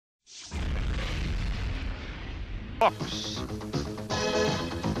Hawks.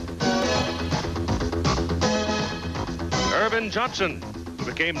 Irvin Johnson, who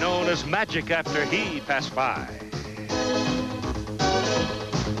became known as Magic after he passed by.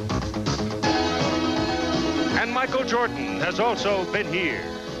 And Michael Jordan has also been here.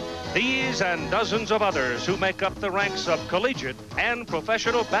 These and dozens of others who make up the ranks of collegiate and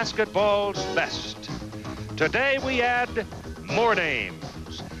professional basketball's best. Today we add more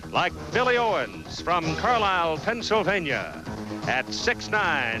names, like Billy Owens from Carlisle, Pennsylvania. At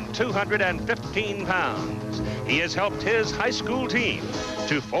 6'9", 215 pounds, he has helped his high school team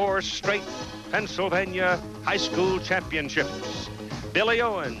to 4 straight Pennsylvania high school championships. Billy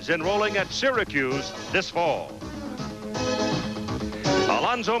Owens enrolling at Syracuse this fall.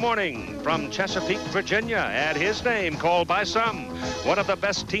 Alonzo Mourning from Chesapeake, Virginia, had his name called by some one of the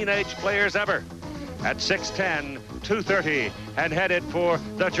best teenage players ever. At 6'10", 230, and headed for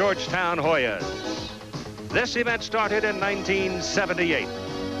the Georgetown Hoyas. This event started in 1978.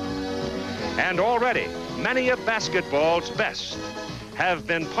 And already, many of basketball's best have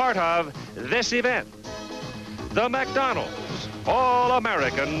been part of this event. The McDonald's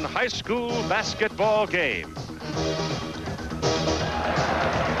All-American High School Basketball Game.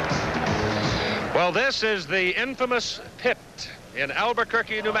 Well, this is the infamous pit in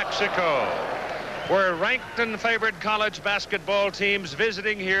Albuquerque, New Mexico, where ranked and favored college basketball teams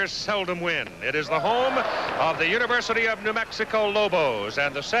visiting here seldom win. It is the home of the University of New Mexico Lobos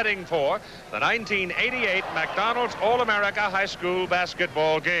and the setting for the 1988 McDonald's All-America High School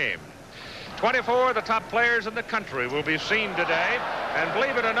Basketball Game. 24 of the top players in the country will be seen today, and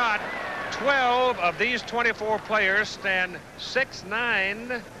believe it or not, 12 of these 24 players stand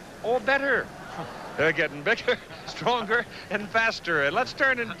 6'9" or better. They're getting bigger, stronger, and faster. And let's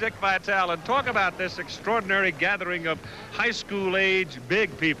turn into Dick Vitale and talk about this extraordinary gathering of high school age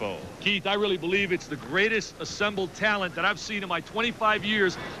big people. Keith, I really believe it's the greatest assembled talent that I've seen in my 25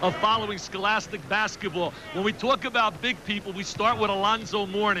 years of following scholastic basketball. When we talk about big people, we start with Alonzo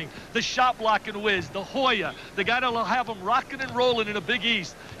Mourning, the shot blocking whiz, the Hoya, the guy that'll have him rocking and rolling in the Big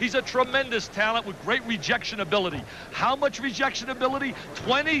East. He's a tremendous talent with great rejection ability. How much rejection ability?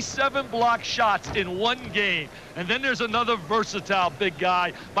 27 block shots in one game. And then there's another versatile big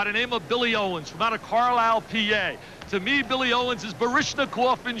guy by the name of Billy Owens from out of Carlisle, PA. To me, Billy Owens is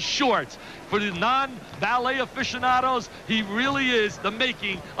Baryshnikov in shorts. For the non-ballet aficionados, he really is the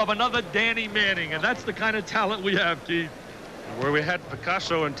making of another Danny Manning, and that's the kind of talent we have, Keith. Where we had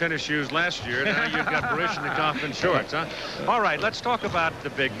Picasso in tennis shoes last year, now you've got Baryshnikov in shorts, huh? All right, let's talk about the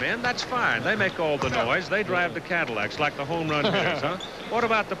big men. That's fine. They make all the noise. They drive the Cadillacs like the home run hitters, huh? What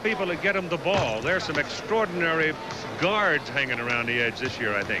about the people that get them the ball? There's some extraordinary guards hanging around the edge this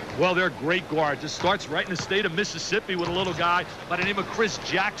year, I think. Well, they're great guards. It starts right in the state of Mississippi with a little guy by the name of Chris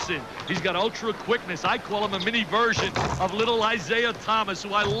Jackson. He's got ultra quickness. I call him a mini version of little Isaiah Thomas,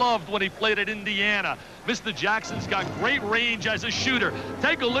 who I loved when he played at Indiana. Mr. Jackson's got great range as a shooter.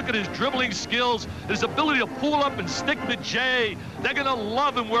 Take a look at his dribbling skills, his ability to pull up and stick the J. They're going to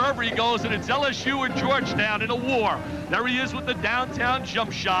love him wherever he goes, and it's LSU or Georgetown in a war. There he is with the downtown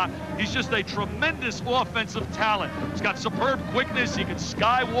jump shot. He's just a tremendous offensive talent. He's got superb quickness. He can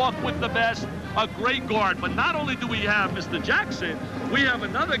skywalk with the best. A great guard. But not only do we have Mr. Jackson, we have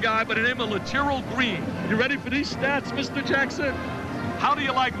another guy by the name of Lateral Green. You ready for these stats, Mr. Jackson? How do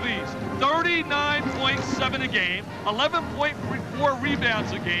you like these? 39.7 a game, 11.4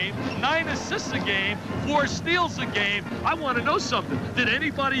 rebounds a game, 9 assists a game, 4 steals a game. I want to know something. Did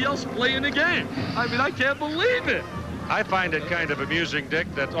anybody else play in the game? I mean, I can't believe it. I find it kind of amusing,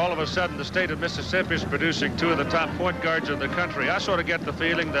 Dick, that all of a sudden the state of Mississippi is producing 2 of the top point guards in the country. I sort of get the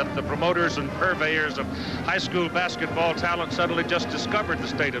feeling that the promoters and purveyors of high school basketball talent suddenly just discovered the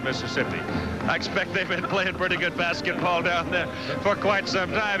state of Mississippi. I expect they've been playing pretty good basketball down there for quite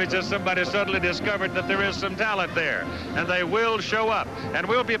some time. It's just somebody suddenly discovered that there is some talent there, and they will show up. And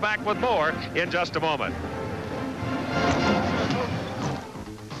we'll be back with more in just a moment.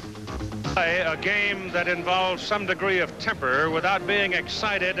 A game that involves some degree of temper without being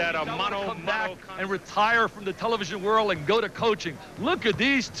excited at a mono back and retire from the television world and go to coaching. Look at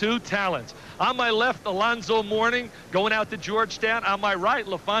these 2 talents. On my left, Alonzo Mourning going out to Georgetown. On my right,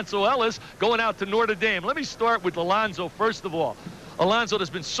 LaFonso Ellis going out to Notre Dame. Let me start with Alonzo first of all. Alonzo, there's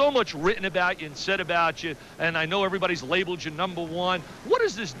been so much written about you and said about you, and I know everybody's labeled you #1. What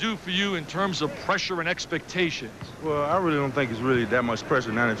does this do for you in terms of pressure and expectations? Well, I really don't think it's really that much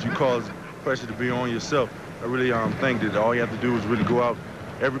pressure now that you cause pressure to be on yourself. I really think that all you have to do is really go out.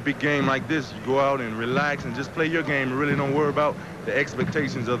 Every big game like this, you go out and relax and just play your game and really don't worry about the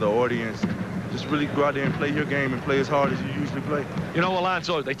expectations of the audience just really go out there and play your game and play as hard as you usually play. You know,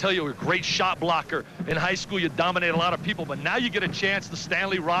 Alonzo, they tell you you're a great shot blocker. In high school, you dominate a lot of people, but now you get a chance, the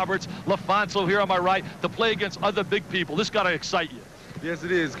Stanley Roberts, LaFonso here on my right, to play against other big people. This got to excite you. Yes,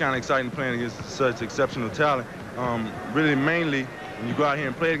 it is kind of exciting playing against such exceptional talent. Really, mainly, when you go out here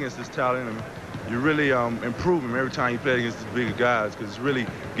and play against this talent, and you really improve them every time you play against these bigger guys, because it's really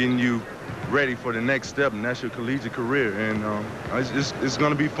getting you ready for the next step, and that's your collegiate career. And it's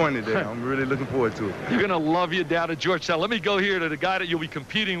going to be fun today. I'm really looking forward to it. You're going to love you down at Georgetown. Let me go here to the guy that you'll be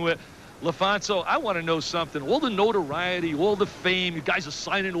competing with. LaFonso, I want to know something. All the notoriety, all the fame, you guys are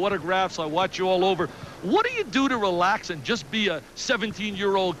signing autographs. I watch you all over. What do you do to relax and just be a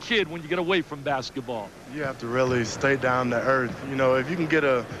 17-year-old kid when you get away from basketball? You have to really stay down to earth. You know, if you can get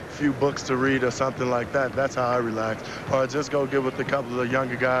a few books to read or something like that, that's how I relax. Or just go get with a couple of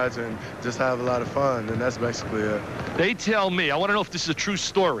younger guys and just have a lot of fun, and that's basically it. They tell me, I want to know if this is a true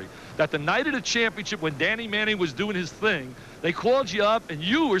story, that the night of the championship when Danny Manning was doing his thing, they called you up and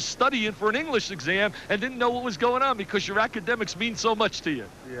you were studying for an English exam and didn't know what was going on because your academics mean so much to you.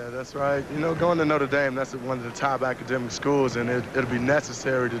 Yeah, that's right. You know, going to Notre Dame, that's one of the top academic schools, and it'll be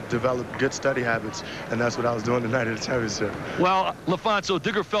necessary to develop good study habits, and that's what I was doing the night of the championship. Well, LaFonso,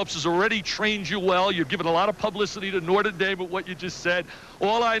 Digger Phelps has already trained you well. You've given a lot of publicity to Notre Dame with what you just said.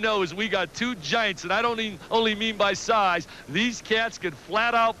 All I know is we got two giants, and I don't only mean by size. These cats can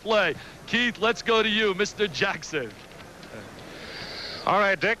flat out play. Keith, let's go to you, Mr. Jackson. All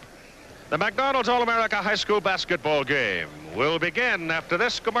right, Dick. The McDonald's All-America High School basketball game will begin after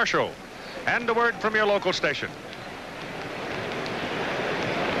this commercial and a word from your local station.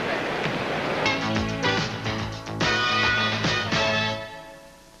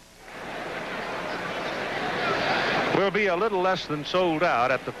 We'll be a little less than sold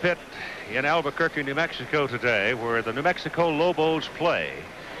out at the pit in Albuquerque, New Mexico today, where the New Mexico Lobos play.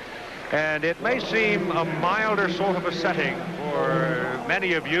 And it may seem a milder sort of a setting for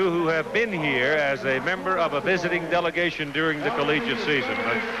many of you who have been here as a member of a visiting delegation during the collegiate season.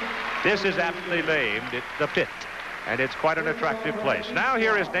 But this is aptly named the Pit, and it's quite an attractive place. Now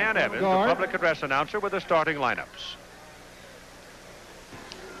here is Dan Evans, the public address announcer, with the starting lineups.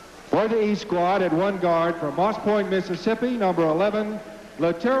 For the E squad at one guard from Moss Point, Mississippi, number 11,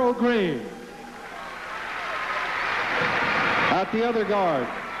 Laterral Green. At the other guard,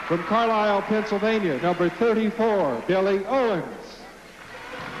 from Carlisle, Pennsylvania, number 34, Billy Owens.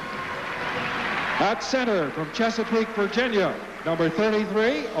 At center, from Chesapeake, Virginia, number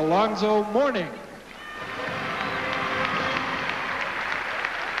 33, Alonzo Mourning.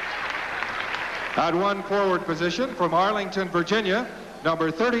 At one forward position, from Arlington, Virginia,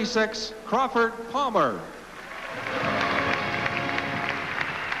 number 36, Crawford Palmer.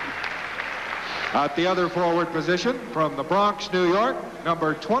 At the other forward position, from the Bronx, New York,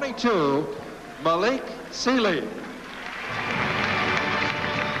 number 22, Malik Seeley.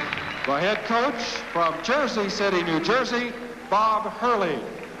 The head coach from Jersey City, New Jersey, Bob Hurley.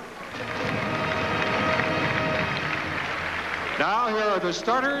 Now here are the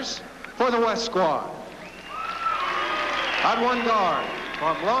starters for the West squad. At one guard,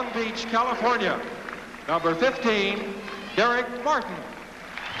 from Long Beach, California, number 15, Derek Martin.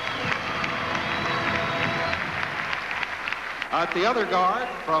 At the other guard,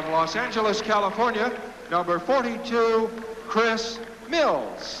 from Los Angeles, California, number 42, Chris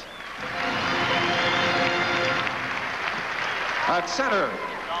Mills. At center,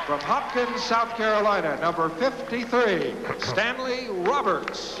 from Hopkins, South Carolina, number 53, Stanley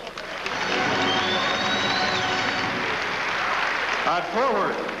Roberts. At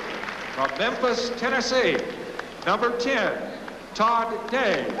forward, from Memphis, Tennessee, number 10, Todd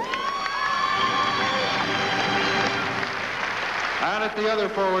Day. And at the other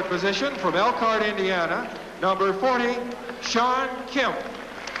forward position, from Elkhart, Indiana, number 40, Sean Kemp.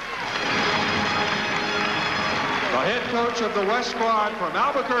 The head coach of the West squad from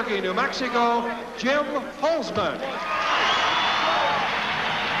Albuquerque, New Mexico, Jim Holzman.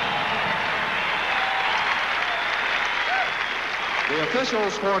 The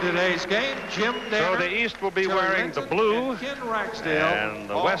officials for today's game, Jim Danner, So the East will be Terry wearing Benson, the blue, and Ken Ragsdale, and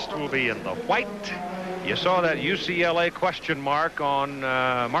the West will be in the white. You saw that UCLA question mark on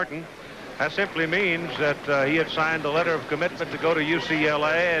Martin. That simply means that he had signed a letter of commitment to go to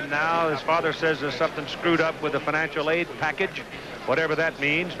UCLA, and now his father says there's something screwed up with the financial aid package. Whatever that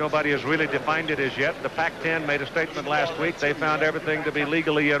means, nobody has really defined it as yet. The Pac-10 made a statement last week. They found everything to be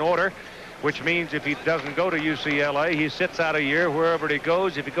legally in order, which means if he doesn't go to UCLA, he sits out a year wherever he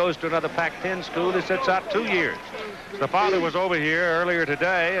goes. If he goes to another Pac-10 school, he sits out 2 years. The father was over here earlier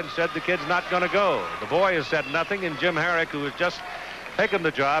today and said the kid's not going to go. The boy has said nothing, and Jim Herrick, who has just taken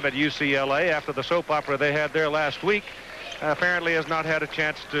the job at UCLA after the soap opera they had there last week, apparently has not had a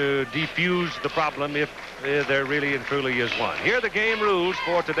chance to defuse the problem if there really and truly is one. Here are the game rules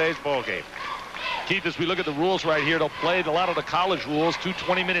for today's ball game. Keith, as we look at the rules right here, they'll play a lot of the college rules, 2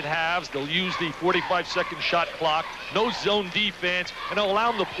 20-minute halves. They'll use the 45-second shot clock, no zone defense, and they'll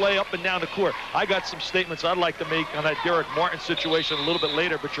allow them to play up and down the court. I got some statements I'd like to make on that Derek Martin situation a little bit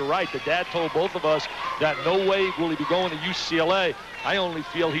later, but you're right. The dad told both of us that no way will he be going to UCLA. I only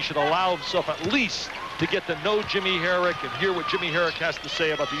feel he should allow himself at least to get to know Jimmy Herrick and hear what Jimmy Herrick has to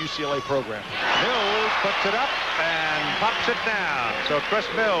say about the UCLA program. Mills puts it up and pops it down. So Chris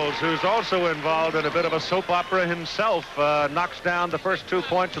Mills, who's also involved in a bit of a soap opera himself, knocks down the first 2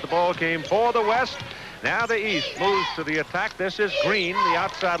 points of the ball game for the West. Now the East moves to the attack. This is Green, the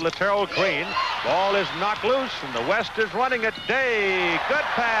outside lateral Green. Ball is knocked loose, and the West is running it. Day, good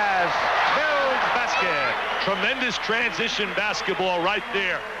pass, Mills basket. Tremendous transition basketball right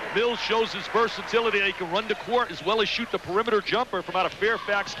there. Mills shows his versatility. He can run the court as well as shoot the perimeter jumper from out of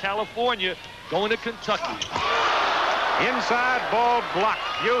Fairfax, California, going to Kentucky. Inside ball blocked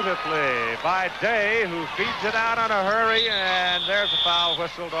beautifully by Day, who feeds it out on a hurry, and there's a foul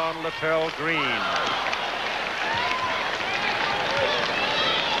whistled on Latrell Green.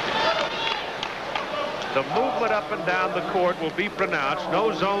 The movement up and down the court will be pronounced.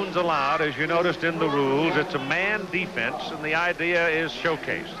 No zones allowed, as you noticed in the rules. It's a man defense, and the idea is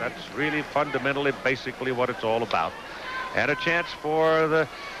showcase. That's really fundamentally, basically what it's all about. And a chance for the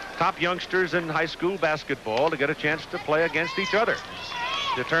top youngsters in high school basketball to get a chance to play against each other.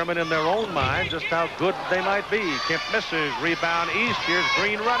 Determine in their own mind just how good they might be. Kemp misses. Rebound East. Here's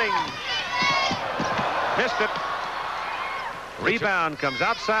Green running. Missed it. Rebound comes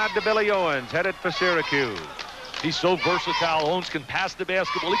outside to Billy Owens, headed for Syracuse. He's so versatile. Owens can pass the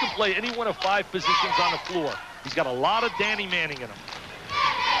basketball. He can play any one of 5 positions on the floor. He's got a lot of Danny Manning in him.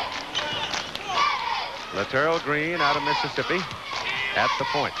 Latrell Green out of Mississippi at the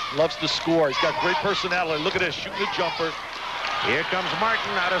point. Loves to score. He's got great personality. Look at this, shooting a jumper. Here comes Martin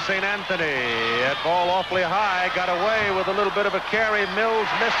out of St. Anthony. That ball awfully high. Got away with a little bit of a carry. Mills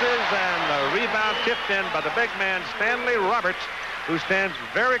misses, and the rebound tipped in by the big man, Stanley Roberts, who stands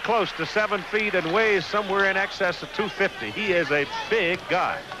very close to 7 feet and weighs somewhere in excess of 250. He is a big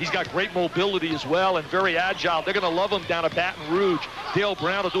guy. He's got great mobility as well and very agile. They're going to love him down at Baton Rouge. Dale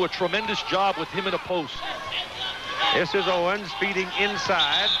Brown will do a tremendous job with him in a post. This is Owens feeding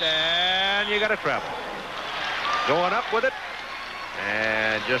inside, and you got to travel. Going up with it.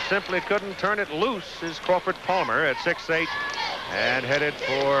 And just simply couldn't turn it loose is Crawford Palmer at 6'8", and headed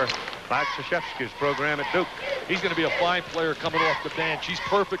for Mike Krzyzewski's program at Duke. He's going to be a fine player coming off the bench. He's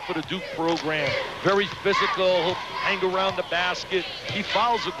perfect for the Duke program. Very physical. He'll hang around the basket. He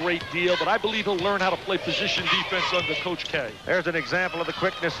fouls a great deal, but I believe he'll learn how to play position defense under Coach K. There's an example of the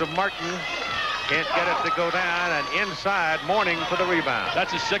quickness of Martin. Can't get it to go down, and inside, Mourning for the rebound.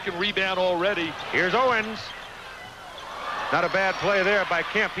 That's his 2nd rebound already. Here's Owens. Not a bad play there by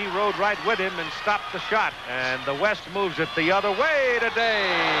Kemp. He rode right with him and stopped the shot. And the West moves it the other way today.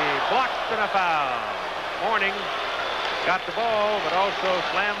 Blocked and a foul. Mourning got the ball, but also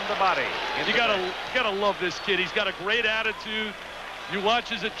slammed the body. You gotta love this kid. He's got a great attitude. You watch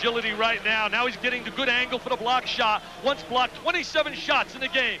his agility right now. Now he's getting the good angle for the block shot. Once blocked 27 shots in the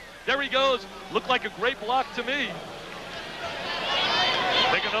game. There he goes. Looked like a great block to me.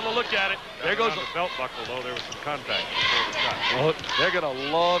 Take another look at it. There goes the belt buckle, though. There was some contact before the shot. Well, they're going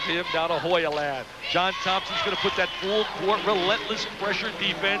to love him down at Hoya Land. John Thompson's going to put that full court, relentless pressure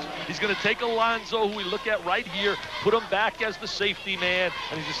defense. He's going to take Alonzo, who we look at right here, put him back as the safety man,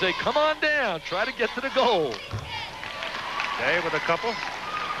 and he's going to say, come on down, try to get to the goal. Day with a couple.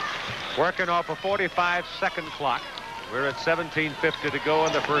 Working off a 45-second clock. We're at 17:50 to go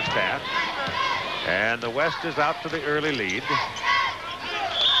in the first half. And the West is out to the early lead.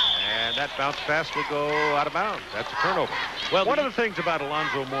 And that bounce pass will go out of bounds. That's a turnover. Well, one of the things about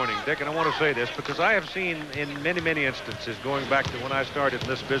Alonzo Mourning, Dick, and I want to say this because I have seen in many, many instances going back to when I started in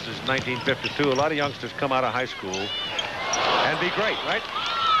this business in 1952, a lot of youngsters come out of high school and be great, right?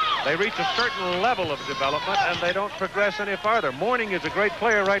 They reach a certain level of development and they don't progress any farther. Mourning is a great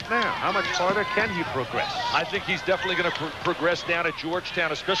player right now. How much farther can he progress? I think he's definitely going to progress down at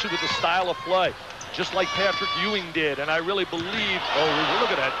Georgetown, especially with the style of play, just like Patrick Ewing did. And I really believe, oh, look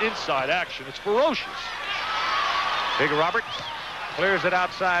at that inside action. It's ferocious. Big Roberts clears it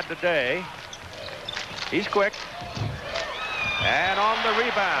outside today. He's quick. And on the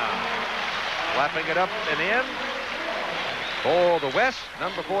rebound, slapping it up and in. For the West,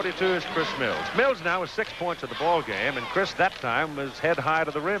 number 42 is Chris Mills. Mills now is 6 points of the ball game, and Chris that time was head high to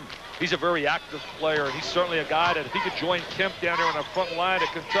the rim. He's a very active player, and he's certainly a guy that if he could join Kemp down there on the front line at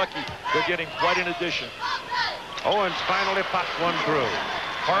Kentucky, they're getting quite an addition. Owens finally pops one through.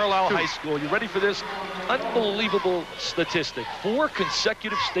 Carlisle High School, you ready for this? Unbelievable statistic. 4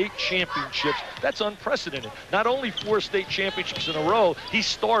 consecutive state championships. That's unprecedented. Not only 4 state championships in a row, he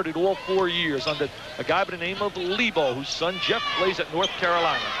started all 4 years under a guy by the name of Lebo, whose son Jeff plays at North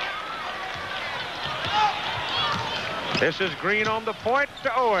Carolina. This is Green on the point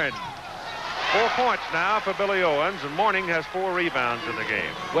to Owens. 4 points now for Billy Owens, and Mourning has 4 rebounds in the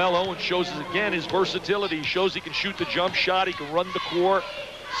game. Well, Owens shows us again his versatility. He shows he can shoot the jump shot, he can run the court.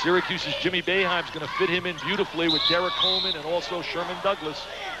 Syracuse's Jimmy Boeheim's going to fit him in beautifully with Derek Coleman and also Sherman Douglas.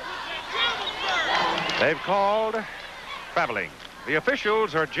 They've called traveling. The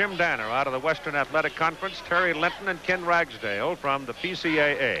officials are Jim Danner out of the Western Athletic Conference, Terry Linton and Ken Ragsdale from the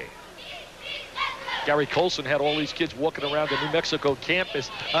PCAA. Gary Colson had all these kids walking around the New Mexico campus.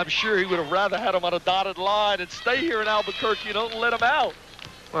 I'm sure he would have rather had them on a dotted line and stay here in Albuquerque and don't let them out.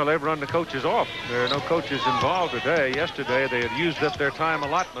 Well, they've run the coaches off. There are no coaches involved today. Yesterday, they had used up their time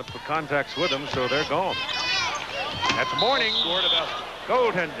allotment for contacts with them, so they're gone. That's Mourning. Scored a basket.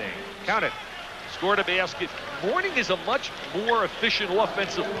 Goaltending. Count it. Scored a basket. Mourning is a much more efficient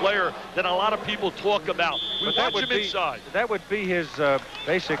offensive player than a lot of people talk about. We watch him inside. That would be his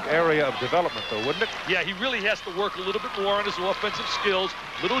basic area of development, though, wouldn't it? Yeah, he really has to work a little bit more on his offensive skills.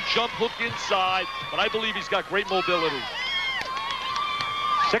 Little jump hook inside, but I believe he's got great mobility.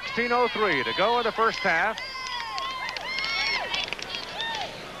 16:03 to go in the first half.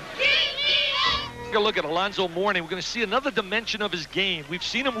 Take a look at Alonzo Mourning. We're going to see another dimension of his game. We've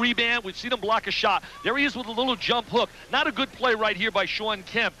seen him rebound. We've seen him block a shot. There he is with a little jump hook. Not a good play right here by Sean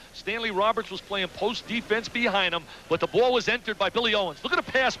Kemp. Stanley Roberts was playing post defense behind him, but the ball was entered by Billy Owens. Look at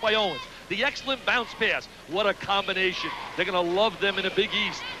the pass by Owens. The excellent bounce pass. What a combination. They're going to love them in the Big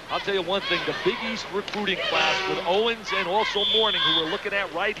East. I'll tell you one thing. The Big East recruiting class with Owens and also Mourning, who we're looking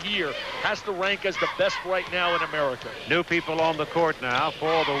at right here, has to rank as the best right now in America. New people on the court now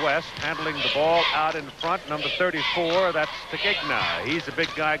for the West, handling the ball out in front. Number 34, that's Tegegna. He's a big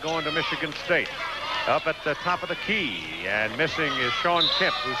guy going to Michigan State. Up at the top of the key, and missing is Sean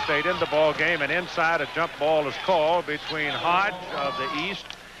Kemp, who stayed in the ball game, and inside a jump ball is called between Hodge of the East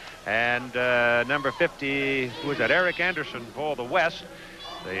and number 50, who is that, Eric Anderson for the West.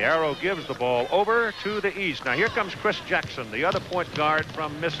 The arrow gives the ball over to the East. Now here comes Chris Jackson, the other point guard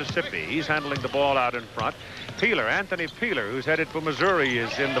from Mississippi. He's handling the ball out in front. Peeler, Anthony Peeler, who's headed for Missouri,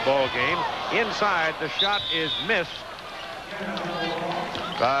 is in the ball game. Inside, the shot is missed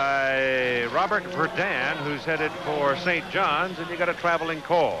by Robert Verdun, who's headed for St. John's, and you got a traveling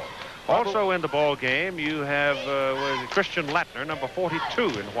call. Also in the ball game, you have Christian Latner, number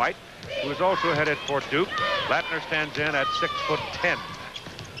 42 in white, who is also headed for Duke. Latner stands in at 6'10".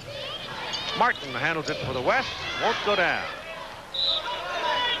 Martin handles it for the West, won't go down.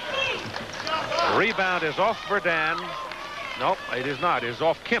 The rebound is off Verdun. Nope, it is not. It is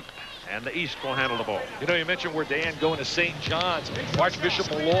off Kemp, and the East will handle the ball. You know, you mentioned Verdun going to St. John's. Archbishop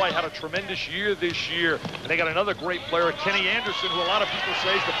Malloy had a tremendous year this year, and they got another great player, Kenny Anderson, who a lot of people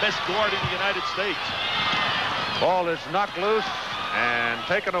say is the best guard in the United States. Ball is knocked loose and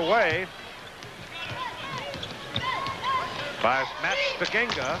taken away by Matt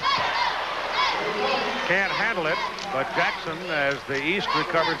Stegenga. Can't handle it, but Jackson, as the East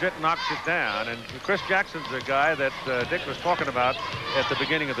recovers it, knocks it down. And Chris Jackson's a guy that Dick was talking about at the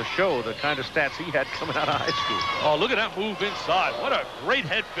beginning of the show, the kind of stats he had coming out of high school. Oh, look at that move inside. What a great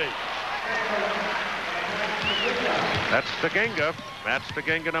head fake. That's Stegenga. Matt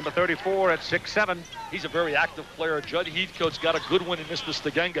Stegenga, number 34 at 6'7". He's a very active player. Judd Heathcote's got a good one in Mr.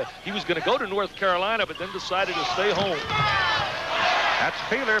 Stegenga. He was going to go to North Carolina, but then decided to stay home. That's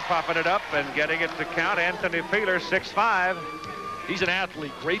Peeler popping it up and getting it to count. Anthony Peeler, 6'5". He's an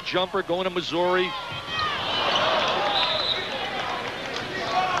athlete. Great jumper going to Missouri.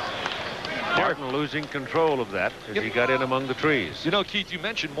 Martin losing control of that as he got in among the trees. You know, Keith, you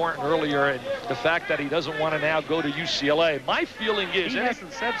mentioned Martin earlier and the fact that he doesn't want to now go to UCLA. My feeling is... He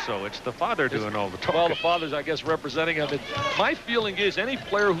hasn't said so. It's the father doing all the talking. Well, the father's, I guess, representing him. My feeling is any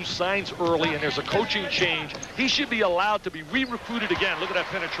player who signs early and there's a coaching change, he should be allowed to be re-recruited again. Look at that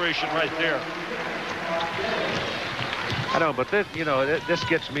penetration right there. I know, but this, you know, this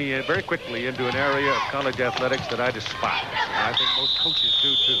gets me very quickly into an area of college athletics that I despise. And I think most coaches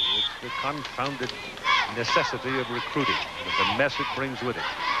do, too. It's the confounded necessity of recruiting, the mess it brings with it.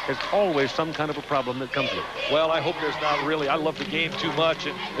 There's always some kind of a problem that comes with it. Well, I hope there's not really. I love the game too much,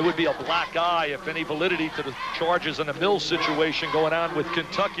 and it would be a black eye if any validity to the charges in the Mills situation going on with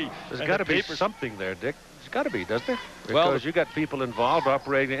Kentucky. There's got to be something there, Dick. There's got to be, doesn't there? Because you got people involved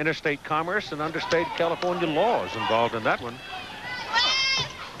operating interstate commerce and understate California laws involved in that one.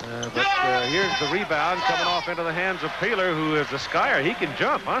 But here's the rebound coming off into the hands of Peeler, who is a skier. He can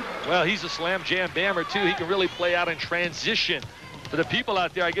jump, huh? Well, he's a slam jam bammer, too. He can really play out in transition. For the people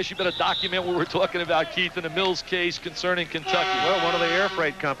out there, I guess you better document what we're talking about, Keith, in the Mills case concerning Kentucky. Well, one of the air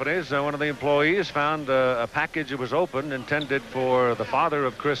freight companies, one of the employees found a package that was open intended for the father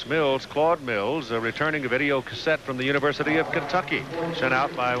of Chris Mills, Claude Mills, returning a video cassette from the University of Kentucky, sent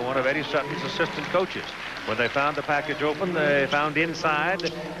out by one of Eddie Sutton's assistant coaches. When they found the package open, they found inside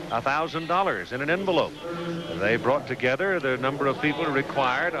 $1,000 in an envelope. They brought together the number of people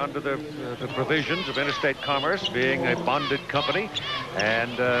required under the provisions of interstate commerce, being a bonded company,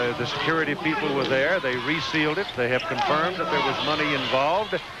 and the security people were there. They resealed it. They have confirmed that there was money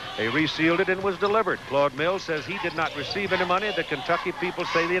involved. They resealed it and was delivered. Claude Mills says he did not receive any money. The Kentucky people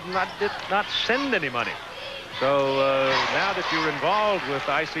say they did not send any money. So now that you're involved with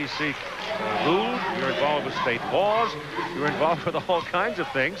ICC rules, you're involved with state laws, you're involved with all kinds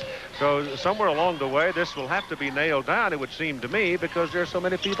of things. So somewhere along the way, this will have to be nailed down, it would seem to me, because there are so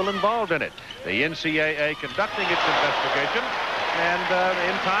many people involved in it. The NCAA conducting its investigation, and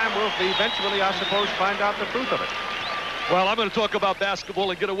in time we'll eventually, I suppose, find out the truth of it. Well, I'm going to talk about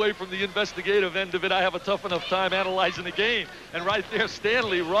basketball and get away from the investigative end of it. I have a tough enough time analyzing the game. And right there,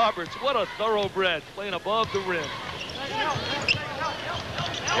 Stanley Roberts, what a thoroughbred, playing above the rim.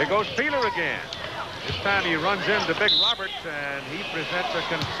 Here goes Peeler again. This time he runs into Big Roberts, and he presents a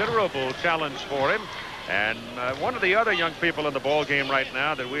considerable challenge for him. And one of the other young people in the ball game right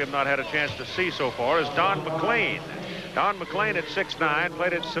now that we have not had a chance to see so far is Don McLean. Don McLean at 6'9",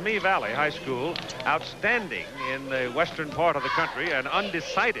 played at Simi Valley High School. Outstanding in the western part of the country and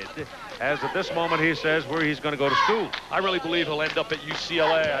undecided as at this moment he says where he's going to go to school. I really believe he'll end up at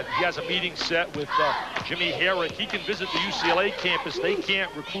UCLA. He has a meeting set with Jimmy Herrick. He can visit the UCLA campus. They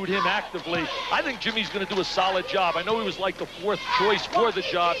can't recruit him actively. I think Jimmy's going to do a solid job. I know he was like the 4th choice for the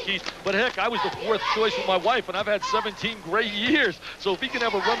job, Keith, but heck, I was the 4th choice with my wife, and I've had 17 great years. So if he can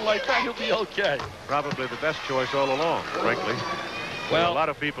have a run like that, he'll be okay. Probably the best choice all along, frankly. Well, a lot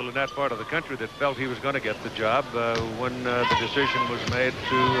of people in that part of the country that felt he was going to get the job when the decision was made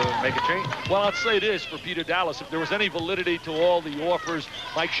to make a change. Well, I'd say this for Peter Dallas. If there was any validity to all the offers,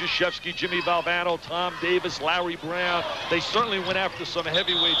 Mike Krzyzewski, Jimmy Valvano, Tom Davis, Larry Brown, they certainly went after some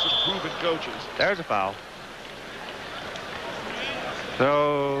heavyweights and proven coaches. There's a foul.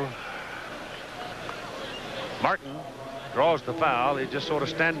 So Martin draws the foul. He's just sort of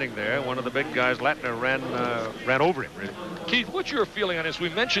standing there. One of the big guys, Latner, ran over him, really. Keith, what's your feeling on this? We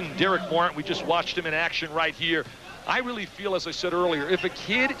mentioned Derek Martin. We just watched him in action right here. I really feel, as I said earlier, if a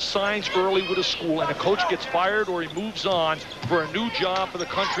kid signs early with a school and a coach gets fired or he moves on for a new job for the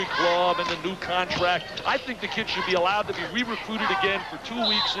country club and the new contract, I think the kid should be allowed to be re-recruited again for 2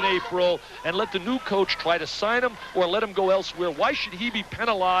 weeks in April and let the new coach try to sign him or let him go elsewhere. Why should he be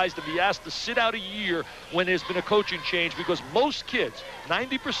penalized and be asked to sit out a year when there's been a coaching change? Because most kids,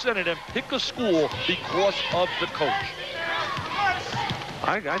 90% of them, pick a school because of the coach.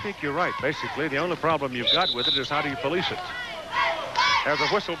 I think you're right. Basically, the only problem you've got with it is how do you police it? There's a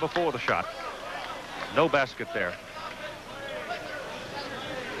whistle before the shot. No basket there.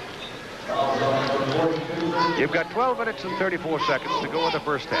 You've got 12 minutes and 34 seconds to go in the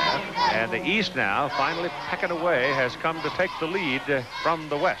first half. And the East now, finally pecking away, has come to take the lead from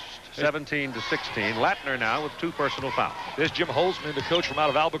the West. 17-16. Latner now with 2 personal fouls. There's Jim Holzman, the coach from out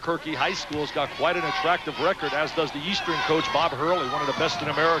of Albuquerque High School, has got quite an attractive record, as does the Eastern coach, Bob Hurley, one of the best in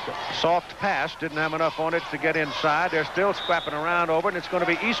America. Soft pass, didn't have enough on it to get inside. They're still scrapping around over it, and it's going to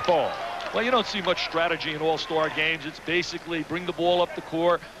be East ball. Well, you don't see much strategy in all-star games. It's basically bring the ball up the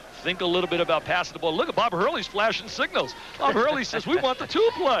court, think a little bit about passing the ball. Look at Bob Hurley's flashing signals. Bob Hurley says, we want the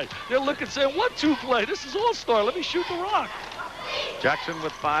 2-play. They're looking, saying, what 2-play? This is all-star. Let me shoot the rock. Jackson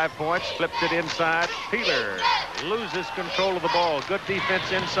with 5 points, flips it inside. Peeler loses control of the ball. Good defense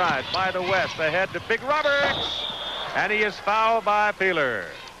inside by the West. Ahead to Big Roberts. And he is fouled by Peeler.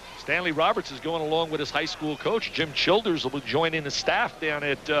 Stanley Roberts is going along with his high school coach. Jim Childers will be joining the staff down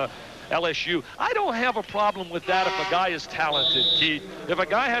at LSU. I don't have a problem with that if a guy is talented, Keith. If a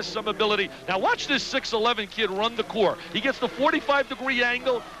guy has some ability. Now watch this 6'11" kid run the core. He gets the 45-degree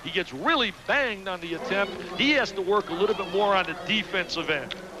angle. He gets really banged on the attempt. He has to work a little bit more on the defensive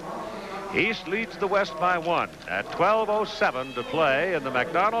end. East leads the West by 1 at 12:07 to play in the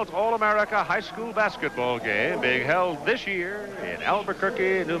McDonald's All-America High School Basketball game being held this year in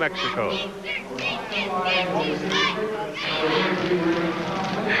Albuquerque, New Mexico.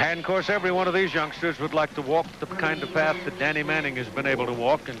 And, of course, every one of these youngsters would like to walk the kind of path that Danny Manning has been able to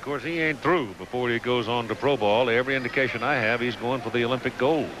walk. And, of course, he ain't through before he goes on to pro ball. Every indication I have, he's going for the Olympic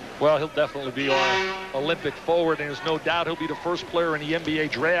gold. Well, he'll definitely be our Olympic forward, and there's no doubt he'll be the first player in the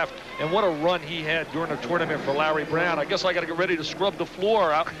NBA draft. And what a run he had during the tournament for Larry Brown. I guess I got to get ready to scrub the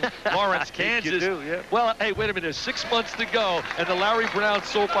floor out in Lawrence, Kansas. You do, yeah. Well, hey, wait a minute. There's 6 months to go, and the Larry Brown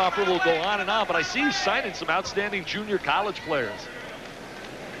soap opera will go on and on. But I see he's signing some outstanding junior college players.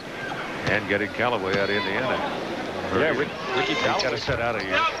 And getting Callaway out of Indiana. Yeah, Ricky Callaway. Got to set out of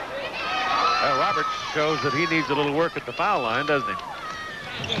here. Well, Roberts shows that he needs a little work at the foul line, doesn't he?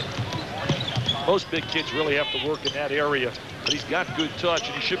 Most big kids really have to work in that area, but he's got good touch,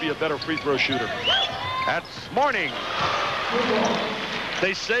 and he should be a better free throw shooter. That's Mourning.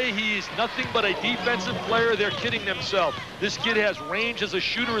 They say he's nothing but a defensive player. They're kidding themselves. This kid has range as a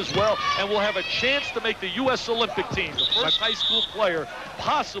shooter as well, and will have a chance to make the U.S. Olympic team. The first high school player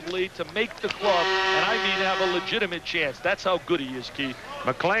possibly to make the club, and I mean have a legitimate chance. That's how good he is, Keith.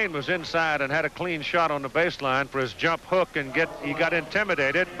 McLean was inside and had a clean shot on the baseline for his jump hook, and he got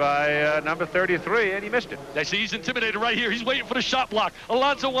intimidated by number 33, and he missed it. They see he's intimidated right here. He's waiting for the shot block.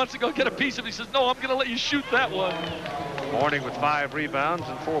 Alonzo wants to go get a piece of it. He says, no, I'm going to let you shoot that one. Mourning with 5 rebounds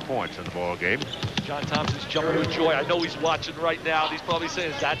and 4 points in the ball game. John Thompson's jumping with joy. I know he's watching right now. And he's probably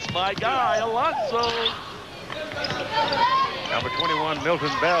saying, that's my guy, Alonzo. Number 21, Milton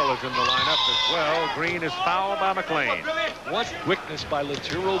Bell, is in the lineup as well. Green is fouled by McLean. What quickness by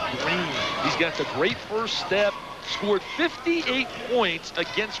Latero Green. He's got the great first step. Scored 58 points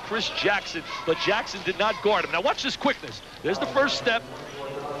against Chris Jackson, but Jackson did not guard him. Now watch this quickness. There's the first step.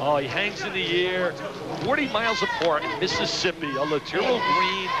 Oh, he hangs in the air. 40 miles apart in Mississippi. A Latero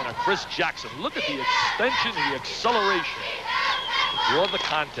Green and a Chris Jackson. Look at the extension, the acceleration. Draw the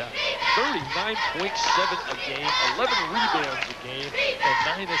contact. 39.7 a game, 11 rebounds a game,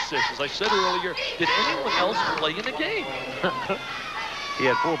 and 9 assists. As I said earlier, did anyone else play in the game? He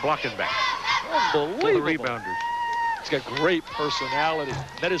had 4 blocking backs. Unbelievable. 4 rebounders. He's got great personality.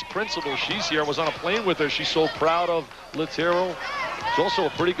 Met his principal. She's here. I was on a plane with her. She's so proud of Latero. He's also a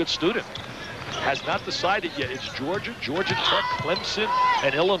pretty good student. Has not decided yet. It's Georgia, Georgia Tech, Clemson,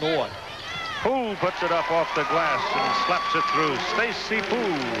 and Illinois. Poole puts it up off the glass and slaps it through. Stacy Poole,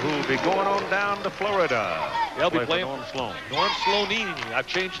 who'll be going on down to Florida. They'll be playing Norm Sloan. Norm Sloanini. I've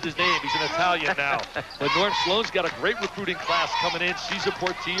changed his name. He's an Italian now. But Norm Sloan's got a great recruiting class coming in. Cesar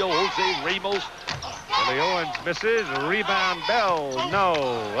Portillo, Jose Ramos. Billy Owens misses. Rebound Bell. No.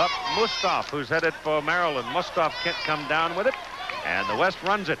 Up Mustaf, who's headed for Maryland. Mustaf can't come down with it. And the West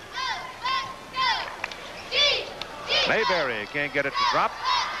runs it. Mayberry can't get it to drop.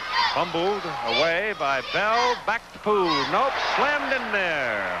 Fumbled away by Bell. Back to Poole. Nope. Slammed in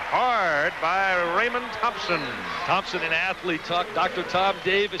there. Hard by Raymond Thompson. Thompson, an athlete. Dr. Tom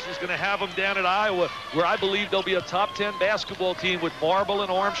Davis is going to have him down at Iowa, where I believe they'll be a top 10 basketball team with Marble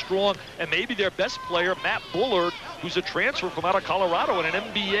and Armstrong, and maybe their best player, Matt Bullard, who's a transfer from out of Colorado and an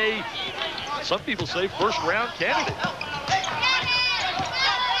NBA, some people say, first-round candidate.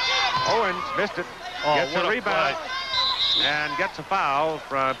 Owens missed it. Gets a rebound. And gets a foul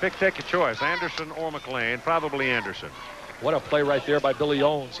from take your choice, Anderson or McLean, probably Anderson. What a play right there by Billy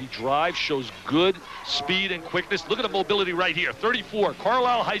Owens. He drives, shows good speed and quickness. Look at the mobility right here. 34,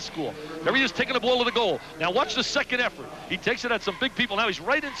 Carlisle High School. There he is taking the ball to the goal. Now watch the second effort. He takes it at some big people. Now he's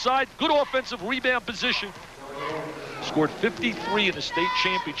right inside. Good offensive rebound position. Scored 53 in the state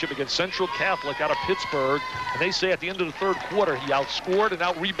championship against Central Catholic out of Pittsburgh. And they say at the end of the third quarter, he outscored and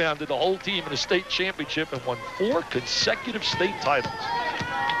out-rebounded the whole team in the state championship and won 4 consecutive state titles.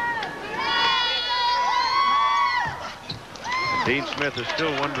 Dean Smith is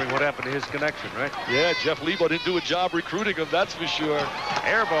still wondering what happened to his connection, right? Yeah, Jeff Lebo didn't do a job recruiting him, that's for sure.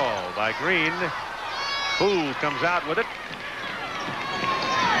 Air ball by Green. Poole comes out with it.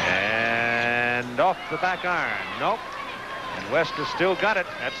 And off the back iron. Nope. And West has still got it.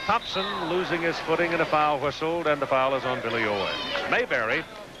 That's Thompson losing his footing and a foul whistled, and the foul is on Billy Owens. Mayberry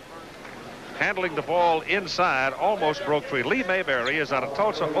handling the ball inside, almost broke free. Lee Mayberry is out of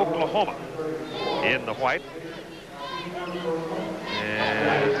Tulsa, Oklahoma in the white.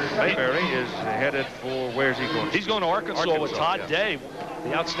 And Mayberry is headed for, where's he going? He's going to Arkansas with Todd Day.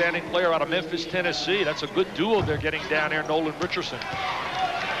 the outstanding player out of Memphis, Tennessee. That's a good duo they're getting down there, Nolan Richardson.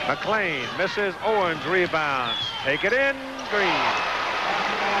 McLean misses. Owens rebounds. Take it in. Green.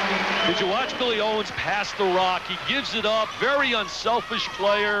 Did you watch Billy Owens pass the rock? He gives it up. Very unselfish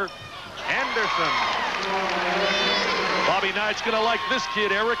player. Anderson. Bobby Knight's going to like this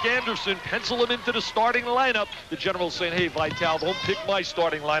kid, Eric Anderson. Pencil him into the starting lineup. The general's saying, hey, Vital, don't pick my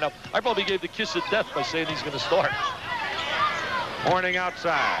starting lineup. I probably gave the kiss of death by saying he's going to start. Mourning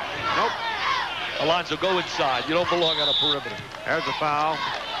outside. Nope. Alonzo, go inside. You don't belong on a perimeter. There's a foul.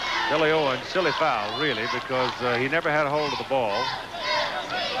 Billy Owens, silly foul, really, because he never had a hold of the ball.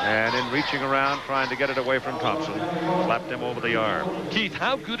 And in reaching around, trying to get it away from Thompson, slapped him over the arm. Keith,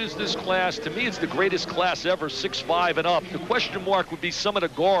 how good is this class? To me, it's the greatest class ever, 6'5" and up. The question mark would be some of the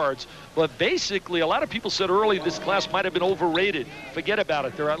guards. But basically, a lot of people said early this class might have been overrated. Forget about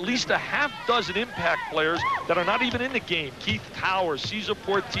it. There are at least a half dozen impact players that are not even in the game. Keith Towers, Cesar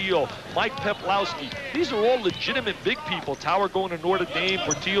Portillo, Mike Peplowski. These are all legitimate big people. Tower going to Notre Dame,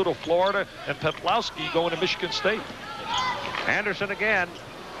 Portillo to Florida, and Peplowski going to Michigan State. Anderson again.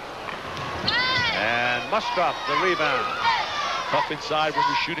 And Muskoff the rebound. Tough inside when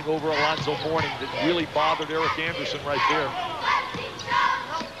you're shooting over Alonzo Mourning. That really bothered Eric Anderson right there.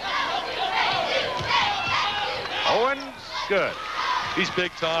 Owens, good. He's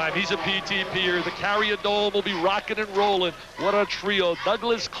big time. He's a PTPer. The Carrier Dome will be rocking and rolling. What a trio.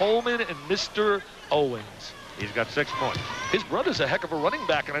 Douglas Coleman and Mr. Owens. He's got 6 points. His brother's a heck of a running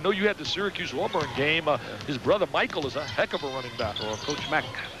back, and I know you had the Syracuse-Auburn game. His brother Michael is a heck of a running back. Or Coach Mack.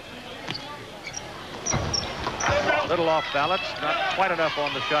 A little off balance, not quite enough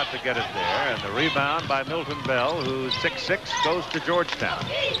on the shot to get it there. And the rebound by Milton Bell, who's 6'6", goes to Georgetown.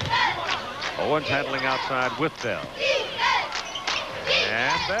 Owens handling outside with Bell.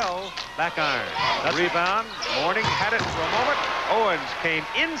 And Bell, back iron. That rebound, Mourning had it for a moment. Owens came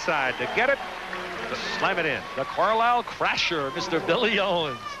inside to get it, to slam it in. The Carlisle Crasher, Mr. Billy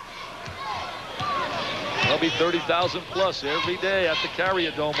Owens. There'll be 30,000 plus every day at the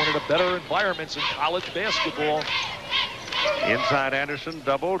Carrier Dome, one of the better environments in college basketball. Inside Anderson,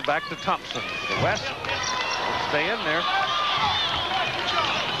 doubled, back to Thompson. To the west, won't stay in there.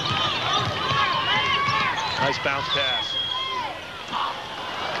 Nice bounce pass.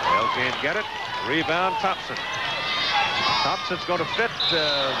 Bell can't get it. Rebound, Thompson. Thompson's going to fit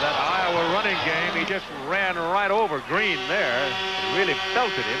that Iowa running game. He just ran right over Green there. He really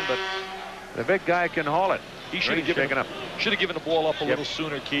belted him, but the big guy can haul it. He should have given the ball up a little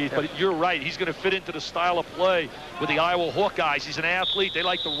sooner, Keith. But you're right. He's going to fit into the style of play with the Iowa Hawkeyes. He's an athlete. They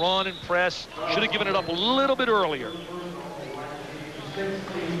like to run and press. Should have given it up a little bit earlier.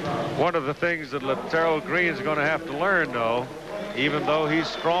 One of the things that Laterrell Green's going to have to learn, though, even though he's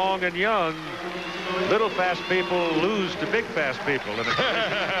strong and young, little fast people lose to big fast people in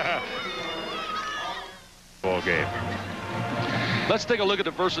a ball game. Let's take a look at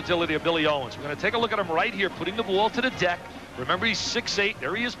the versatility of Billy Owens. We're going to take a look at him right here, putting the ball to the deck. Remember, he's 6'8".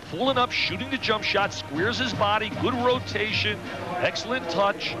 There he is, pulling up, shooting the jump shot, squares his body, good rotation, excellent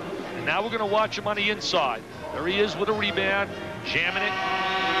touch. And now we're going to watch him on the inside. There he is with a rebound, jamming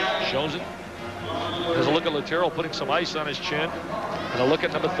it, shows it. There's a look at Laterrell putting some ice on his chin. And a look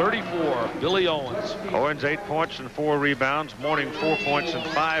at number 34, Billy Owens. Owens 8 points and 4 rebounds. Mourning 4 points and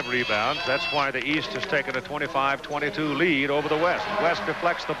 5 rebounds. That's why the East has taken a 25-22 lead over the West. West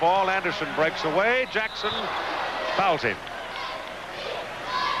deflects the ball. Anderson breaks away. Jackson fouls him.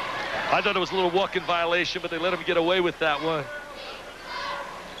 I thought it was a little walk-in violation, but they let him get away with that one.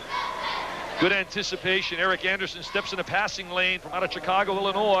 Good anticipation. Eric Anderson steps in the passing lane from out of Chicago,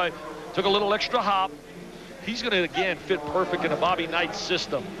 Illinois. Took a little extra hop. He's going to, again, fit perfect in a Bobby Knight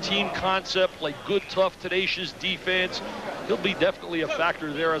system. Team concept, play good, tough, tenacious defense. He'll be definitely a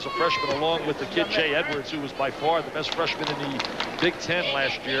factor there as a freshman, along with the kid Jay Edwards, who was by far the best freshman in the Big Ten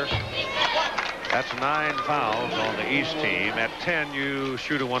last year. That's 9 fouls on the East team. At 10, you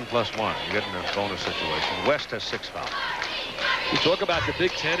shoot a 1+1. You get in a bonus situation. West has 6 fouls. We talk about the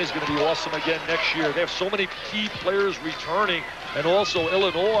Big Ten is going to be awesome again next year. They have so many key players returning, and also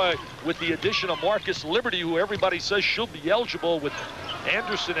Illinois with the addition of Marcus Liberty, who everybody says should be eligible with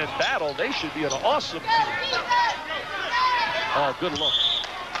Anderson and Battle. They should be an awesome team. Oh, good look.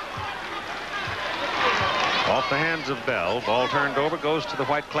 Off the hands of Bell. Ball turned over, goes to the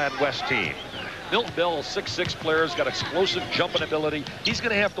white-clad West team. Milton Bell, 6'6" player, has got explosive jumping ability. He's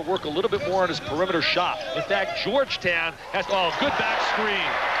going to have to work a little bit more on his perimeter shot. In fact, Georgetown has, good back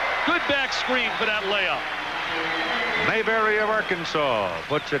screen. Good back screen for that layup. Mayberry of Arkansas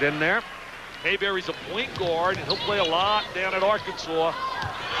puts it in there. Mayberry's a point guard, and he'll play a lot down at Arkansas.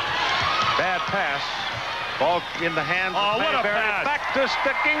 Bad pass. Ball in the hands of what a Mayberry. pass. Back to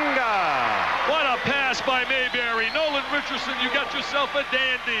Stickinga. What a pass by Mayberry. Nolan Richardson, you got yourself a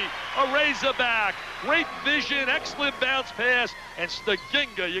dandy. A Razorback. Great vision, excellent bounce pass. And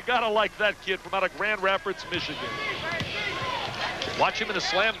Stickinga, you got to like that kid from out of Grand Rapids, Michigan. Watch him in a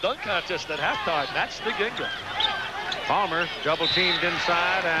slam dunk contest at halftime. That's Stickinga. Palmer double teamed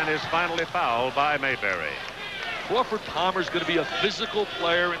inside and is finally fouled by Mayberry. Crawford Palmer's going to be a physical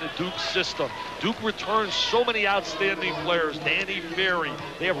player in the Duke system. Duke returns so many outstanding players. Danny Ferry.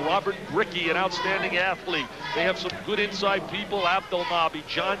 They have Robert Brickey, an outstanding athlete. They have some good inside people. Abdel Nabi,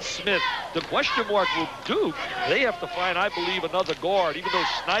 John Smith. The question mark with Duke, they have to find, I believe, another guard, even though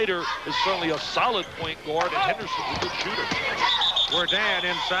Snyder is certainly a solid point guard and Henderson's a good shooter. Werdan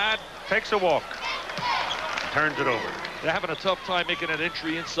inside, takes a walk, turns it over. They're having a tough time making an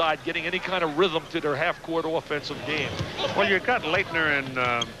entry inside, getting any kind of rhythm to their half-court offensive game. Well, you've got Leitner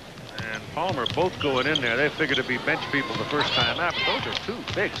and Palmer both going in there. They figured to be bench people the first time out, but those are two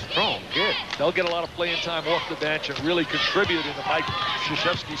big, strong kids. They'll get a lot of playing time off the bench and really contribute in the Mike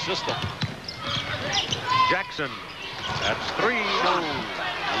Krzyzewski system. Jackson, that's three. No.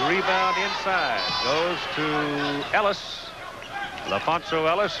 Rebound inside. Goes to Ellis. LaFonso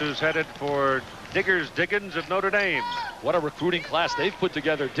Ellis, who's headed for Diggins of Notre Dame. What a recruiting class they've put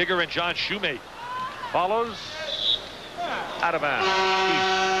together. Digger and John Shoemate. Follows. Out of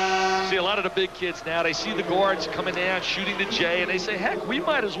bounds. See a lot of the big kids now, they see the guards coming down, shooting the J, and they say, heck, we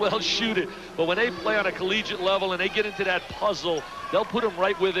might as well shoot it. But when they play on a collegiate level and they get into that puzzle, they'll put them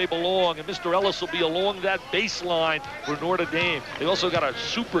right where they belong. And Mr. Ellis will be along that baseline for Notre Dame. They also got a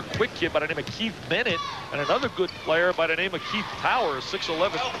super quick kid by the name of Keith Bennett and another good player by the name of Keith Power,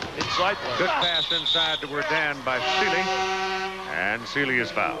 6'11" inside player. Good pass inside to Werdan by Seeley. And Seeley is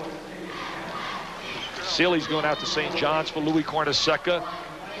fouled. Seeley's going out to St. John's for Louis Cornacecca.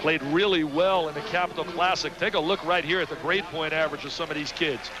 Played really well in the Capital Classic. Take a look right here at the grade point average of some of these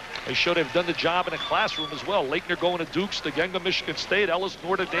kids. They show they've done the job in the classroom as well. Leitner going to Duke, Stiganga, Michigan State, Ellis,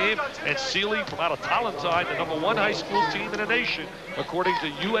 Notre Dame, and Seeley from out of Tallentine, the #1 high school team in the nation, according to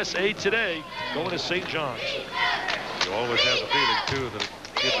USA Today, going to St. John's. You always have the feeling, too, that a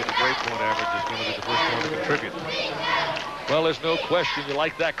kid with a grade point average is going to be the first one to contribute. Well, there's no question. You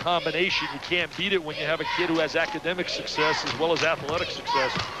like that combination. You can't beat it when you have a kid who has academic success as well as athletic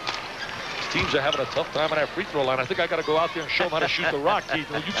success. These teams are having a tough time on that free throw line. I think I got to go out there and show them how to shoot the rock, Keith.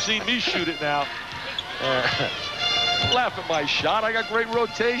 Well, you've seen me shoot it now. Laugh at my shot. I got great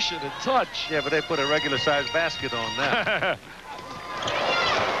rotation and touch. Yeah, but they put a regular-sized basket on now.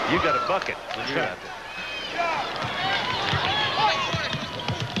 You got a bucket when you're out there.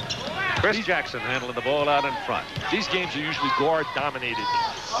 Chris Jackson handling the ball out in front. These games are usually guard dominated.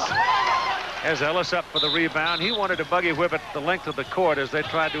 As Ellis up for the rebound, he wanted to buggy whip it the length of the court as they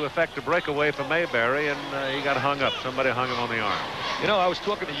tried to effect a breakaway from Mayberry, and he got hung up. Somebody hung him on the arm. You know, I was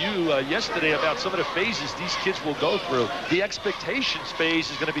talking to you yesterday about some of the phases these kids will go through. The expectations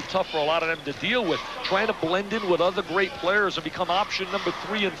phase is going to be tough for a lot of them to deal with. Trying to blend in with other great players and become option number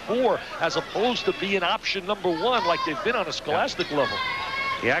 3 and 4 as opposed to being option number 1 like they've been on a scholastic level.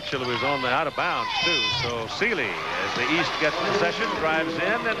 He actually was on the out of bounds, too. So Seeley, as the East gets possession, drives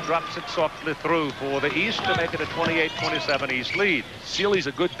in and drops it softly through for the East to make it a 28-27 East lead. Seeley's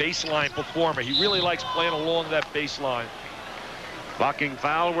a good baseline performer. He really likes playing along that baseline. Blocking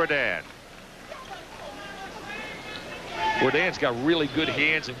foul, Werdan. Werdan's got really good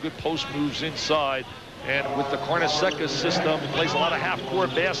hands and good post moves inside. And with the Cornacecca system, he plays a lot of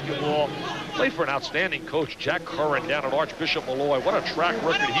half-court basketball. Played for an outstanding coach, Jack Curran, down at Archbishop Malloy. What a track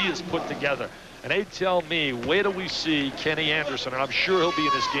record he has put together. And they tell me, wait till we see Kenny Anderson, and I'm sure he'll be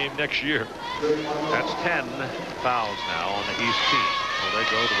in this game next year. That's 10 fouls now on the East team. So they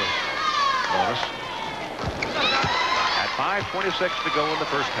go to the bonus. At 5:26 to go in the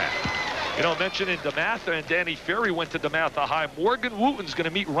first half. You know, mentioning DeMatha and Danny Ferry went to DeMatha High. Morgan Wooten's going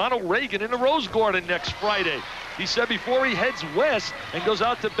to meet Ronald Reagan in the Rose Garden next Friday. He said before he heads west and goes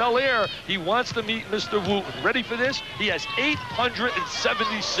out to Bel Air, he wants to meet Mr. Wooten. Ready for this? He has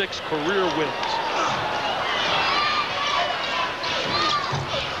 876 career wins.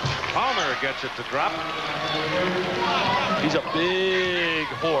 Palmer gets it to drop. He's a big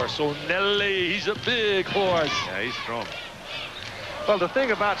horse. O'Nelly, he's a big horse. Yeah, he's strong. Well, the thing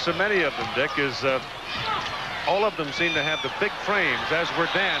about so many of them, Dick, is all of them seem to have the big frames. As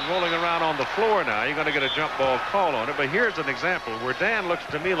Werdan rolling around on the floor now, you're going to get a jump ball call on it. But here's an example. Werdan looks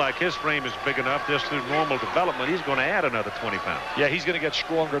to me like his frame is big enough just through normal development. He's going to add another 20 pounds. Yeah, he's going to get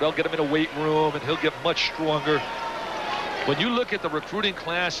stronger. They'll get him in a weight room, and he'll get much stronger. When you look at the recruiting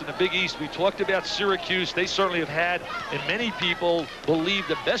class in the Big East, we talked about Syracuse. They certainly have had, and many people believe,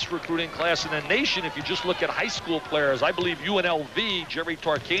 the best recruiting class in the nation. If you just look at high school players, I believe UNLV, Jerry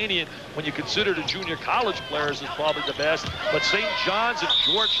Tarkanian, when you consider the junior college players, is probably the best. But St. John's and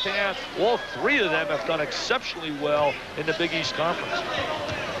Georgetown, all three of them have done exceptionally well in the Big East Conference.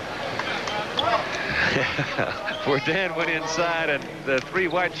 Where Dan went inside and the three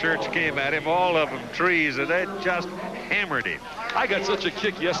white shirts came at him, all of them trees, and they just hammered him. I got such a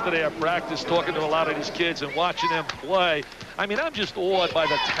kick yesterday at practice talking to a lot of these kids and watching them play. I mean, I'm just awed by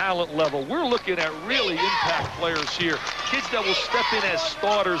the talent level. We're looking at really impact players here, kids that will step in as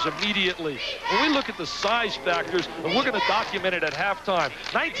starters immediately. When we look at the size factors, and we're going to document it at halftime,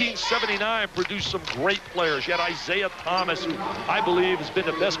 1979 produced some great players. You had Isaiah Thomas, who I believe has been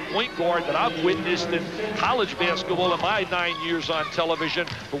the best point guard that I've witnessed in college basketball in my 9 years on television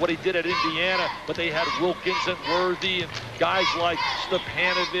for what he did at Indiana. But they had Wilkins and Worthy and guys like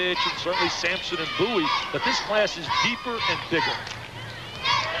Stepanovich and certainly Sampson and Bowie. But this class is deeper and bigger.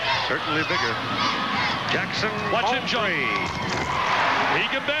 Certainly bigger. Jackson, watch him jump. He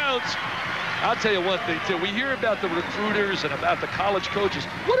can bounce. I'll tell you one thing, too. We hear about the recruiters and about the college coaches.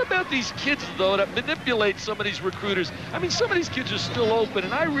 What about these kids, though, that manipulate some of these recruiters? I mean, some of these kids are still open,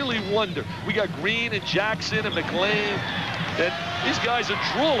 and I really wonder. We got Green and Jackson and McLean, and these guys are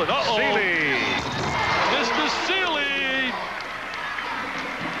drooling. Uh-oh. Seeley. Mr. Seeley.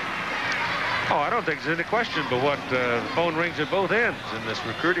 Oh, I don't think there's any question but what the phone rings at both ends in this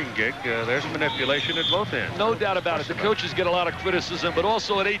recruiting gig. There's manipulation at both ends. No doubt about it. The coaches get a lot of criticism, but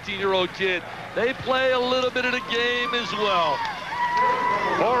also an 18-year-old kid, they play a little bit of the game as well.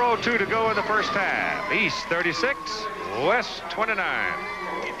 4:02 to go in the first half. East 36, West 29.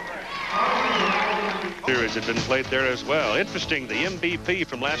 Series had been played there as well. Interesting, the MVP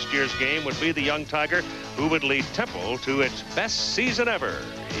from last year's game would be the young Tiger who would lead Temple to its best season ever.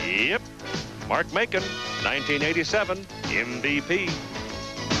 Yep. Mark Macon, 1987 MVP.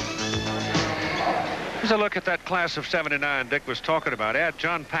 Here's a look at that class of 79 Dick was talking about. Add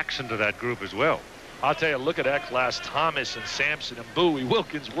John Paxson to that group as well. I'll tell you, look at that class. Thomas and Sampson and Bowie,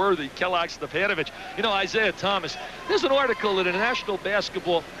 Wilkins, Worthy, Kellogg, Stepanovich. You know, Isaiah Thomas. There's an article in the National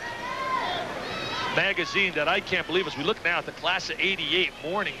Basketball magazine that I can't believe as we look now at the class of 88.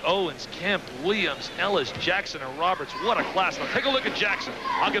 Mourning, Owens, Kemp, Williams, Ellis, Jackson, and Roberts. What a class. Now take a look at Jackson.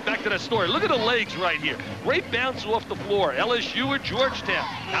 I'll get back to that story. Look at the legs right here. Great bounce off the floor. LSU or Georgetown.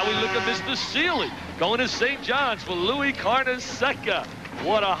 Now we look at Mr. Seeley going to St. John's for Louis Carnesecca.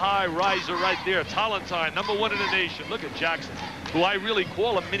 What a high riser right there. Tolentine, #1 in the nation. Look at Jackson, who I really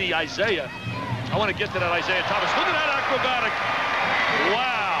call a mini Isaiah. I want to get to that Isaiah Thomas. Look at that acrobatic.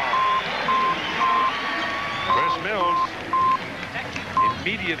 Wow. Chris Mills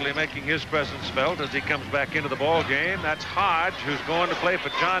immediately making his presence felt as he comes back into the ball game. That's Hodge, who's going to play for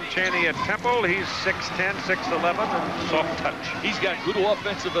John Chaney at Temple. He's 6'10", 6'11", and soft touch. He's got good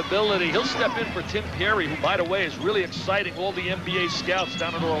offensive ability. He'll step in for Tim Perry, who, by the way, is really exciting. All the NBA scouts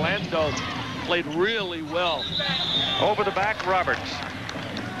down in Orlando played really well. Over the back, Roberts.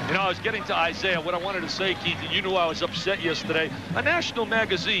 You know, I was getting to Isaiah. What I wanted to say, Keith, and you knew I was upset yesterday. A national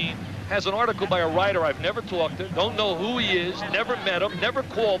magazine has an article by a writer I've never talked to, don't know who he is, never met him, never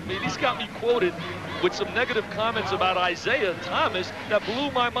called me. He's got me quoted with some negative comments about Isaiah Thomas that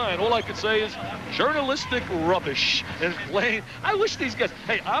blew my mind. All I could say is journalistic rubbish. And plain, I wish these guys,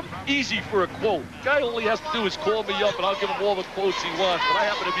 hey, I'm easy for a quote. Guy only has to do is call me up and I'll give him all the quotes he wants, but I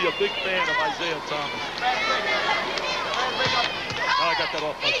happen to be a big fan of Isaiah Thomas. Now I got that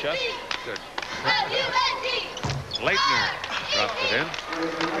off my chest. Good. Leitner drops it in.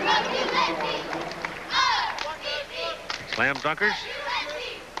 Slam dunkers.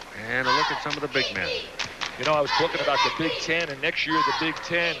 And a look at some of the big men. You know, I was talking about the Big Ten, and next year the Big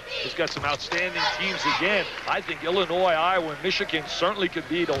Ten has got some outstanding teams again. I think Illinois, Iowa, and Michigan certainly could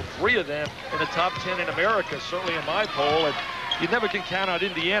beat all three of them in the top 10 in America, certainly in my poll. And you never can count out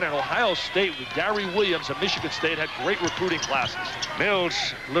Indiana and Ohio State with Gary Williams and Michigan State had great recruiting classes. Mills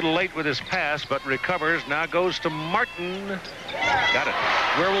a little late with his pass, but recovers. Now goes to Martin. Got it.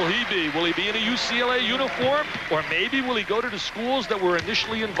 Where will he be? Will he be in a UCLA uniform? Or maybe will he go to the schools that were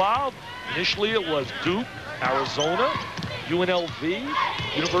initially involved? Initially it was Duke, Arizona, UNLV,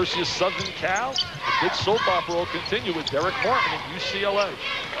 University of Southern Cal. The big soap opera will continue with Derek Martin at UCLA.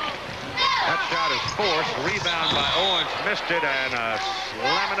 That shot is forced. Rebound by Owens. Missed it, and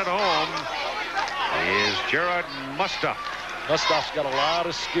slamming it home is Gerard Mustafa. Mustaf's got a lot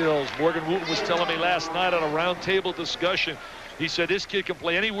of skills. Morgan Wooten was telling me last night at a roundtable discussion. He said this kid can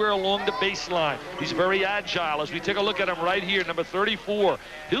play anywhere along the baseline. He's very agile. As we take a look at him right here, number 34,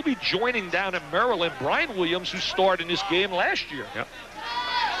 he'll be joining down in Maryland Brian Williams, who starred in this game last year. Yep.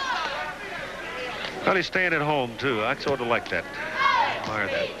 Well, he's staying at home, too. I sort of like that. Admire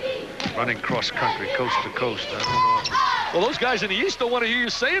that. Running cross-country, coast to coast. I don't know if well, those guys in the East don't want to hear you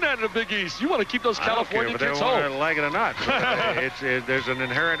saying that in the Big East. You want to keep those California kids home. Whether they like it or not. There's an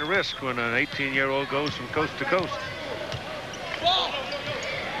inherent risk when an 18-year-old goes from coast to coast.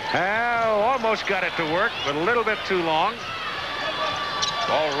 Almost got it to work, but a little bit too long.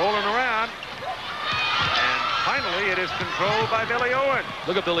 Ball rolling around. And finally, it is controlled by Billy Owens.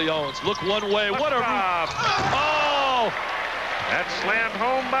 Look at Billy Owens. Look one way. What a... Oh! That's slammed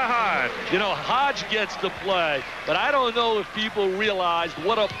home by Hodge. You know, Hodge gets the play, but I don't know if people realized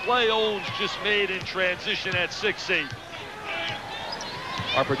what a play Owens just made in transition at 6'8".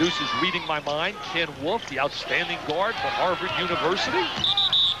 Our producer's reading my mind. Ken Wolf, the outstanding guard for Harvard University.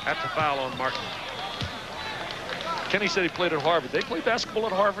 That's a foul on Martin. Kenny said he played at Harvard. They play basketball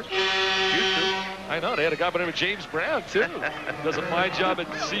at Harvard? I know. They had a guy by the name of James Brown, too. Does a fine job at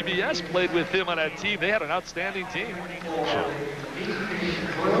CBS. Played with him on that team. They had an outstanding team.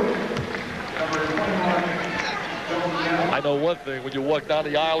 I know one thing. When you walk down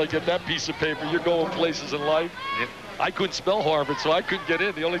the aisle and get that piece of paper, you're going places in life. Yep. I couldn't spell Harvard, so I couldn't get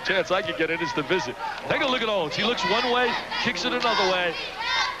in. The only chance I could get in is to visit. Take a look at Owens. He looks one way, kicks it another way.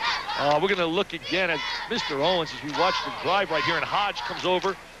 We're going to look again at Mr. Owens as we watch the drive right here, and Hodge comes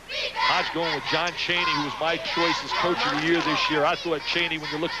over. Hodge going with John Chaney, who was my choice as Coach of the Year this year. I thought Chaney, when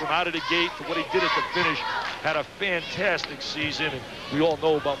you look from out of the gate to what he did at the finish, had a fantastic season. And we all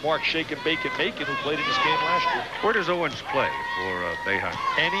know about Mark Shakin' Bacon Macon, who played in this game last year. Where does Owens play for Bayhawk?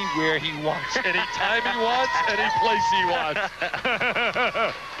 Anywhere he wants, any time he wants, any place he wants.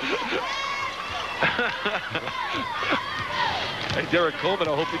 Hey, Derek Coleman,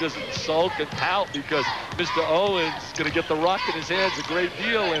 I hope he doesn't sulk and pout, because Mr. Owens is going to get the rock in his hands a great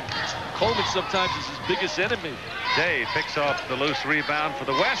deal, and Coleman sometimes is his biggest enemy. Day picks off the loose rebound for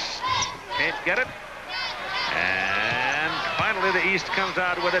the West. Can't get it. And finally the East comes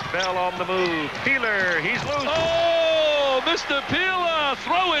out with it. Bell on the move. Peeler, he's loose. Oh, Mr. Peeler,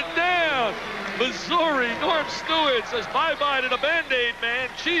 throw it down. Missouri, Norm Stewart says bye-bye to the Band-Aid man,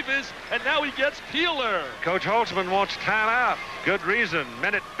 Chivas, and now he gets Peeler. Coach Holtzman wants timeout. Good reason.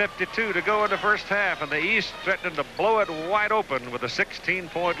 Minute 52 to go in the first half, and the East threatening to blow it wide open with a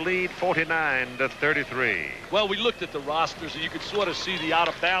 16-point lead, 49-33. Well, we looked at the rosters, and you could sort of see the out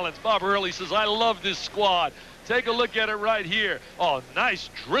of balance. Bob Hurley says, I love this squad. Take a look at it right here. Oh,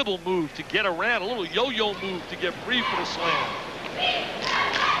 nice dribble move to get around, a little yo-yo move to get free for the slam.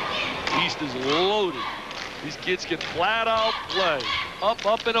 East is loaded. These kids can flat out play. Up,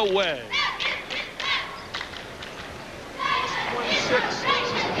 up, and away. 26.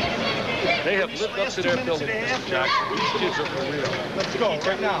 They have lived up to their building, Mr. Jackson. These kids are for real. Let's go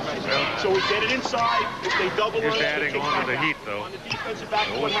right now. So we get it inside. If they double us, just adding on to the heat, though. On the defensive back,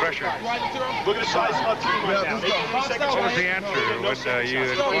 no pressure. Look at the size of our team right now. What was the answer when you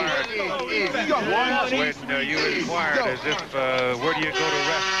inquired? When you inquired as if, where do you go to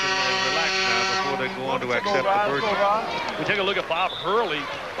rest and relax now before they go on to accept the burden? We take a look at Bob Hurley.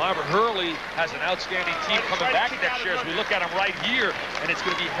 Bob Hurley has an outstanding team coming back next year as we look at him right here, and it's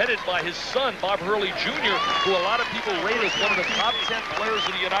going to be headed by his son, Bob Hurley Jr., who a lot of people rate as one of the top 10 players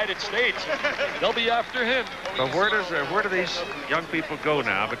in the United States. They'll be after him. But where do these young people go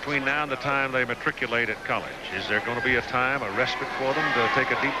now between now and the time they matriculate at college? Is there going to be a time, a respite for them to take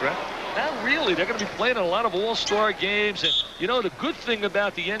a deep breath? Not really. They're going to be playing in a lot of all-star games. And, you know, the good thing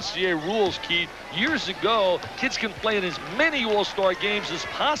about the NCAA rules, Keith, years ago, kids can play in as many all-star games as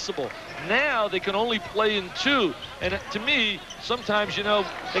possible. Now they can only play in 2. And to me, sometimes, you know,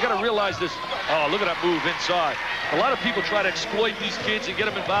 they got to realize this. Oh, look at that move inside. A lot of people try to exploit these kids and get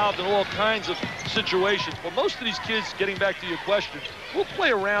them involved in all kinds of situations. But most of these kids, getting back to your question, will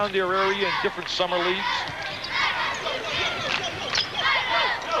play around their area in different summer leagues.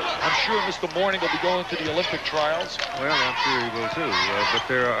 I'm sure Mr. Mourning will be going to the Olympic trials. Well, I'm sure he will too. But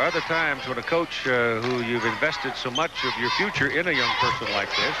there are other times when a coach who you've invested so much of your future in a young person like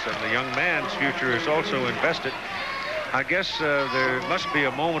this, and the young man's future is also invested, I guess there must be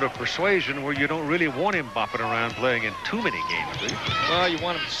a moment of persuasion where you don't really want him bopping around playing in too many games, do you? Well, you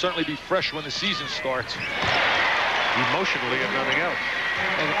want him to certainly be fresh when the season starts. Emotionally, if nothing else.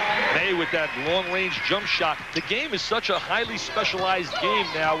 And May with that long-range jump shot. The game is such a highly specialized game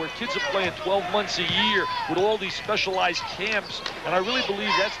now where kids are playing 12 months a year with all these specialized camps. And I really believe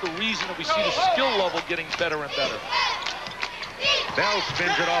that's the reason that we see the skill level getting better and better. Bell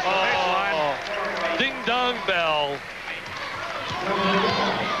spins it off the baseline. Ding dong bell.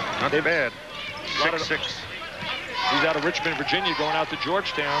 Not bad. 6-6. He's out of Richmond, Virginia, going out to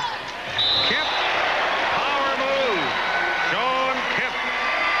Georgetown. Kemp. Power move.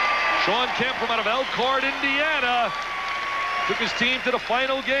 Sean Kemp from out of Elkhart, Indiana. Took his team to the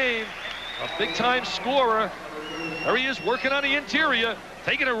final game. A big-time scorer. There he is working on the interior.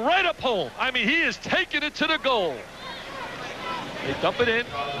 Taking it right up home. I mean, he is taking it to the goal. They dump it in.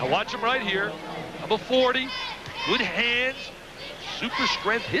 Now watch him right here. Number 40. Good hands. Super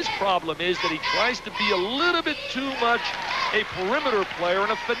strength. His problem is that he tries to be a little bit too much a perimeter player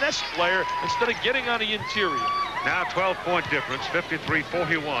and a finesse player instead of getting on the interior. Now 12-point difference,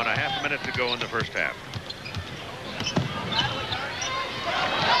 53-41, a half a minute to go in the first half.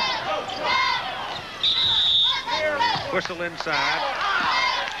 Whistle inside,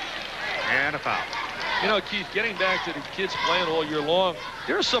 and a foul. You know, Keith, getting back to the kids playing all year long,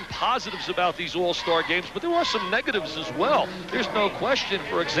 there are some positives about these all-star games, but there are some negatives as well. There's no question,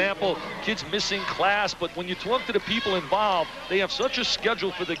 for example, kids missing class, but when you talk to the people involved, they have such a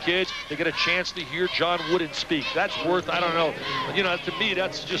schedule for the kids. They get a chance to hear John Wooden speak. That's worth, I don't know, you know, to me,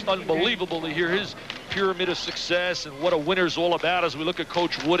 that's just unbelievable to hear his pyramid of success and what a winner's all about. As we look at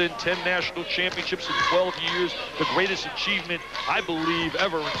Coach Wooden, 10 national championships in 12 years, the greatest achievement, I believe,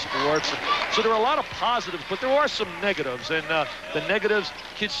 ever in sports. So there are a lot of positives, but there are some negatives. And the negatives,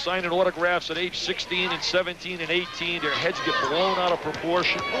 kids signing autographs at age 16 and 17 and 18, their heads get blown out of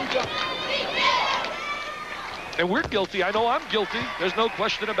proportion. And we're guilty. I know I'm guilty. There's no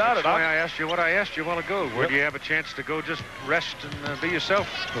question about it. That's why I asked you what I asked you a while ago. Where do you have a chance to go just rest and be yourself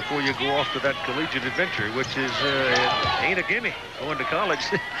before you go off to that collegiate adventure, which is ain't a gimme going to college.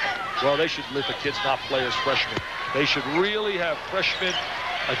 Well, they should let the kids not play as freshmen. They should really have freshmen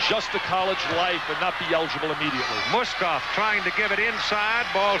adjust to college life and not be eligible immediately. Muskoff trying to give it inside.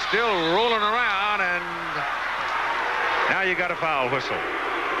 Ball still rolling around, and now you got a foul whistle.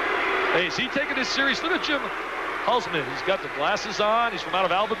 Hey, is he taking this serious? Look at Jim Hulsman. He's got the glasses on. He's from out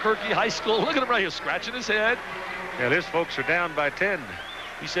of Albuquerque High School. Look at him right here, scratching his head. Yeah, his folks are down by 10.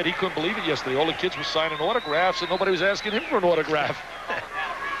 He said he couldn't believe it yesterday. All the kids were signing autographs, and nobody was asking him for an autograph.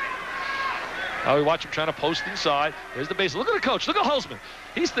 Now we watch him trying to post inside. There's the base. Look at the coach. Look at Hulsman.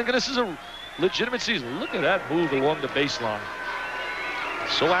 He's thinking this is a legitimate season. Look at that move along the baseline.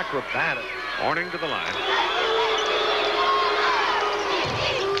 So acrobatic. Mourning to the line.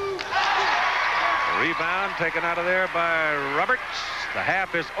 Rebound taken out of there by Roberts. The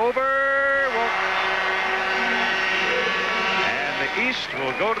half is over. And the East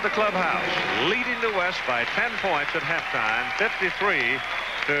will go to the clubhouse, leading the West by 10 points at halftime,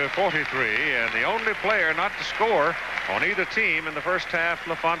 53-43. And the only player not to score on either team in the first half,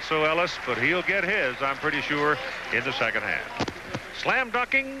 LaFonso Ellis, but he'll get his, I'm pretty sure, in the second half. Slam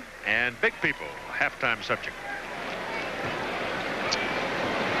dunking and big people, halftime subject.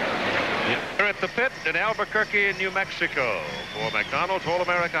 We're at the pit in Albuquerque, New Mexico for McDonald's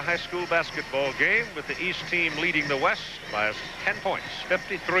All-America High School basketball game with the East team leading the West by 10 points,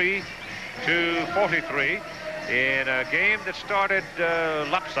 53-43. In a game that started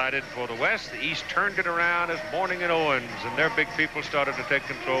lopsided for the West, the East turned it around as Mourning and Owens and their big people started to take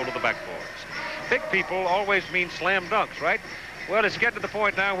control of the backboards. Big people always mean slam dunks, right? Well, it's getting to the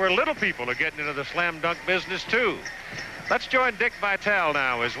point now where little people are getting into the slam dunk business, too. Let's join Dick Vitale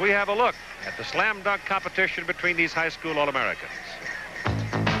now as we have a look at the slam dunk competition between these high school All-Americans.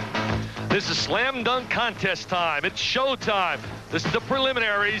 This is slam dunk contest time. It's showtime. This is the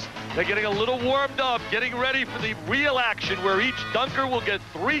preliminaries. They're getting a little warmed up, getting ready for the real action where each dunker will get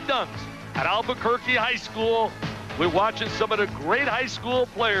 3 dunks at Albuquerque High School. We're watching some of the great high school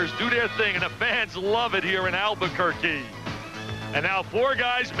players do their thing, and the fans love it here in Albuquerque. And now 4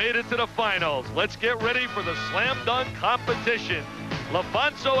 guys made it to the finals. Let's get ready for the slam dunk competition.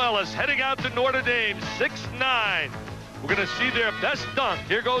 LaFonso Ellis heading out to Notre Dame, 6'9". We're going to see their best dunk.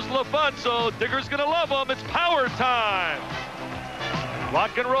 Here goes LaFonso. Digger's going to love him. It's power time.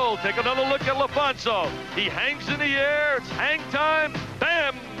 Rock and roll. Take another look at LaFonso. He hangs in the air. It's hang time.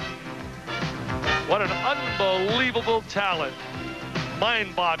 Bam! What an unbelievable talent.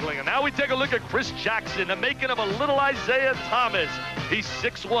 Mind-boggling. And now we take a look at Chris Jackson, the making of a little Isaiah Thomas. He's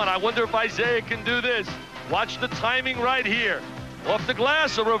 6'1". I wonder if Isaiah can do this. Watch the timing right here. Off the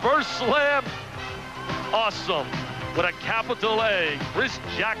glass, a reverse slam. Awesome. With a capital A, Chris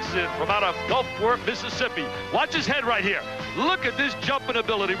Jackson from out of Gulfport, Mississippi. Watch his head right here. Look at this jumping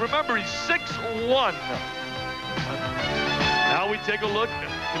ability. Remember, he's 6'1". Now we take a look at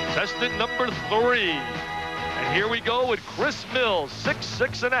contestant number 3. And here we go with Chris Mills,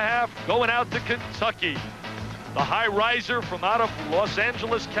 6'6.5", going out to Kentucky. the high riser from out of Los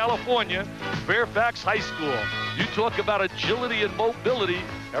Angeles, California, Fairfax High School. You talk about agility and mobility.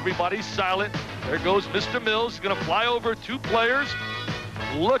 Everybody's silent. There goes Mr. Mills. He's going to fly over 2 players.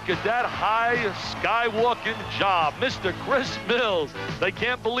 Look at that high skywalking job. Mr. Chris Mills. They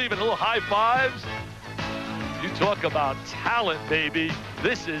can't believe it. Little high fives. You talk about talent, baby.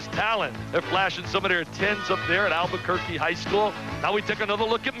 This is talent. They're flashing some of their 10s up there at Albuquerque High School. Now we take another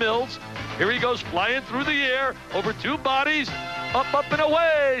look at Mills. Here he goes flying through the air over 2 bodies. Up, up, and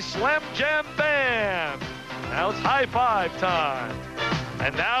away. Slam, jam, bam. Now it's high five time.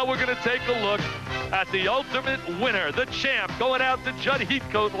 And now we're going to take a look at the ultimate winner, the champ, going out to Judd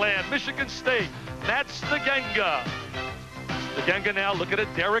Heathcote land, Michigan State, Matt Stagenga. Stagenga now looking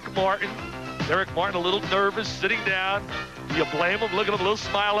at Derek Martin. Derek Martin a little nervous, sitting down. Do you blame him? Look at him, a little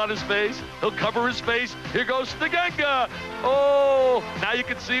smile on his face. He'll cover his face. Here goes Stagenga. Oh, now you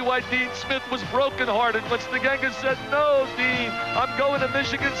can see why Dean Smith was brokenhearted when Stagenga said, no, Dean, I'm going to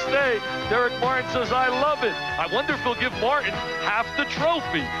Michigan State. Derek Martin says, I love it. I wonder if he'll give Martin half the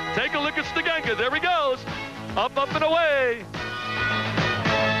trophy. Take a look at Stagenga. There he goes. Up, up, and away.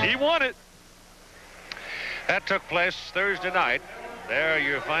 He won it. That took place Thursday night. There are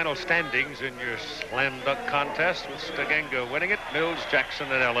your final standings in your slam dunk contest, with Stagenga winning it, Mills, Jackson,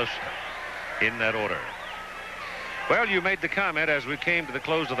 and Ellis in that order. Well, you made the comment as we came to the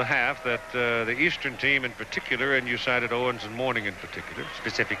close of the half that the Eastern team in particular, and you cited Owens and Mourning in particular,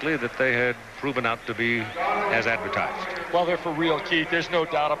 specifically, that they had proven out to be as advertised. Well, they're for real, Keith. There's no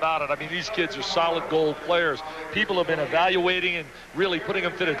doubt about it. I mean, these kids are solid gold players. People have been evaluating and really putting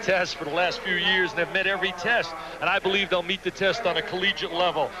them to the test for the last few years, and they've met every test. And I believe they'll meet the test on a collegiate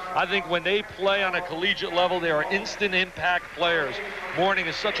level. I think when they play on a collegiate level, they are instant impact players. Mourning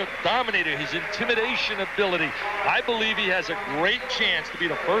is such a dominator. His intimidation ability. I believe he has a great chance to be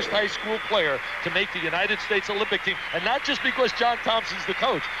the first high school player to make the United States Olympic team. And not just because John Thompson's the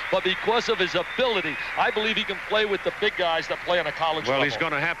coach, but because of his ability. I believe he can play with the big guys that play on a college level. Well, he's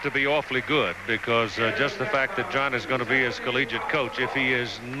going to have to be awfully good, because just the fact that John is going to be his collegiate coach, if he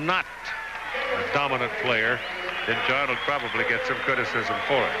is not a dominant player, then John will probably get some criticism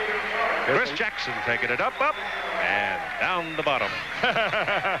for it. Chris Jackson taking it up, and down the bottom.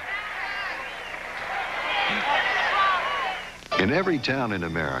 In every town in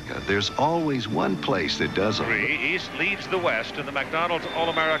America, there's always one place that does it. East leads the West in the McDonald's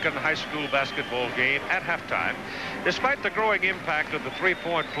All-American High School basketball game at halftime. Despite the growing impact of the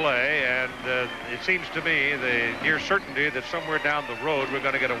three-point play, and it seems to me the near certainty that somewhere down the road we're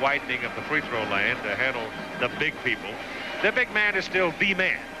going to get a widening of the free throw lane to handle the big people, the big man is still the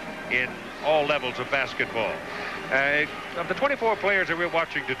man in all levels of basketball. Of the 24 players that we're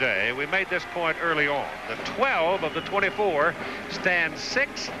watching today, we made this point early on. The 12 of the 24 stand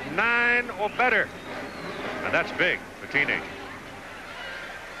 6'9" or better. And that's big for teenagers.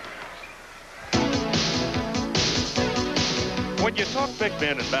 When you talk big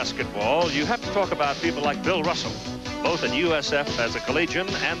men in basketball, you have to talk about people like Bill Russell, both at USF as a collegian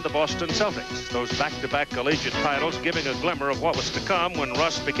and the Boston Celtics. Those back-to-back collegiate titles giving a glimmer of what was to come when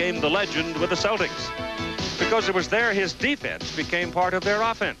Russ became the legend with the Celtics. Because it was there his defense became part of their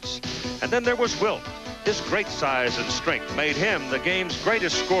offense. And then there was Wilt. His great size and strength made him the game's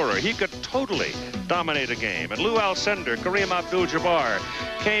greatest scorer. He could totally dominate a game. And Lou Alcindor, Kareem Abdul-Jabbar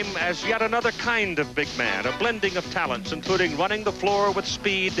came as yet another kind of big man, a blending of talents, including running the floor with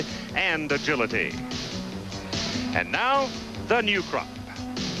speed and agility. And now, the new crop.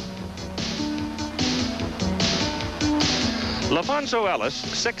 Alonzo Ellis,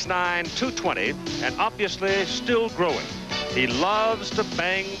 6'9", 220, and obviously still growing. He loves to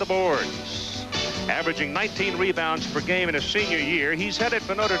bang the boards. Averaging 19 rebounds per game in his senior year, he's headed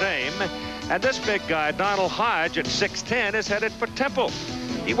for Notre Dame. And this big guy, Donald Hodge, at 6'10", is headed for Temple.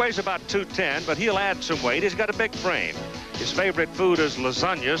 He weighs about 210, but he'll add some weight. He's got a big frame. His favorite food is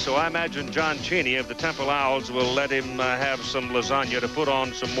lasagna, so I imagine John Cheney of the Temple Owls will let him have some lasagna to put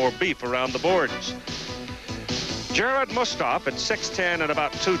on some more beef around the boards. Jared Mustaf at 6'10" and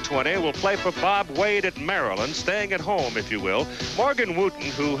about 220 will play for Bob Wade at Maryland, staying at home, if you will. Morgan Wooten,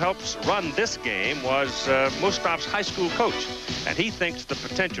 who helps run this game, was Mustaf's high school coach, and he thinks the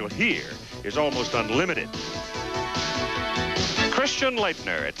potential here is almost unlimited. Christian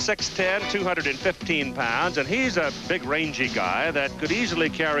Leitner at 6'10", 215 pounds, and he's a big, rangy guy that could easily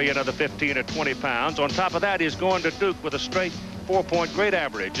carry another 15 or 20 pounds. On top of that, he's going to Duke with a straight 4-point grade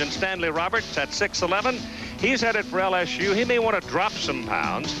average. And Stanley Roberts at 6'11", he's headed for LSU. He may want to drop some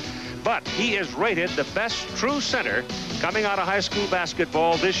pounds, but he is rated the best true center coming out of high school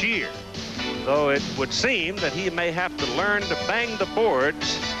basketball this year. Though it would seem that he may have to learn to bang the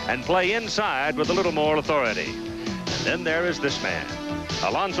boards and play inside with a little more authority. And then there is this man,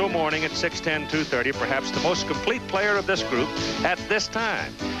 Alonzo Mourning at 6'10", 230, perhaps the most complete player of this group at this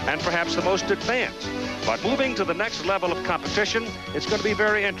time, and perhaps the most advanced. But moving to the next level of competition, it's going to be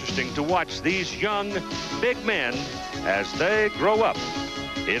very interesting to watch these young, big men as they grow up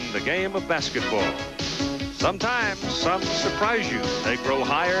in the game of basketball. Sometimes some surprise you. They grow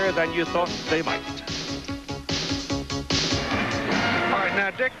higher than you thought they might. All right,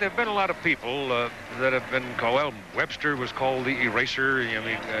 now, Dick, there have been a lot of people that have been called, well, Webster was called the eraser. I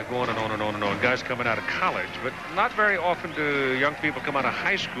mean, going and on and on and on. Guys coming out of college, but not very often do young people come out of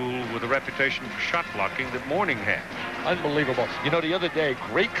high school with a reputation for shot blocking that Mourning had. Unbelievable. You know, the other day,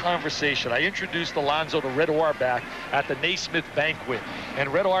 great conversation. I introduced Alonzo to Red Auerbach at the Naismith banquet.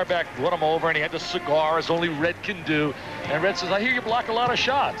 And Red Auerbach brought him over, and he had the cigar, as only Red can do. And Red says, I hear you block a lot of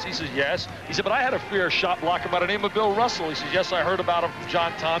shots. He says, yes. He said, but I had a fair shot blocker by the name of Bill Russell. He says, yes, I heard about him from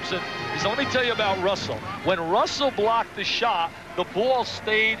John Thompson. He said, let me tell you about Russell. When Russell blocked the shot, the ball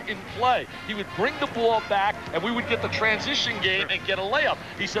stayed in play. He would bring the ball back, and we would get the transition game and get a layup.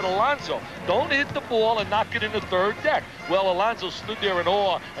 He said, Alonzo, don't hit the ball and knock it in the third deck. Well, Alonzo stood there in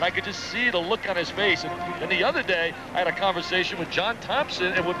awe, and I could just see the look on his face. And the other day, I had a conversation with John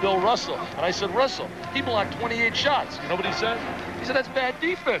Thompson and with Bill Russell. And I said, Russell, he blocked 28 shots. You know what he said? He said, that's bad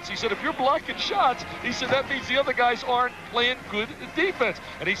defense. He said, if you're blocking shots, he said, that means the other guys aren't playing good defense.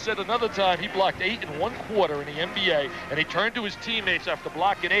 And he said another time he blocked 8 1/4 in the NBA, and he turned to his teammates after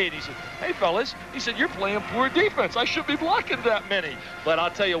blocking 8. He said, hey, fellas, he said, you're playing poor defense. I should be blocking that many. But I'll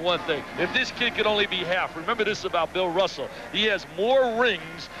tell you one thing. If this kid could only be half, remember this about Bill Russell. He has more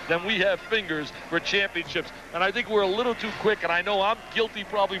rings than we have fingers for championships. And I think we're a little too quick, and I know I'm guilty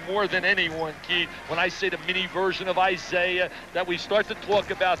probably more than anyone, Keith, when I say the mini version of Isaiah, that we start to talk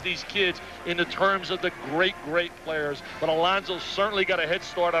about these kids in the terms of the great, great players. But Alonzo's certainly got a head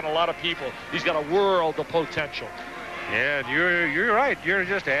start on a lot of people. He's got a world of potential. Yeah, you're right. You're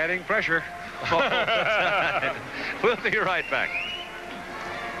just adding pressure. We'll be right back.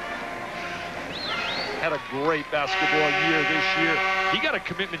 Had a great basketball year this year. He got a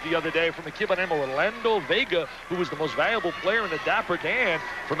commitment the other day from a kid by the name of Orlando Vega, who was the most valuable player in the Dapper Dan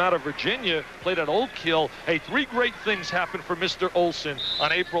from out of Virginia, played at Oak Hill. Hey, 3 great things happened for Mr. Olson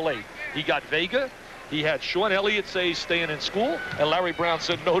on April 8th. He got Vega, he had Sean Elliott say he's staying in school, and Larry Brown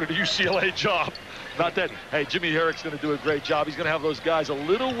said no to the UCLA job. Not that, hey, Jimmy Herrick's going to do a great job. He's going to have those guys a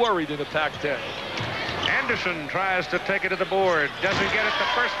little worried in the Pac-10. Anderson tries to take it to the board. Doesn't get it the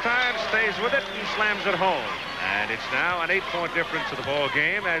first time, stays with it, and slams it home. And it's now an 8-point difference to the ball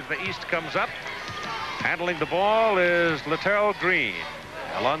game as the East comes up. Handling the ball is Latrell Green.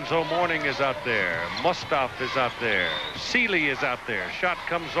 Alonzo Mourning is out there. Mustaf is out there. Seeley is out there. Shot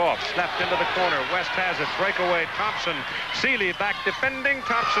comes off, slapped into the corner. West has it. Breakaway. Thompson. Seeley back defending.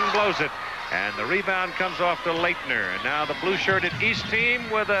 Thompson blows it. And the rebound comes off to Leitner. And now the blue-shirted East team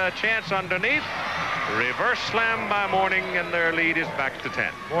with a chance underneath. Reverse slam by Mourning, and their lead is back to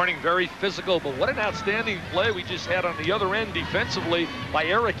 10. Mourning very physical, but what an outstanding play we just had on the other end defensively by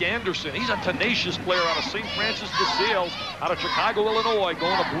Eric Anderson. He's a tenacious player out of St. Francis de Sales, out of Chicago, Illinois,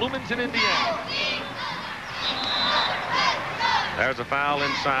 going to Bloomington, Indiana. There's a foul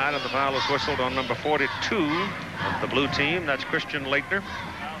inside, and the foul is whistled on number 42 of the blue team. That's Christian Leitner.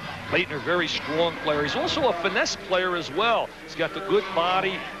 Leitner, very strong player. He's also a finesse player as well. He's got the good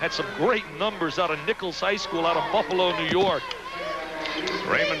body, had some great numbers out of Nichols High School out of Buffalo, New York.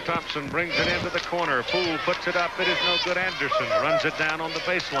 Raymond Thompson brings it into the corner. Poole puts it up. It is no good. Anderson runs it down on the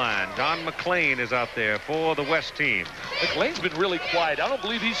baseline. Don McLean is out there for the West team. McLean's been really quiet. I don't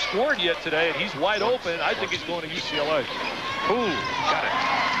believe he's scored yet today, and he's wide open. I think he's going to UCLA. Poole got it.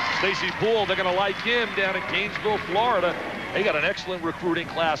 Stacey Poole, they're going to like him down in Gainesville, Florida. They got an excellent recruiting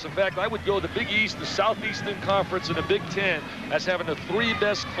class. In fact, I would go the Big East, the Southeastern Conference, and the Big Ten as having the 3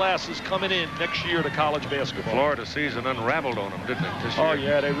 best classes coming in next year to college basketball. Florida season unraveled on them, didn't it, this year? Oh,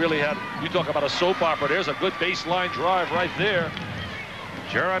 yeah, they really had. You talk about a soap opera. There's a good baseline drive right there.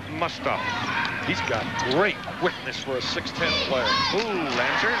 Jared Mustaf. He's got great quickness for a 6'10 player. Poole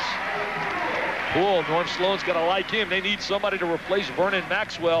answers. Poole, Norm Sloan's got to like him. They need somebody to replace Vernon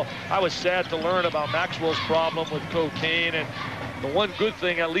Maxwell. I was sad to learn about Maxwell's problem with cocaine, and the one good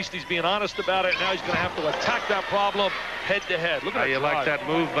thing, at least he's being honest about it. Now he's going to have to attack that problem head to head. Look at how you like that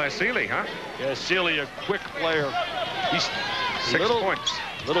move by Seeley, huh? Yeah, Seeley, a quick player. He's 6 points.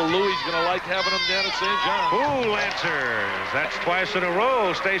 Little Louie's going to like having him down at St. John. Poole answers. That's twice in a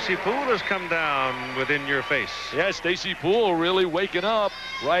row. Stacey Poole has come down within your face. Yeah, Stacey Poole really waking up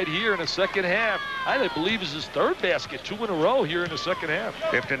right here in the second half. I believe is his 3rd basket, 2 in a row here in the second half.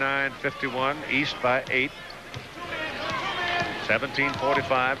 59-51, East by 8.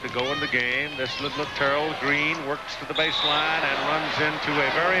 17:45 to go in the game. This little Green works to the baseline and runs into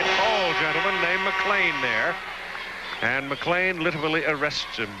a very tall gentleman named McLean there. And McLean literally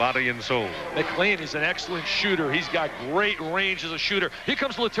arrests him, body and soul. McLean is an excellent shooter. He's got great range as a shooter. Here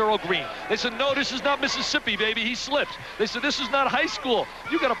comes Lateral Green. They said, no, this is not Mississippi, baby. He slips. They said, this is not high school.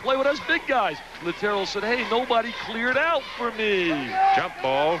 You got to play with us big guys. Lateral said, hey, nobody cleared out for me. Jump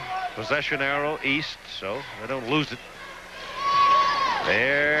ball, possession arrow east, so they don't lose it.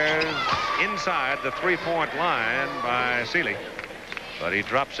 There's inside the three-point line by Seeley. But he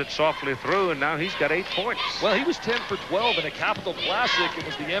drops it softly through, and now he's got 8 points. Well, he was 10 for 12 in a Capital Classic and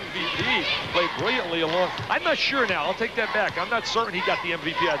was the MVP. Played brilliantly along. I'm not sure now. I'll take that back. I'm not certain he got the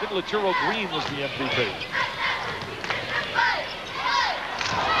MVP. I think Lateral Green was the MVP.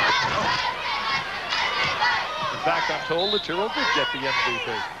 In fact, I'm told Lateral did get the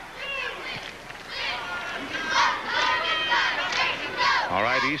MVP. All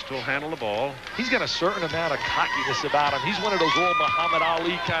right, East will handle the ball. He's got a certain amount of cockiness about him. He's one of those old Muhammad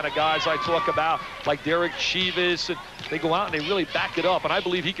Ali kind of guys I talk about, like Derek Chivas. And they go out and they really back it up, and I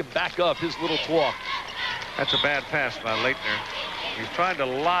believe he can back up his little talk. That's a bad pass by Leitner. He's trying to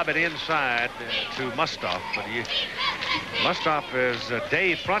lob it inside to Mustaf, but Mustaf is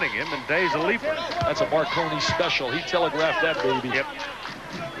Day fronting him, and Day's a leaper. That's a Marconi special. He telegraphed that baby. Yep.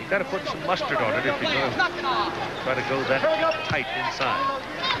 You got to put some mustard on it if you're going to try to go that tight inside.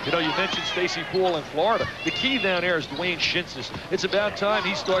 You know, you mentioned Stacy Poole in Florida. The key down there is Dwayne Shinsis. It's about time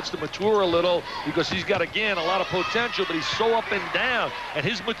he starts to mature a little because he's got, again, a lot of potential, but he's so up and down. And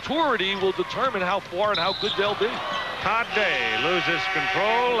his maturity will determine how far and how good they'll be. Todd Day loses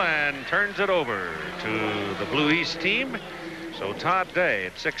control and turns it over to the Blue East team. So Todd Day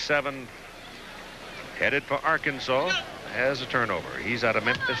at 6'7", headed for Arkansas, has a turnover. He's out of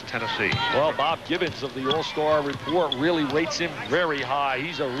Memphis, Tennessee. Well, Bob Gibbons of the All-Star Report really rates him very high.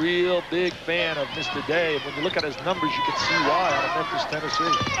 He's a real big fan of Mr. Day. And when you look at his numbers, you can see why out of Memphis, Tennessee.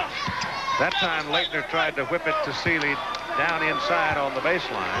 That time, Leitner tried to whip it to Seeley down inside on the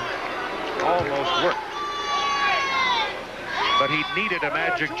baseline. Almost worked. But he needed a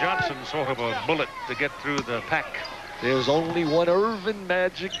Magic Johnson sort of a bullet to get through the pack. There's only one Irvin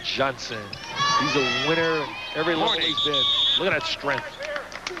Magic Johnson. He's a winner every level he's been. Look at that strength.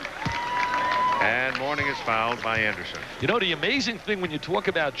 And Mourning is fouled by Anderson. You know, the amazing thing when you talk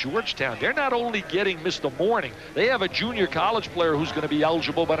about Georgetown, they're not only getting Mr. Mourning, they have a junior college player who's going to be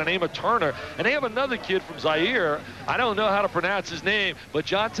eligible by the name of Turner, and they have another kid from Zaire. I don't know how to pronounce his name, but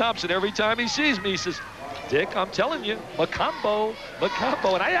John Thompson, every time he sees me, he says, Dick, I'm telling you, Macombo.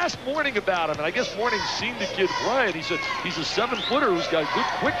 And I asked Mourning about him, and I guess Mourning's seen the kid play, and he said he's a 7-footer who's got good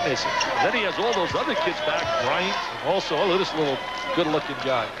quickness. And then he has all those other kids back, Bryant, and also, oh, look at this little good-looking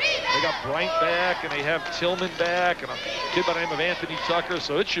guy. They got Bryant back, and they have Tillman back, and a kid by the name of Anthony Tucker,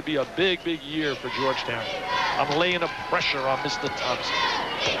 so it should be a big, big year for Georgetown. I'm laying a pressure on Mr. Thompson.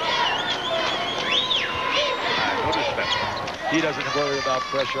 What is that? He doesn't worry about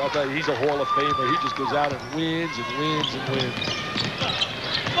pressure. I'll tell you, he's a Hall of Famer. He just goes out and wins and wins and wins.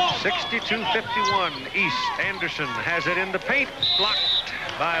 62-51 East. Anderson has it in the paint. Blocked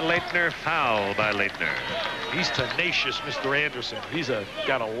by Leitner. Foul by Leitner. He's tenacious, Mr. Anderson. He's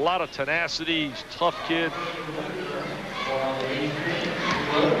got a lot of tenacity. He's a tough kid.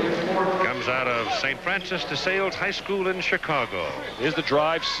 Comes out of St. Francis de Sales High School in Chicago. There's the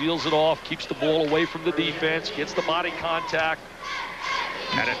drive, seals it off, keeps the ball away from the defense, gets the body contact.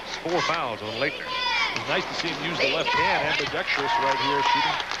 And it's 4 fouls on Leitner. It's nice to see him use the left hand, ambidextrous right here,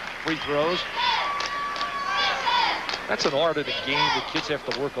 shooting free throws. That's an art of the game that kids have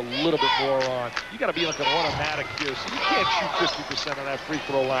to work a little bit more on. You got to be like an automatic here, so you can't shoot 50% on that free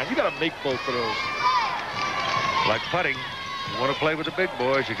throw line. You got to make both of those. Like putting. You want to play with the big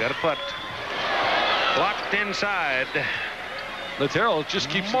boys, you got to putt. Blocked inside. Lateral just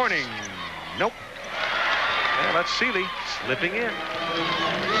keeps Mourning. Nope. Well, that's Seeley slipping in.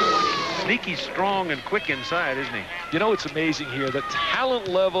 Sneaky, strong, and quick inside, isn't he? You know, it's amazing here. The talent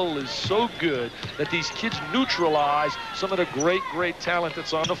level is so good that these kids neutralize some of the great, great talent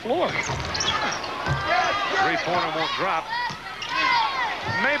that's on the floor. Three-pointer won't drop.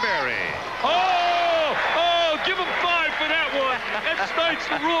 Mayberry. Oh, give him 5 for that one. Ed Stites,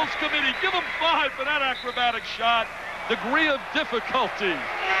 the rules committee, give him 5 for that acrobatic shot. Degree of difficulty.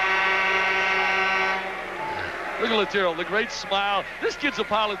 Look at Lateral, the great smile. This kid's a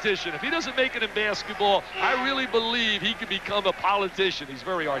politician. If he doesn't make it in basketball, I really believe he can become a politician. He's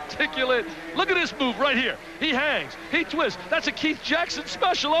very articulate. Look at this move right here. He hangs, he twists. That's a Keith Jackson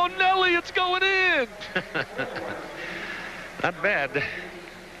special. Oh, Nelly, it's going in. Not bad.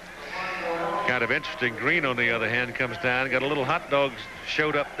 Kind of interesting. Green, on the other hand, comes down. Got a little hot dog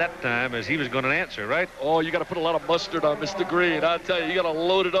showed up that time as he was going to answer, right? Oh, you got to put a lot of mustard on Mr. Green. I'll tell you got to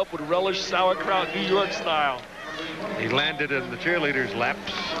load it up with relish, sauerkraut, New York style. He landed in the cheerleaders'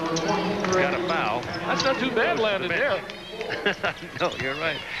 laps. Got a foul. That's not too bad landing there. No, you're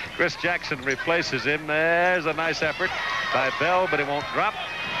right. Chris Jackson replaces him. There's a nice effort by Bell, but it won't drop.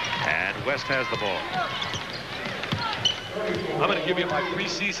 And West has the ball. I'm going to give you my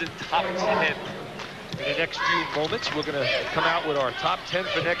preseason top 10 in the next few moments. We're going to come out with our top 10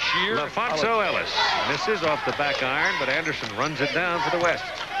 for next year. Alfonso Ellis misses off the back iron, but Anderson runs it down for the West.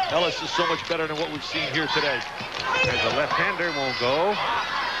 Ellis is so much better than what we've seen here today. There's a left-hander, won't go.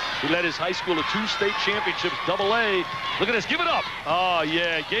 He led his high school to 2 state championships, AA. Look at this, give it up. Oh,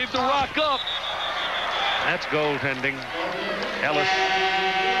 yeah, gave the rock up. That's goaltending. Ellis.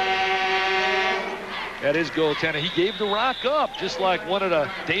 That is goaltender. He gave the rock up, just like one of the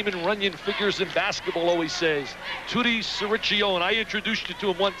Damon Runyon figures in basketball always says. Tutti Cericcione. I introduced you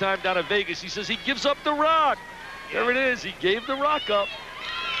to him one time down in Vegas. He says he gives up the rock. There it is. He gave the rock up.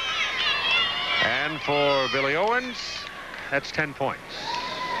 And for Billy Owens, that's 10 points.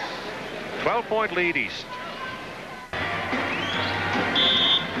 12-point lead East.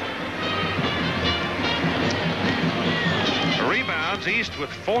 Rebounds, East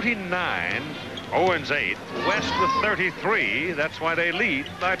with 49. Owens 8, West with 33. That's why they lead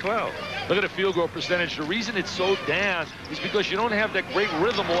by 12. Look at the field goal percentage. The reason it's so down is because you don't have that great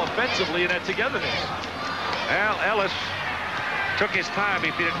rhythm offensively and that togetherness. Well, Ellis took his time.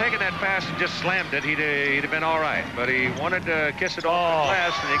 If he'd have taken that pass and just slammed it, he'd have been all right. But he wanted to kiss it off the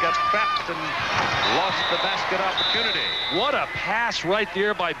glass, and he got trapped and lost the basket opportunity. What a pass right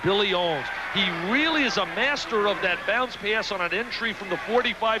there by Billy Owens. He really is a master of that bounce pass on an entry from the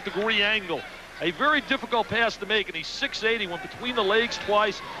 45-degree angle. A very difficult pass to make, and he's 6'8". He went between the legs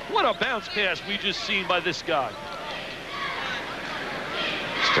twice. What a bounce pass we just seen by this guy.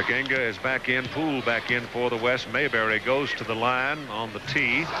 Stagenga is back in, Poole back in for the West. Mayberry goes to the line on the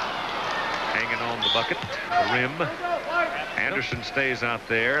tee, hanging on the bucket, the rim. Anderson stays out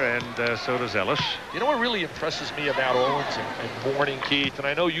there, and so does Ellis. You know what really impresses me about Owens and Mourning, Keith, and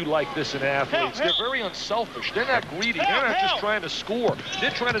I know you like this in athletes, they're very unselfish. They're not greedy. They're not just trying to score.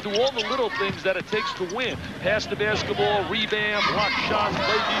 They're trying to do all the little things that it takes to win. Pass the basketball, rebound, block shots,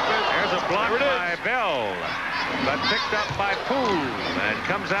 play defense. There's a block by Bell, but picked up by Poole, and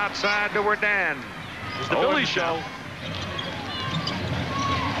comes outside to Werdan. It's the Billy Show.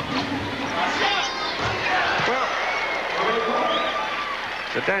 Well,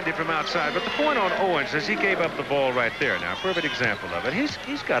 it's a dandy from outside, but the point on Owens is he gave up the ball right there. Now, perfect example of it.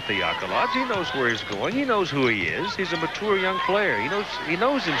 He's got the accolades. He knows where he's going. He knows who he is. He's a mature young player. He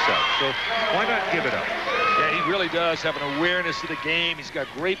knows himself. So why not give it up? Yeah, he really does have an awareness of the game. He's got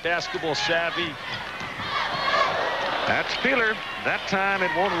great basketball savvy. That's Peeler. That time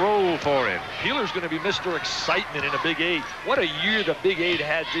it won't roll for him. Peeler's going to be Mr. Excitement in a Big 8. What a year the Big 8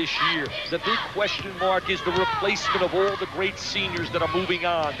 had this year. The big question mark is the replacement of all the great seniors that are moving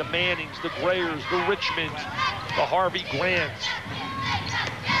on. The Mannings, the Grayers, the Richmonds, the Harvey Grants.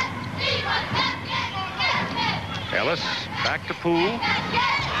 Ellis back to Poole.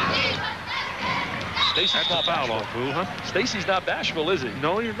 Stacy's not foul on bashful. Poole, huh? Stacy's not bashful, is he?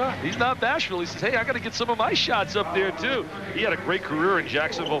 No, he's not. He's not bashful. He says, hey, I got to get some of my shots up there, too. He had a great career in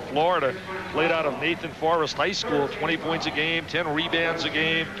Jacksonville, Florida. Played out of Nathan Forrest High School, 20 points a game, 10 rebounds a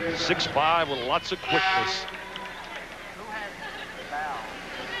game, 6'5", with lots of quickness.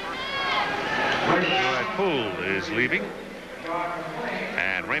 All right, Poole is leaving.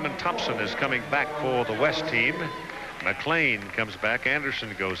 And Raymond Thompson is coming back for the West team. McLean comes back.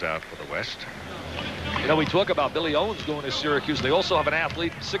 Anderson goes out for the West. You know, we talk about Billy Owens going to Syracuse. They also have an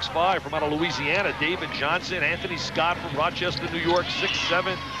athlete, 6'5", from out of Louisiana, David Johnson. Anthony Scott from Rochester, New York,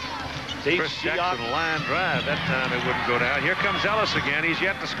 6'7". Chris Jackson line drive. That time it wouldn't go down. Here comes Ellis again. He's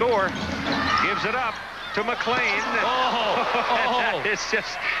yet to score. Gives it up to McLean. Oh. It's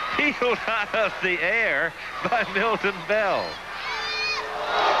just peeled out of the air by Milton Bell.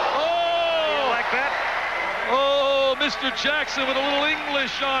 Oh! You like that? Oh, Mr. Jackson with a little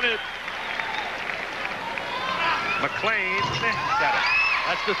English on it. McLean got it.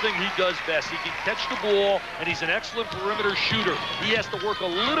 That's the thing he does best. He can catch the ball, and he's an excellent perimeter shooter. He has to work a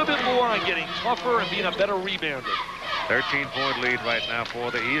little bit more on getting tougher and being a better rebounder. 13-point lead right now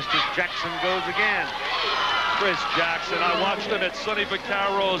for the East as Jackson goes again. Chris Jackson, I watched him at Sonny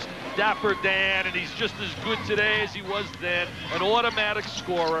Vaccaro's Dapper Dan, and he's just as good today as he was then. An automatic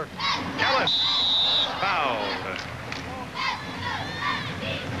scorer. Ellis fouled.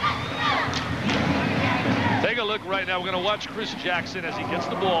 Take a look right now. We're going to watch Chris Jackson as he gets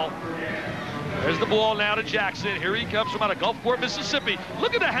the ball. There's the ball now to Jackson. Here he comes from out of Gulfport, Mississippi.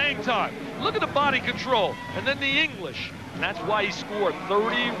 Look at the hang time. Look at the body control. And then the English. And that's why he scored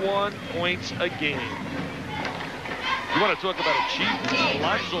 31 points a game. You want to talk about achievements?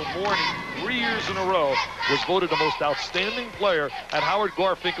 Alonzo Mourning, 3 years in a row, was voted the most outstanding player at Howard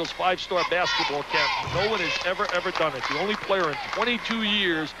Garfinkel's 5-star basketball camp. No one has ever done it. The only player in 22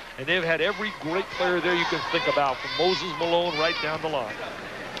 years, and they've had every great player there you can think about, from Moses Malone right down the line.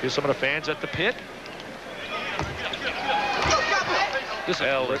 Here's some of the fans at the pit.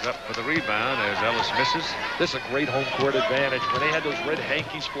 Bell is up for the rebound as Ellis misses. This is a great home court advantage. When they had those red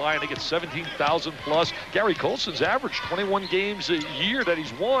hankies flying, they get 17,000 plus. Gary Colson's averaged 21 games a year that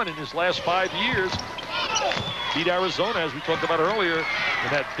he's won in his last 5 years. Beat Arizona, as we talked about earlier, in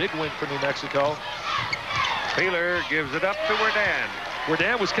that big win for New Mexico. Wheeler gives it up to Werdan.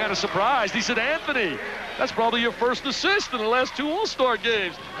 Werdan was kind of surprised. He said, Anthony, that's probably your first assist in the last 2 All-Star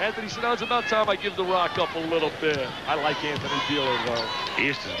games. Anthony said, oh, it's about time I give the rock up a little bit. I like Anthony Wheeler, though.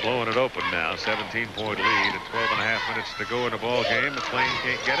 East is blowing it open now. 17-point lead at 12.5 minutes to go in the ball game. McLean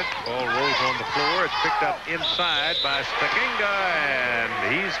can't get it. Ball rolls on the floor. It's picked up inside by Stagenga,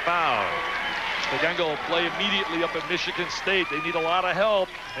 and he's fouled. Stagenga will play immediately up at Michigan State. They need a lot of help.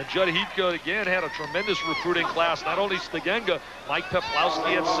 And Judd Heathcote, again, had a tremendous recruiting class. Not only Stagenga, Mike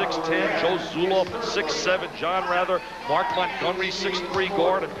Peplowski at 6'10", Joe Zuloff at 6'7", John Rather, Mark Montgomery, 6'3"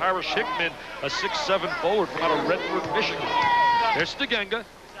 guard, and Parrish Hickman, a 6'7" forward from out of Redford, Michigan. There's Stagenga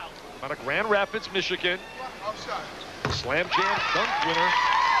out of Grand Rapids, Michigan. Slam jam dunk winner.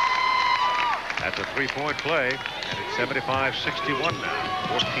 That's a 3-point play, and it's 75-61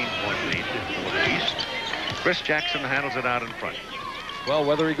 now. 14-point lead for the East. Chris Jackson handles it out in front. Well,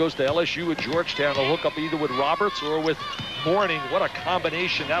 whether he goes to LSU or Georgetown, he'll hook up either with Roberts or with Mourning. What a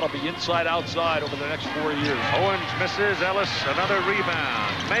combination. That'll be inside-outside over the next 4 years. Owens misses. Ellis, another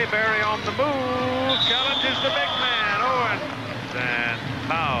rebound. Mayberry on the move. Challenges the big man, Owens. And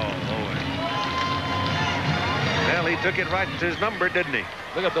foul, Owens. Well, he took it right to his number, didn't he?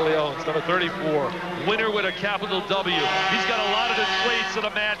 Look at Billy Owens, number 34. Winner with a capital W. He's got a lot of the traits of the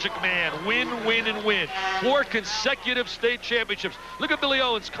Magic Man. Win, win, and win. 4 consecutive state championships. Look at Billy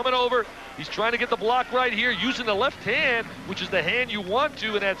Owens coming over. He's trying to get the block right here, using the left hand, which is the hand you want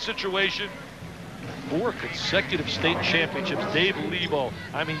to in that situation. 4 consecutive state championships. Dave Lebo.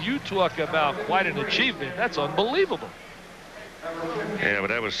 I mean, you talk about quite an achievement. That's unbelievable. Yeah, but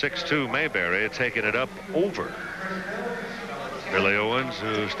that was 6'2" Mayberry taking it up over Billy Owens,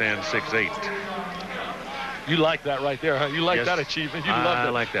 who stands 6'8". You like that right there, huh? You like that achievement. You love it. I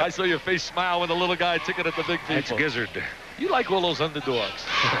like that. I saw your face smile when the little guy took it at the big people. That's Gizzard. You like all those underdogs.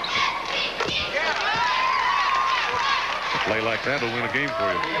 A play like that will win a game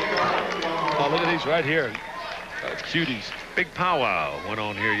for you. Oh, look at these right here. That's cuties. Big powwow went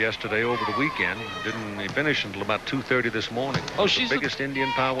on here yesterday over the weekend. Didn't finish until about 2:30 this morning. Oh, she's the biggest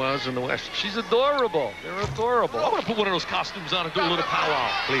Indian powwows in the West. She's adorable. They're adorable. I want to put one of those costumes on and do a little powwow.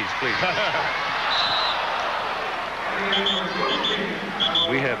 Please, please.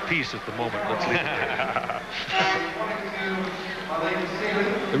 We have peace at the moment. Let's leave it there.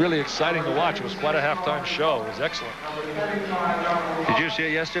 They're really exciting to watch. It was quite a halftime show. It was excellent. Did you see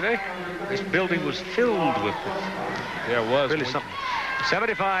it yesterday? This building was filled with them. There was. Really something.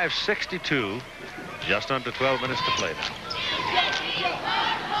 75-62. Just under 12 minutes to play now.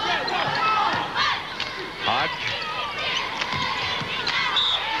 Hodge.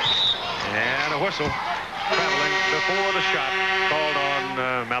 And a whistle. Traveling before the shot. Called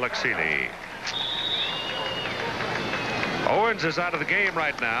on Malik Sealy. Owens is out of the game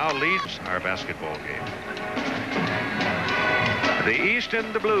right now. Leads our basketball game. The East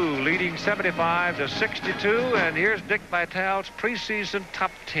in the blue, leading 75-62, and here's Dick Vitale's preseason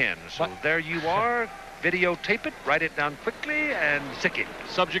top 10. So there you are. Videotape it, write it down quickly, and stick it.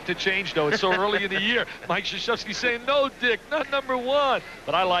 Subject to change, though. It's so early in the year. Mike Krzyzewski saying, no, Dick, not number 1.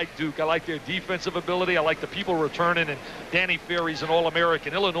 But I like Duke. I like their defensive ability. I like the people returning, and Danny Ferry's an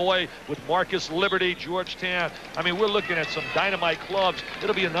All-American. Illinois with Marcus Liberty, Georgetown. I mean, we're looking at some dynamite clubs.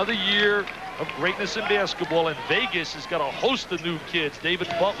 It'll be another year of greatness in basketball, and Vegas has got a host of new kids. David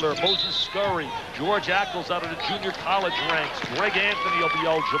Butler, Moses Scurry, George Ackles out of the junior college ranks. Greg Anthony will be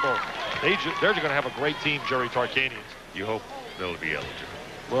eligible. They're going to have a great team, Jerry Tarkanians. You hope they'll be eligible.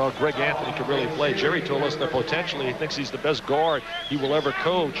 Well, Greg Anthony can really play. Jerry told us that potentially he thinks he's the best guard he will ever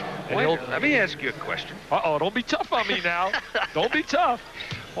coach. And let me ask you a question. Uh-oh, don't be tough on me now. Don't be tough.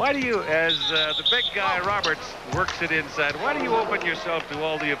 Why do you, as the big guy Roberts works it inside, why do you open yourself to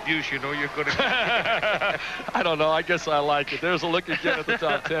all the abuse you know you're going to get? I don't know. I guess I like it. There's a look again at the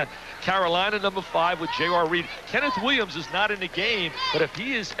top 10. Carolina, number 5 with J.R. Reed. Kenneth Williams is not in the game, but if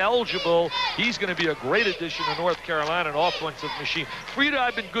he is eligible, he's going to be a great addition to North Carolina, an offensive machine. Frieda,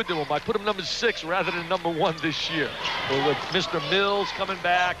 I've been good to him. I put him number 6 rather than number 1 this year. But with Mr. Mills coming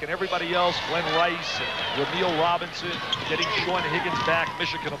back and everybody else, Glenn Rice and Ramil Robinson, getting Sean Higgins back,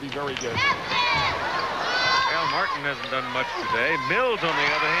 Michigan will be very good. Al Martin hasn't done much today. Mills, on the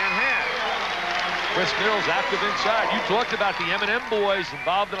other hand, has. Chris Mills active inside. You talked about the M&M boys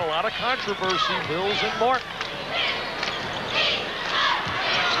involved in a lot of controversy, Mills and Martin.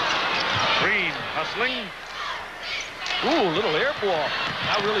 Green hustling. Ooh, little air ball.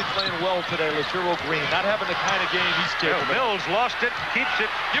 Not really playing well today, Latero Green. Not having the kind of game he's capable. Mills lost it, keeps it.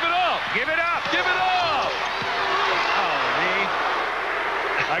 Give it up! Give it up! Give it up! Oh, me.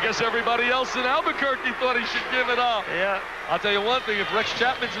 I guess everybody else in Albuquerque thought he should give it up. Yeah. I'll tell you one thing, if Rex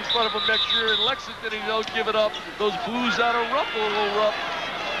Chapman's in front of him next year in Lexington, he don't give it up. Those boos out of Ruffalo will rough.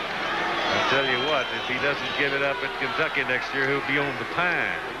 I'll tell you what, if he doesn't give it up at Kentucky next year, he'll be on the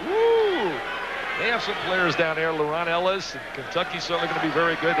pine. Woo! They have some players down there. Leron Ellis, and Kentucky's certainly going to be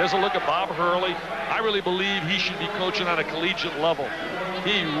very good. There's a look at Bob Hurley. I really believe he should be coaching on a collegiate level.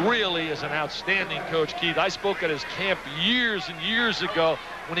 He really is an outstanding coach, Keith. I spoke at his camp years and years ago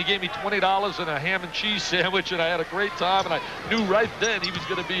when he gave me $20 and a ham and cheese sandwich, and I had a great time, and I knew right then he was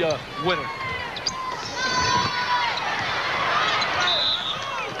going to be a winner.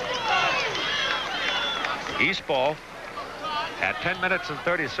 East ball at 10 minutes and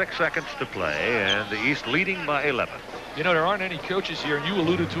 36 seconds to play, and the East leading by 11. You know, there aren't any coaches here, and you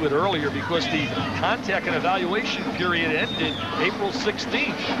alluded to it earlier, because the contact and evaluation period ended April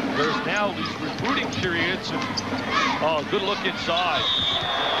 16th. There's now these recruiting periods, and oh, good look inside.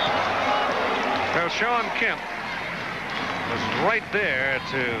 Well, Sean Kemp was right there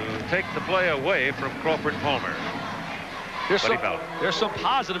to take the play away from Crawford Palmer. There's some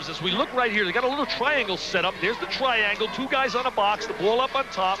positives as we look right here. They got a little triangle set up. There's the triangle, 2 guys on a box, the ball up on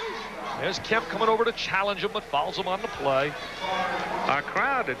top. There's Kemp coming over to challenge him, but fouls him on the play. Our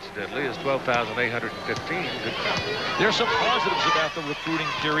crowd, incidentally, is 12,815. Good crowd. There's some positives about the recruiting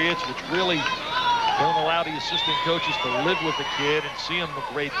periods, which really don't allow the assistant coaches to live with the kid and see him a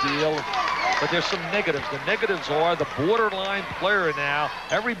great deal. But there's some negatives. The negatives are the borderline player now.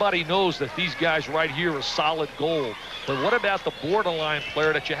 Everybody knows that these guys right here are solid gold. But what about the borderline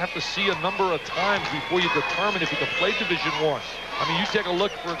player that you have to see a number of times before you determine if you can play Division I? I mean, you take a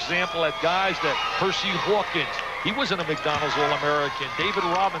look, for example, at guys that Percy Hawkins, he wasn't a McDonald's All-American, David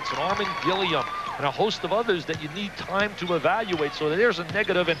Robinson, Armin Gilliam, and a host of others that you need time to evaluate. So there's a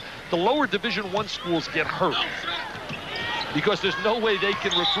negative, and the lower Division I schools get hurt because there's no way they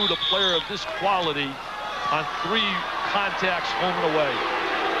can recruit a player of this quality on 3 contacts home and away.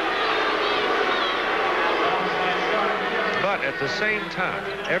 But at the same time,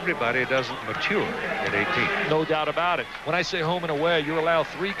 everybody doesn't mature at 18. No doubt about it. When I say home and away, you're allowed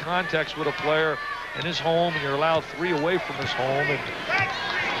 3 contacts with a player in his home, and you're allowed 3 away from his home. And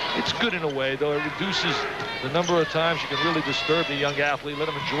it's good in a way, though. It reduces the number of times you can really disturb the young athlete, let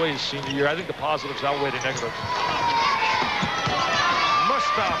him enjoy his senior year. I think the positives outweigh the negatives.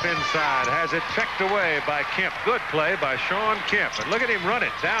 Mustaf inside, has it checked away by Kemp. Good play by Sean Kemp. And look at him run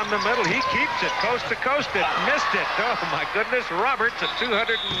it down the middle. He keeps it coast to coast. It missed it. Oh, my goodness. Roberts at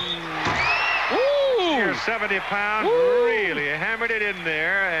 270 pounds. Woo. Really hammered it in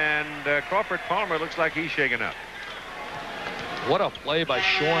there. And Crawford Palmer looks like he's shaking up. What a play by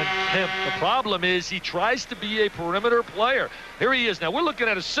Sean Kemp. The problem is he tries to be a perimeter player. Here he is now. We're looking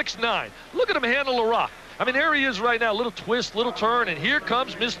at a 6'9". Look at him handle the rock. I mean, there he is right now. Little twist, little turn, and here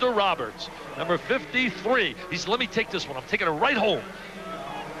comes Mr. Roberts, number 53. He's, let me take this one. I'm taking it right home.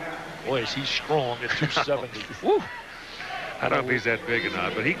 Boy, is he strong at 270. Woo. I don't know if he's that big or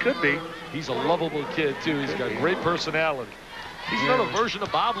not, but he could be. He's a lovable kid, too. He's got great personality. He's another version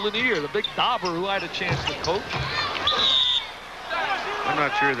of Bob Lanier, the big dauber who I had a chance to coach. I'm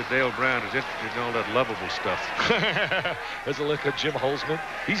not sure that Dale Brown is interested in all that lovable stuff. There's a look at Jim Holzman.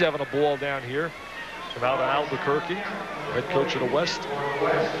 He's having a ball down here from out of Albuquerque, head coach of the West.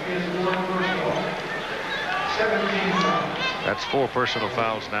 That's 4 personal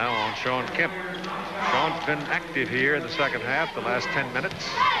fouls now on Sean Kemp. Sean's been active here in the second half, the last 10 minutes.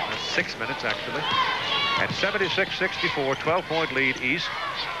 That's 6 minutes, actually. At 76-64, 12-point lead East.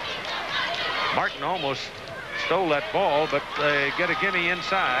 Martin almost stole that ball, but they get a gimme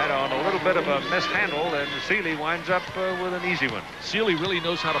inside on a little bit of a mishandle, and Seeley winds up with an easy one. Seeley really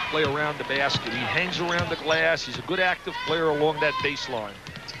knows how to play around the basket. He hangs around the glass. He's a good active player along that baseline.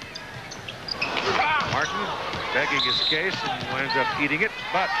 Martin begging his case and winds up eating it,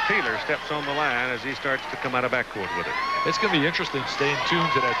 but Peeler steps on the line as he starts to come out of backcourt with it. It's going to be interesting staying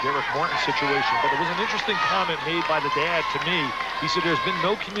tuned to that Derek Martin situation, but there was an interesting comment made by the dad to me. He said there's been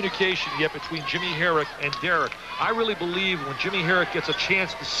no communication yet between Jimmy Herrick and Derek. I really believe when Jimmy Herrick gets a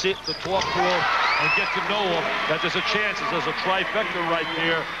chance to sit, to talk to him, and get to know him, that there's a chance, there's a trifecta right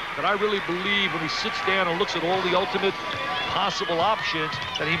there, that I really believe when he sits down and looks at all the ultimate possible options,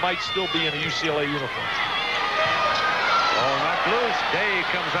 that he might still be in a UCLA uniform. Ball knocked loose. Day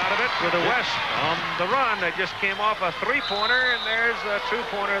comes out of it with the West on the run. They just came off a three-pointer, and there's a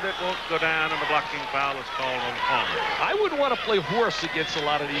two-pointer that won't go down, and the blocking foul is called on Palmer. I wouldn't want to play horse against a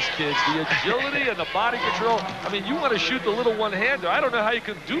lot of these kids. The agility and the body control. I mean, you want to shoot the little one-hander. I don't know how you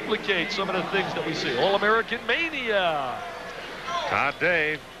can duplicate some of the things that we see. All-American mania. Todd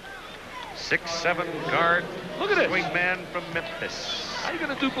Day, 6'7" guard. Look at it. Wingman from Memphis. How are you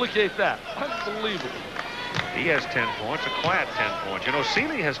going to duplicate that? Unbelievable. He has 10 points, a quiet 10 points. You know,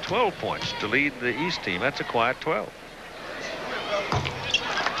 Seeley has 12 points to lead the East team. That's a quiet 12.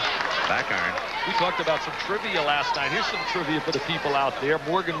 Back iron. We talked about some trivia last night. Here's some trivia for the people out there.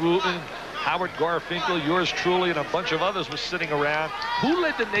 Morgan Rubin, Howard Garfinkel, yours truly, and a bunch of others were sitting around. Who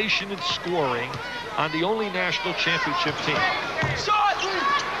led the nation in scoring on the only national championship team?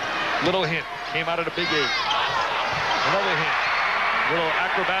 Little hint. Came out of the Big 8. Another hint. Little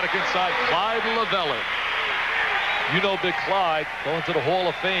acrobatic inside. Clyde Laveller. You know Big Clyde going to the Hall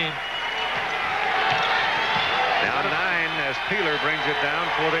of Fame. Down 9 as Peeler brings it down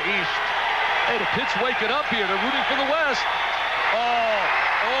for the East. Hey, the Pit's waking up here. They're rooting for the West.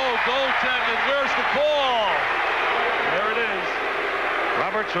 Oh, goaltending. Where's the call? There it is.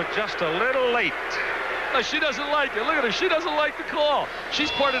 Roberts was just a little late. No, she doesn't like it. Look at her. She doesn't like the call.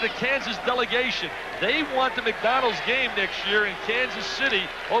 She's part of the Kansas delegation. They want the McDonald's game next year in Kansas City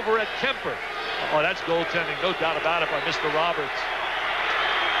over at Kemper. Oh, that's goaltending, no doubt about it, by Mr. Roberts.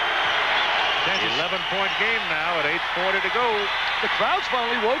 11-point game now at 8:40 to go. The crowd's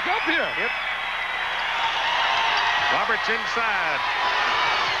finally woke up here. Yep. Roberts inside.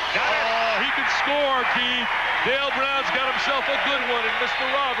 Got it. Oh, he can score, Keith. Dale Brown's got himself a good one in Mr.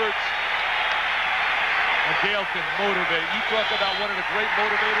 Roberts. And Dale can motivate. You talk about one of the great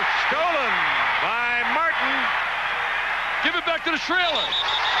motivators. Stolen by Martin. Give it back to the trailer.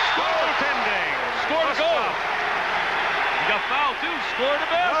 Goaltending. Score the goal. He got fouled, too. Score the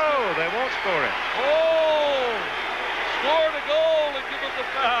basket. No, they won't score it. Oh! Score the goal and give him the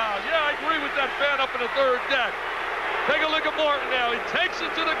foul. Yeah, I agree with that fan up in the third deck. Take a look at Martin now. He takes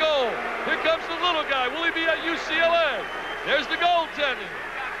it to the goal. Here comes the little guy. Will he be at UCLA? There's the goaltending.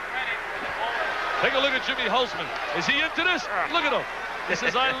 Take a look at Jimmy Hulsman. Is he into this? Look at him. He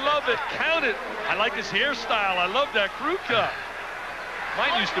says, I love it. Count it. I like his hairstyle. I love that crew cut.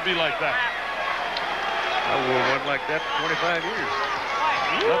 Mine used to be like that. I wore one like that for 25 years.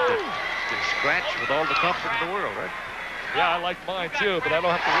 Loved it. You can scratch with all the comfort in the world, right? Yeah, I like mine too, but I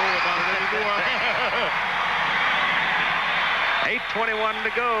don't have to worry about it anymore. 8:21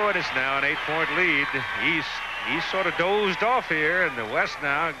 to go. It is now an 8-point lead. He's sort of dozed off here, and the West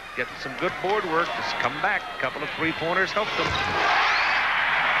now getting some good board work. Just come back. A couple of three-pointers helped them.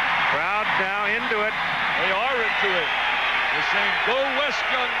 Crowd now into it. They are into it. They're saying, go West,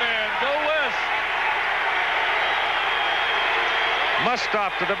 young man, go West.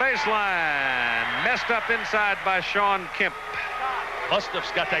 Mustaf to the baseline. Messed up inside by Sean Kemp.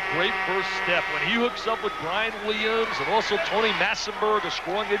 Mustaf's got that great first step. When he hooks up with Brian Williams and also Tony Massenberg, a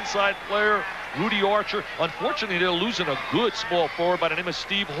strong inside player, Rudy Archer. Unfortunately, they're losing a good small forward by the name of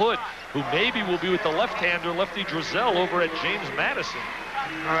Steve Hood, who maybe will be with the left-hander, Lefty Drizel, over at James Madison.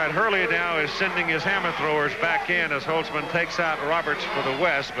 All right, Hurley now is sending his hammer throwers back in as Holtzman takes out Roberts for the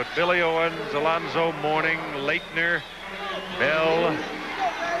West. But Billy Owens, Alonzo, Mourning, Leitner, Bell,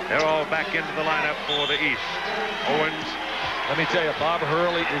 they're all back into the lineup for the East. Owens. Let me tell you, Bob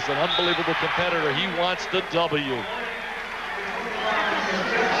Hurley is an unbelievable competitor. He wants the W.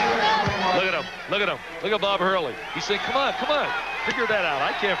 Look at him. Look at him. Look at Bob Hurley. He's saying, come on, come on. Figure that out.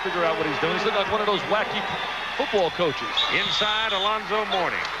 I can't figure out what he's doing. He's looking like one of those wacky football coaches. Inside, Alonzo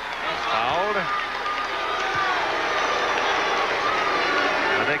Mourning. Fouled.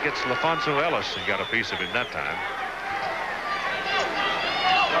 I think it's LaFonso Ellis who got a piece of him that time.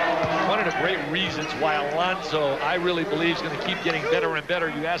 One of the great reasons why Alonzo, I really believe, is going to keep getting better and better.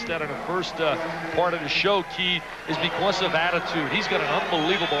 You asked that in the first part of the show, Keith, is because of attitude. He's got an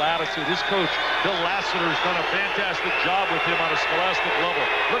unbelievable attitude. His coach, Bill Lassiter, has done a fantastic job with him on a scholastic level.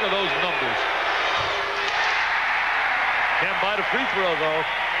 Look at those numbers. Can't buy the free throw, though.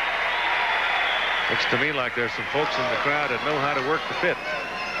 Looks to me like there's some folks in the crowd that know how to work the pit.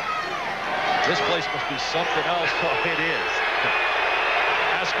 This place must be something else. Oh, it is.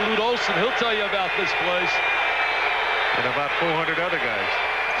 Ask Lute Olson. He'll tell you about this place. And about 400 other guys.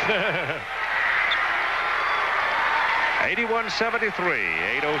 81-73.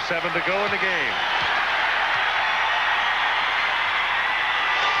 8:07 to go in the game.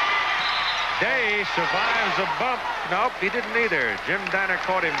 Day survives a bump. Nope, he didn't either. Jim Danner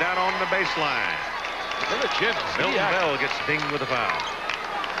caught him down on the baseline. Look at Jim. Milton Bell gets dinged with a foul.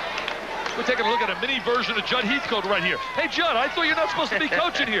 We're taking a look at a mini version of Judd Heathcote right here. Hey, Judd, I thought you're not supposed to be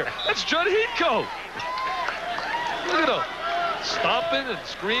coaching here. That's Judd Heathcote. Look at him. Stomping and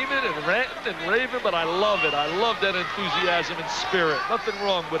screaming and ranting and raving, but I love it. I love that enthusiasm and spirit. Nothing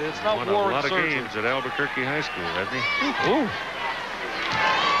wrong with it. It's not war and surgery. Won a lot of games at Albuquerque High School, hasn't he? Ooh.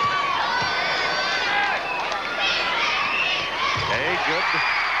 Hey, good.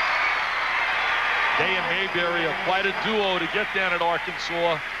 Day and Mayberry are quite a duo to get down at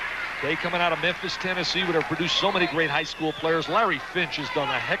Arkansas. Day coming out of Memphis, Tennessee, would have produced so many great high school players. Larry Finch has done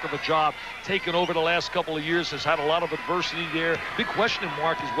a heck of a job taking over the last couple of years, has had a lot of adversity there. Big question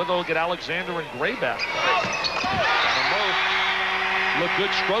mark is whether they'll get Alexander and Gray back. Look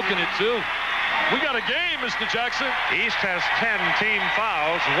good stroking it, too. We got a game, Mr. Jackson. East has 10 team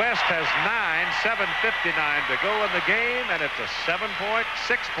fouls. West has 9. 7:59 to go in the game, and it's a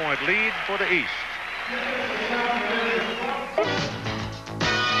 6-point lead for the East.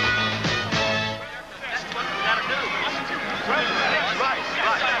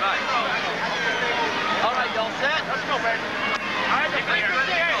 All right, y'all set? Let's go, baby. All right,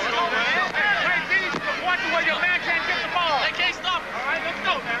 watch the way your man can't get the ball. They can't stop. All right, let's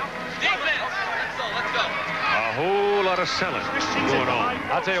go now. Defense. Let's go. A whole lot of selling going on.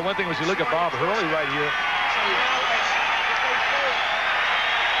 I'll tell you one thing, as you look at Bob Hurley right here.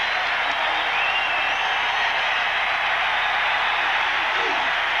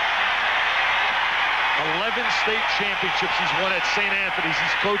 11 state championships he's won at St. Anthony's.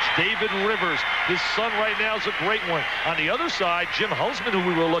 He's coached David Rivers. His son right now is a great one. On the other side, Jim Husband, who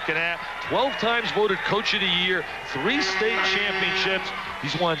we were looking at, 12 times voted Coach of the Year, 3 state championships.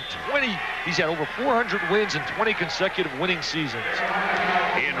 He's won 20. He's had over 400 wins in 20 consecutive winning seasons.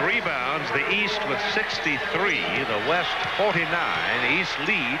 In rebounds, the East with 63, the West 49. East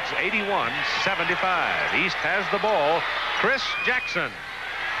leads 81-75. East has the ball. Chris Jackson.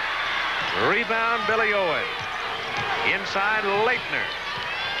 Rebound, Billy Owens. Inside, Leitner.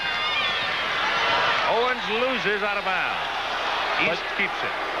 Owens loses out of bounds. East keeps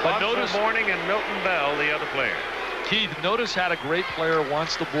it. But notice Mourning and Milton Bell, the other player. Keith, notice how a great player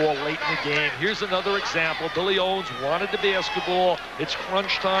wants the ball late in the game. Here's another example. Billy Owens wanted the basketball. It's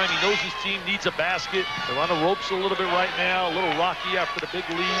crunch time. He knows his team needs a basket. They're on the ropes a little bit right now. A little rocky after the big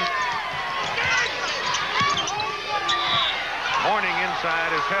lead. Mourning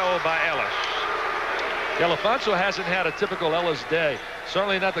inside is held by Ellis. Alfonso hasn't had a typical Ellis day.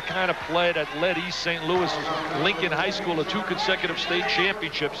 Certainly not the kind of play that led East St. Louis Lincoln High School to 2 consecutive state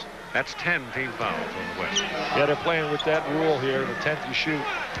championships. That's 10 team fouls on the West. Yeah, they're playing with that rule here, the 10th you shoot.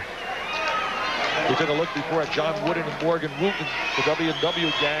 We took a look before at John Wooden and Morgan Wooten, the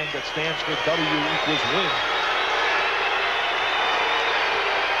W&W gang that stands for W equals win.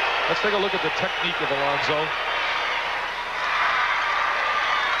 Let's take a look at the technique of Alonzo.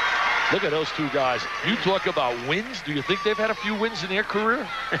 Look at those two guys. You talk about wins. Do you think they've had a few wins in their career?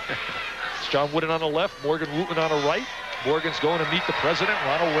 It's John Wooden on the left, Morgan Wooten on the right. Morgan's going to meet the president,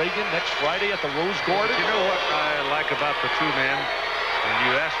 Ronald Reagan, next Friday at the Rose Garden. You know what I like about the two men? When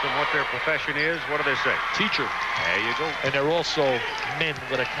you ask them what their profession is, what do they say? Teacher. There you go. And they're also men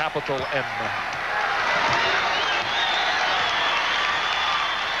with a capital M.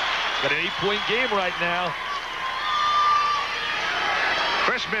 Got an 8-point game right now.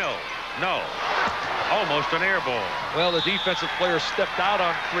 Chris Mills. No. Almost an air ball. Well, the defensive player stepped out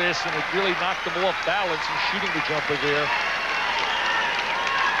on Chris, and it really knocked him off balance in shooting the jumper there.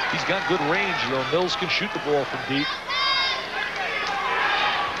 He's got good range, though. Mills can shoot the ball from deep.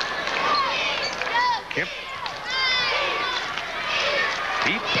 Kemp.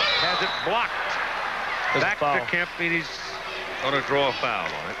 Deep. Has it blocked. Back to Kemp, and he's going to draw a foul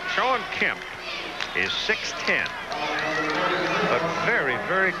on it. Sean Kemp is 6'10", but very,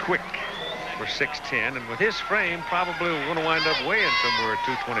 very quick for 6'10", and with his frame, probably going to wind up weighing somewhere at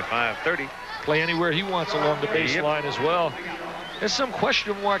 225, 30. Play anywhere he wants along the baseline as well. There's some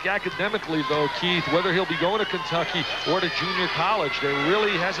question mark academically, though, Keith, whether he'll be going to Kentucky or to junior college. There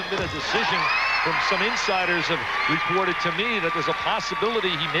really hasn't been a decision. From some insiders have reported to me that there's a possibility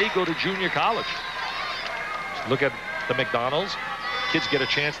he may go to junior college. Look at the McDonald's. kids get a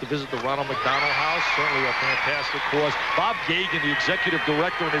chance to visit the Ronald McDonald House, certainly a fantastic cause. Bob Gagan, the executive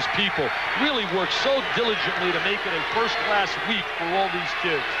director, and his people really worked so diligently to make it a first-class week for all these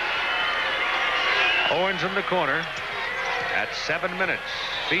kids. Owens in the corner at 7 minutes.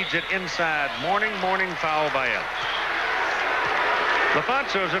 Feeds it inside. Mourning foul by Ellis.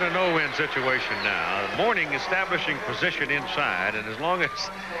 LaFonso's in a no-win situation now. Mourning establishing position inside, and as long as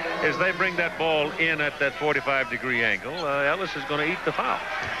they bring that ball in at that 45-degree angle, Ellis is going to eat the foul.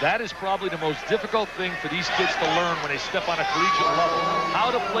 That is probably the most difficult thing for these kids to learn when they step on a collegiate level. How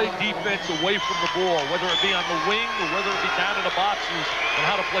to play defense away from the ball, whether it be on the wing or whether it be down in the boxes, and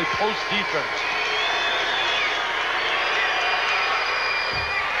how to play post defense.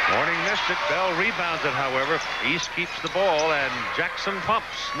 Mourning missed it. Bell rebounds it, however. East keeps the ball, and Jackson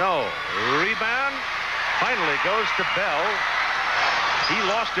pumps. No. Rebound. Finally goes to Bell. He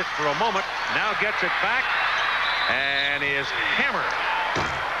lost it for a moment. Now gets it back, and is hammered.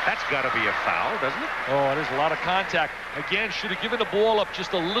 That's got to be a foul, doesn't it? Oh, there's a lot of contact. Again, should have given the ball up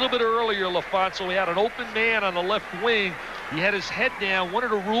just a little bit earlier, LaFonso. He had an open man on the left wing. He had his head down. One of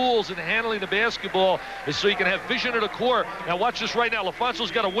the rules in handling the basketball is so you can have vision of the court. Now watch this right now.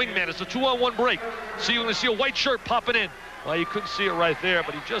 LaFonso's got a wingman. It's a 2-on-1 break. So you're going to see a white shirt popping in. Well, you couldn't see it right there,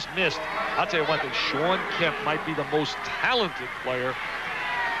 but he just missed. I'll tell you one thing. Sean Kemp might be the most talented player.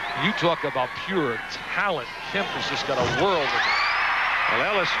 You talk about pure talent. Kemp has just got a world of it.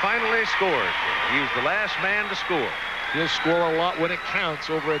 Well, Ellis finally scored. He was the last man to score. He'll score a lot when it counts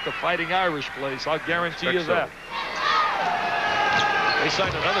over at the Fighting Irish place. I'll guarantee you that. They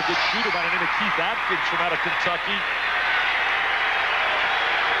signed another good shooter by the name of Keith Atkins from out of Kentucky.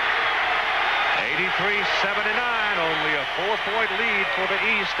 83-79, only a 4-point lead for the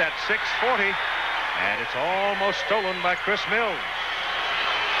East at 6:40. And it's almost stolen by Chris Mills.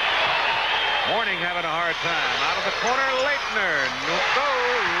 Mourning having a hard time. Out of the corner, Leitner. No go.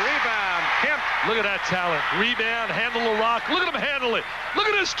 Rebound. Kemp. Look at that talent. Rebound, handle the rock. Look at him handle it. Look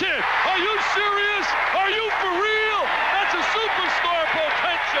at this kid. Are you serious? Are you for real? That's a superstar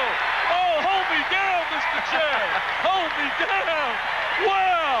potential. Oh, hold me down, Mr. J. Hold me down.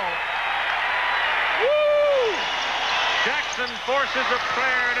 Wow. Woo! Jackson forces a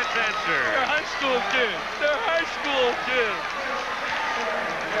prayer and it's answered. They're high school kids. They're high school kids.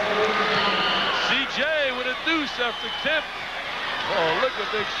 CJ with a deuce after Kemp. Oh, look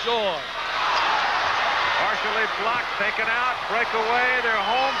at Big Sean. Partially blocked, taken out, breakaway. They're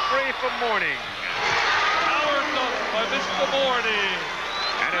home free for Mourning. Power dunk by Mr. Mourning.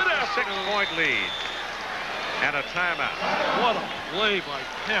 And it's a 6-point lead. And a timeout. What a play by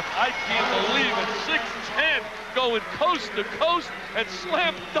Kemp. I can't believe it. 6'10", going coast to coast and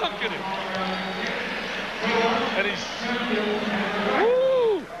slam dunking it. And he's... Woo!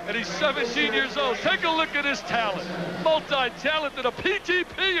 And he's 17 years old. Take a look at his talent. Multi-talented, a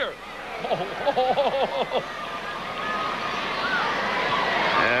PTP'er.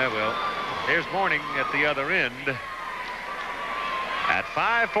 Yeah, well, here's Mourning at the other end. At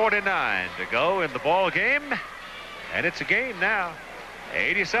 5:49 to go in the ball game. And it's a game now.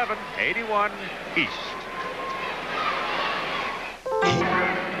 87-81 East.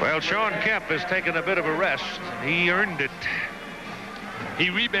 Well, Sean Kemp has taken a bit of a rest. He earned it. He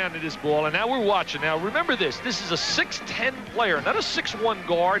rebounded his ball, and now we're watching. Now, remember this. This is a 6'10" player, not a 6'1"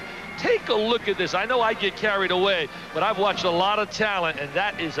 guard. Take a look at this. I know I get carried away, but I've watched a lot of talent, and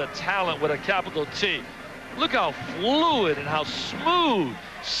that is a talent with a capital T. Look how fluid and how smooth,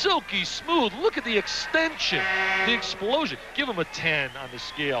 silky smooth. Look at the extension, the explosion. Give him a 10 on the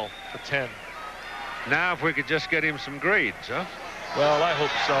scale, a 10. Now, if we could just get him some grades, huh? Well, I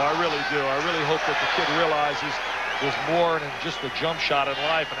hope so. I really do. I really hope that the kid realizes there's more than just a jump shot in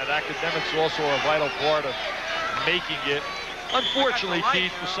life, and that academics are also a vital part of making it. Unfortunately,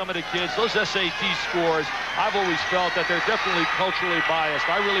 Keith, for some of the kids, those SAT scores, I've always felt that they're definitely culturally biased.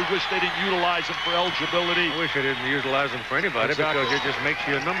 I really wish they didn't utilize them for eligibility. I wish they didn't utilize them for anybody, exactly, because it just makes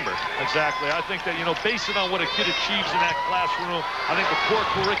you a number. Exactly. I think that, you know, based on what a kid achieves in that classroom, I think the core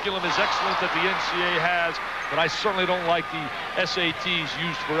curriculum is excellent that the NCAA has, but I certainly don't like the SATs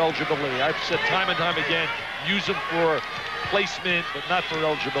used for eligibility. I've said time and time again, use them for placement, but not for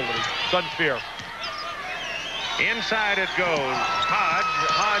eligibility. It's unfair. Inside it goes.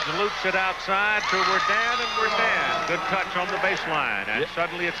 Hodge loops it outside to Werdan, and Werdan. Good touch on the baseline, and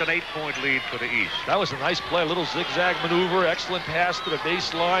suddenly it's an 8-point lead for the East. That was a nice play, a little zigzag maneuver, excellent pass to the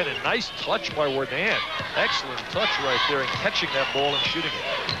baseline, and nice touch by Werdan. Excellent touch right there in catching that ball and shooting it.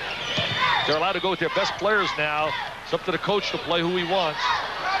 They're allowed to go with their best players now. It's up to the coach to play who he wants.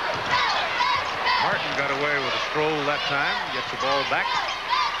 Martin got away with a stroll that time. Gets the ball back.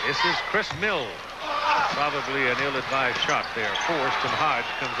 This is Chris Mills. Probably an ill-advised shot there, forced, and Hodge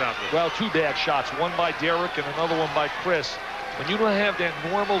comes out with it. Well, two bad shots, one by Derek and another one by Chris. When you don't have that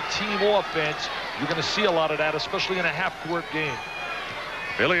normal team offense, you're going to see a lot of that, especially in a half-court game.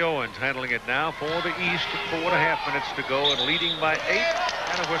 Billy Owens handling it now for the East at 4.5 minutes to go and leading by 8,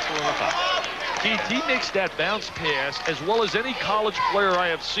 and a whistle on the foul. Keith, he makes that bounce pass as well as any college player I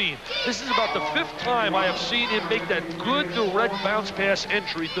have seen. This is about the 5th time I have seen him make that good direct bounce pass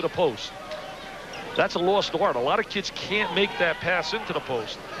entry to the post. That's a lost art. A lot of kids can't make that pass into the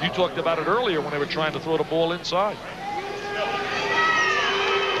post. You talked about it earlier when they were trying to throw the ball inside.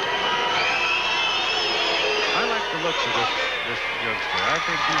 I like the looks of this youngster. I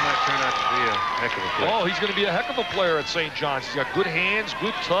think he might turn out to be a heck of a player. Oh, he's going to be a heck of a player at St. John's. He's got good hands,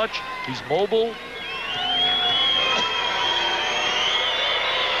 good touch. He's mobile.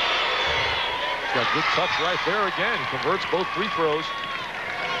 He's got good touch right there again. He converts both free throws.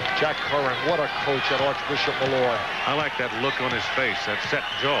 Jack Curran, what a coach at Archbishop Malloy. I like that look on his face, that set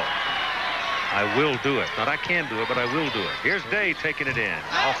jaw. I will do it. Not I can do it, but I will do it. Here's Day taking it in.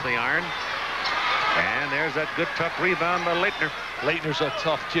 Off the iron. And there's that good tough rebound by Leitner. Leitner's a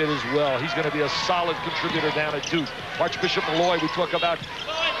tough kid as well. He's going to be a solid contributor down at Duke. Archbishop Malloy, we talk about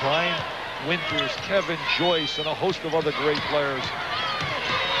Brian Winters, Kevin Joyce, and a host of other great players.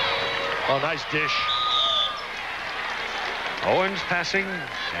 Oh, nice dish. Owens passing,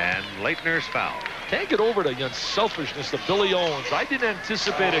 and Leitner's foul. Can't get over the unselfishness of Billy Owens. I didn't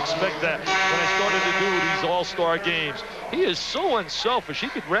expect that when I started to do these all-star games. He is so unselfish. He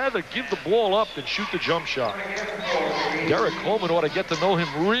could rather give the ball up than shoot the jump shot. Derek Coleman ought to get to know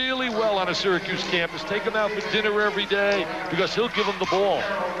him really well on a Syracuse campus. Take him out for dinner every day because he'll give him the ball.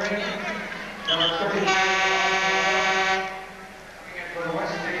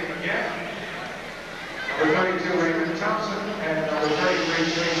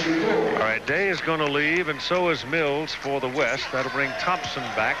 All right, Day is going to leave, and so is Mills for the West. That'll bring Thompson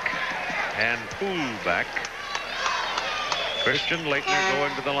back and Poole back. Christian Leitner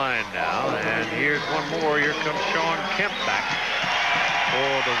going to the line now, and here's one more. Here comes Sean Kemp back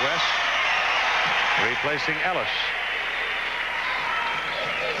for the West, replacing Ellis.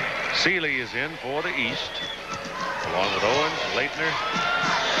 Seeley is in for the East, along with Owens, Leitner.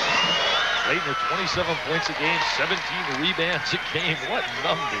 Leitner, 27 points a game, 17 rebounds a game. What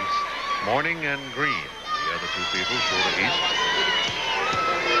numbers. Mourning and Green, the other two people for the East.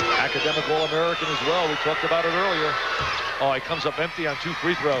 Academic All-American as well. We talked about it earlier. Oh, he comes up empty on 2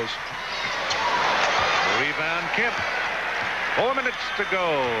 free throws. Rebound, Kemp. 4 minutes to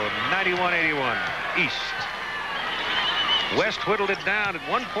go. 91-81, East. West whittled it down at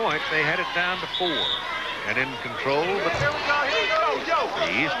one point. They had it down to 4. And in control, but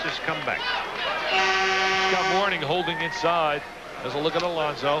the East has come back. Got Mourning holding inside. There's a look at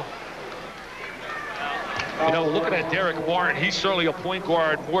Alonzo. You know, looking at Derek Martin, he's certainly a point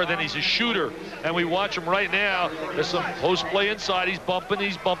guard more than he's a shooter. And we watch him right now. There's some post play inside. He's bumping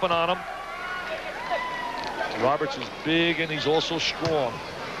on him. Roberts is big and he's also strong.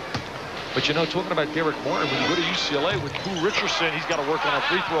 But you know, talking about Derek Martin, when you go to UCLA with Pooh Richardson, he's got to work on a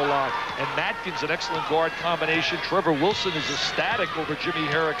free throw line. And Matkins, an excellent guard combination. Trevor Wilson is ecstatic over Jimmy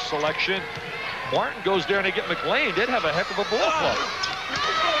Herrick's selection. Martin goes there and they get McLean. They'd have a heck of a ball club.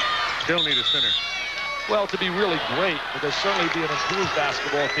 Still need a center. Well, to be really great, but there'll certainly be an improved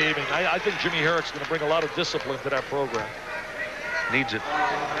basketball team. And I think Jimmy Herrick's going to bring a lot of discipline to that program. Needs it.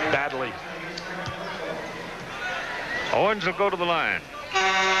 Badly. Owens will go to the line.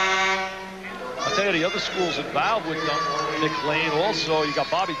 I'll tell you, the other schools involved with them, McLean also. You got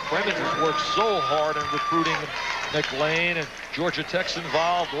Bobby Cremins has worked so hard in recruiting McLean, and Georgia Tech's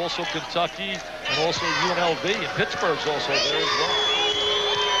involved, also Kentucky, and also UNLV, and Pittsburgh's also there as well.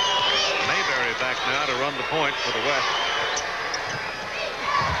 Mayberry back now to run the point for the West.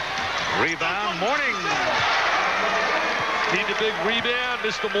 Rebound, Mourning. Need a big rebound,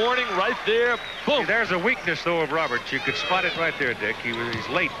 Mr. Mourning, right there. Boom. See, there's a weakness, though, of Roberts. You could spot it right there, Dick. He's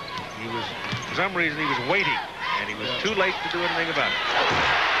late. For some reason, he was waiting, and he was too late to do anything about it.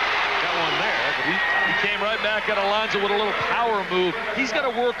 Got one there, but he came right back at Alonzo with a little power move. He's got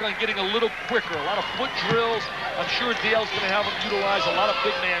to work on getting a little quicker, a lot of foot drills. I'm sure Dale's going to have him utilize a lot of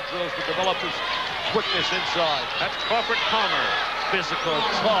big man drills to develop his quickness inside. That's Crawford Palmer. Physical,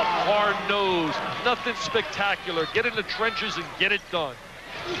 tough, hard-nosed, nothing spectacular. Get in the trenches and get it done.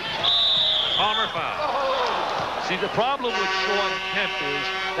 Palmer foul. See, the problem with Sean Kemp is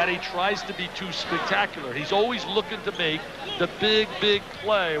that he tries to be too spectacular. He's always looking to make the big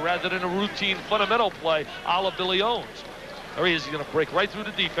play rather than a routine fundamental play a la Billy Owens. There he is. He's going to break right through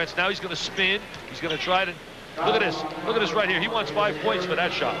the defense. Now he's going to spin. He's going to try to... Look at this. Look at this right here. He wants 5 points for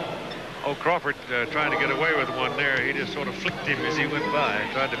that shot. Oh, Crawford trying to get away with one there. He just sort of flicked him as he went by,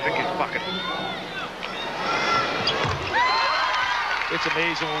 tried to pick his pocket. It's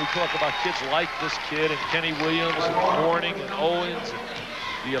amazing when we talk about kids like this kid and Kenny Williams and Mourning and Owens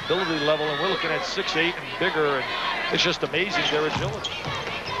and the ability level, and we're looking at 6'8" and bigger, and it's just amazing their agility.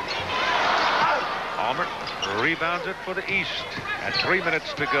 Palmer rebounds it for the East at 3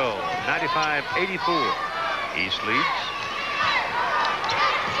 minutes to go. 95-84. East leads.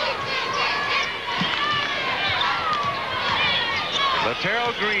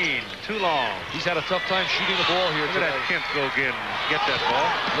 Laterell Green, too long. He's had a tough time shooting the ball here today. Look at that Kemp go again, get that ball.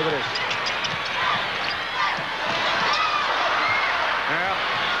 Look at this. Well,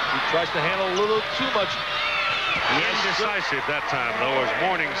 he tries to handle a little too much. Indecisive that time, though, as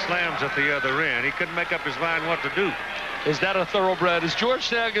Mourning slams at the other end. He couldn't make up his mind what to do. Is that a thoroughbred? Is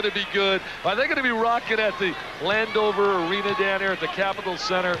Georgetown going to be good? Are they going to be rocking at the Landover Arena down here at the Capitol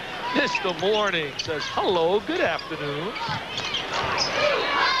Center? Mr. Mourning says, hello, good afternoon.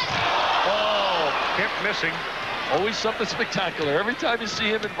 Oh, Kemp missing. Always something spectacular. Every time you see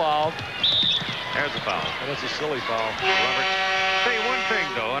him involved. There's a foul. And it's a silly foul. Roberts. Say one thing,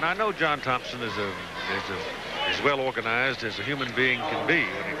 though, and I know John Thompson is as well organized as a human being can be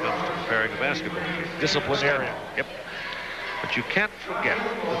when it comes to preparing a basketball game. Disciplinarian. Yep. But you can't forget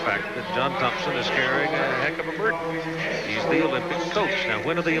the fact that John Thompson is carrying a heck of a burden. He's the Olympic coach. Now,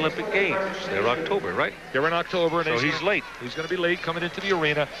 when are the Olympic Games? They're October, right? They're in October. And so he's late. He's going to be late coming into the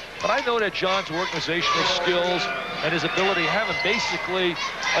arena. But I know that John's organizational skills and his ability, having basically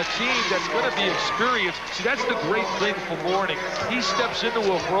a team that's going to be experienced. See, that's the great thing for Mourning. He steps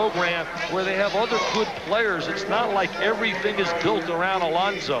into a program where they have other good players. It's not like everything is built around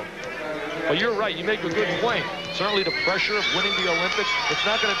Alonzo. But you're right, you make a good point. Certainly the pressure of winning the Olympics, it's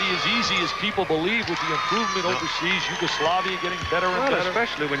not going to be as easy as people believe with the improvement overseas, Yugoslavia getting better and better.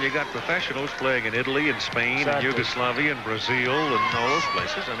 Especially when you got professionals playing in Italy and Spain and Yugoslavia and Brazil and all those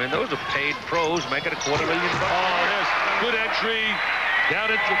places. I mean, those are paid pros making $250,000. Oh, yes. Good entry.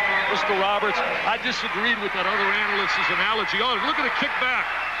 Down into Mr. Roberts. I disagreed with that other analyst's analogy. Oh, look at the kickback.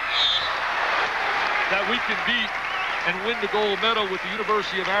 That we can beat and win the gold medal with the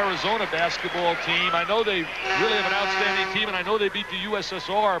University of Arizona basketball team. I know they really have an outstanding team, and I know they beat the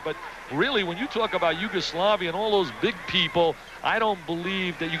USSR, but really, when you talk about Yugoslavia and all those big people, I don't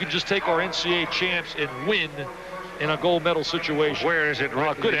believe that you can just take our NCAA champs and win in a gold medal situation. Where is it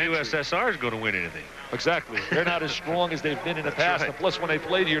written the USSR is going to win anything? Exactly. They're not as strong as they've been in the past, and plus when they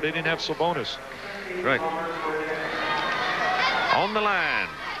played here, they didn't have Sabonis. Right. On the line,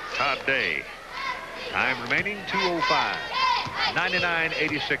 Todd Day. Time remaining, 2:05.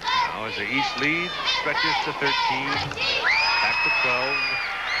 99-86 now as the East lead stretches to 13, back to 12.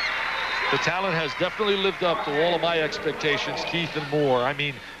 The talent has definitely lived up to all of my expectations, Keith and more. I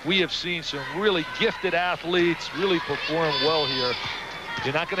mean, we have seen some really gifted athletes really perform well here.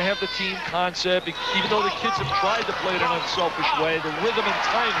 You're not going to have the team concept, even though the kids have tried to play it in an unselfish way. The rhythm and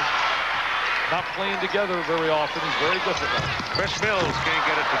timing, not playing together very often, is very difficult. Chris Mills can't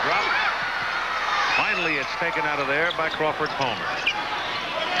get it to drop. Finally, it's taken out of there by Crawford Palmer.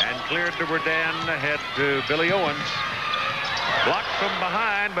 And cleared to Redan, ahead to Billy Owens. Blocked from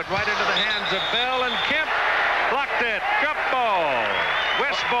behind, but right into the hands of Bell, and Kemp blocked it. Jump ball.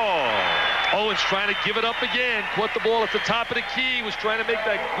 West ball. Owens trying to give it up again. Caught the ball at the top of the key. Was trying to make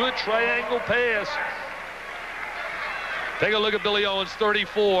that good triangle pass. Take a look at Billy Owens,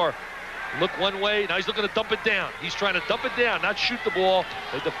 34. Look one way, now he's looking to dump it down. He's trying to dump it down, not shoot the ball.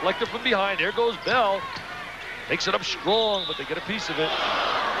 They deflect it from behind. There goes Bell. Makes it up strong, but they get a piece of it.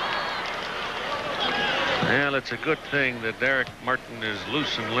 Well, it's a good thing that Derek Martin is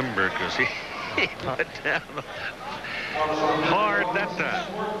loose and limber, because he put down hard that time.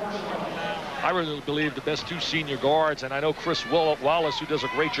 I really believe the best two senior guards, and I know Chris Wallace, who does a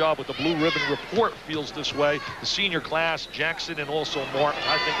great job with the Blue Ribbon Report, feels this way. The senior class, Jackson and also Martin,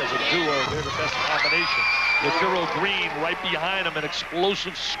 I think as a duo, they're the best combination. Laterell Green right behind him, an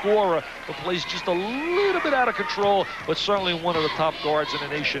explosive scorer who plays just a little bit out of control, but certainly one of the top guards in the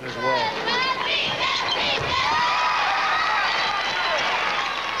nation as well.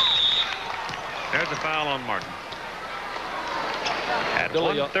 There's a foul on Martin. At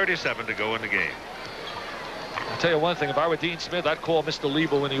 1:37 to go in the game. I'll tell you one thing, if I were Dean Smith, I'd call Mr.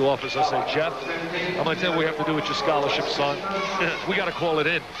 Lebo in the office. I'd say, Jeff, I'm going to tell you what we have to do with your scholarship, son. We got to call it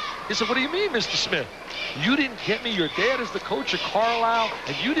in. He said, what do you mean, Mr. Smith? You didn't get me. Your dad is the coach of Carlisle,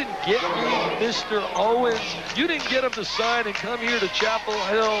 and you didn't get me Mr. Owens. You didn't get him to sign and come here to Chapel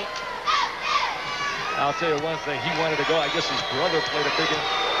Hill. I'll tell you one thing, he wanted to go. I guess his brother played a big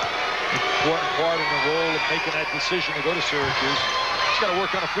important part in the role of making that decision to go to Syracuse. got to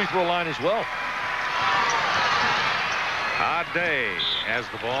work on a free throw line as well. Odd day as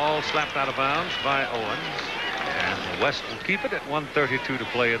the ball slapped out of bounds by Owens. And West will keep it at 1:32 to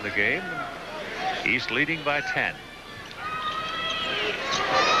play in the game. East leading by 10.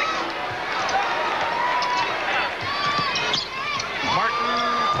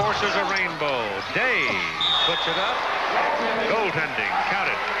 Martin forces a rainbow. Day puts it up. Goaltending. Count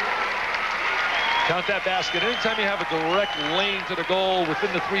it. Count that basket. Anytime you have a direct lane to the goal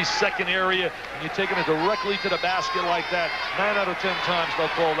within the 3-second area and you're taking it directly to the basket like that, 9 out of 10 times they'll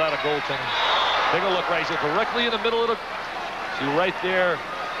call that a goaltending. Take a look right here, directly in the middle of the... See right there.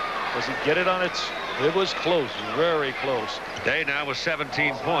 Does he get it on its... It was close, very close. Day now with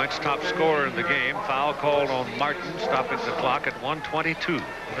 17 points, top scorer in the game. Foul called on Martin, stopping the clock at 1:22.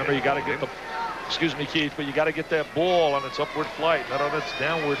 Remember, you got to get the... Excuse me, Keith, but you got to get that ball on its upward flight, not on its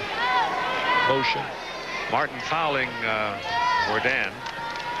downward motion. Martin fouling Wardan.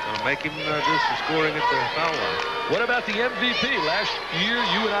 Will make him do some scoring at the foul line. What about the MVP? Last year,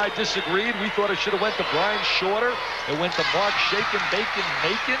 you and I disagreed. We thought it should have went to Brian Shorter. It went to Mark Shakin, Bacon,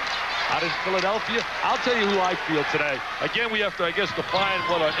 Macon out in Philadelphia. I'll tell you who I feel today. Again, we have to, I guess, define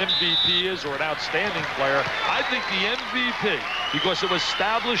what an MVP is or an outstanding player. I think the MVP, because it was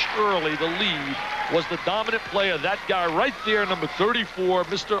established early, the lead, was the dominant player. That guy right there, number 34,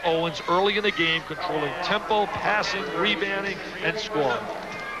 Mr. Owens, early in the game, controlling tempo, passing, rebounding, and scoring.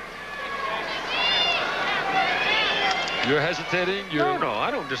 You're hesitating? No,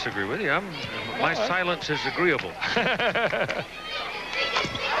 I don't disagree with you. My silence is agreeable.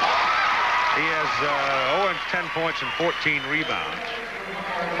 He has Owens 10 points and 14 rebounds.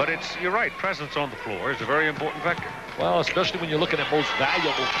 But you're right, presence on the floor is a very important factor. Well, especially when you're looking at most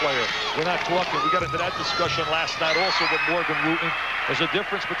valuable player. We're not talking, we got into that discussion last night also with Morgan Wooten. There's a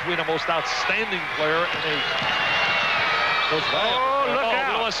difference between a most outstanding player and a most valuable. Oh, look out.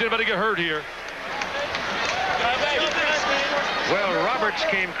 We don't want to see anybody get hurt here. Well, Roberts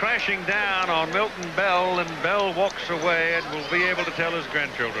came crashing down on Milton Bell, and Bell walks away and will be able to tell his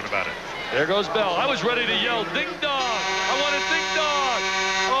grandchildren about it. There goes Bell. I was ready to yell, ding dong. I want a ding dong.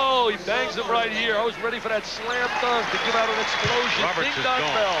 Oh, he bangs him right here. I was ready for that slam dunk to give out an explosion. Roberts ding is dong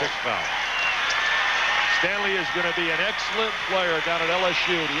gone. Bell. 6 foul. Stanley is going to be an excellent player down at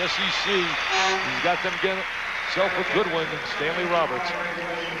LSU, the SEC. He's got them getting himself a good one, and Stanley Roberts.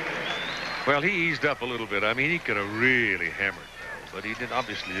 Well, he eased up a little bit. I mean, he could have really hammered Bell, but he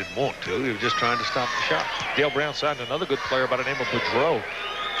obviously didn't want to. He was just trying to stop the shot. Dale Brown signed another good player by the name of Boudreau.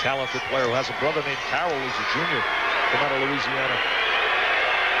 Talented player who has a brother named Carroll, who's a junior from out of Louisiana.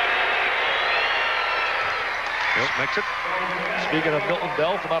 Yep, makes it. Speaking of Milton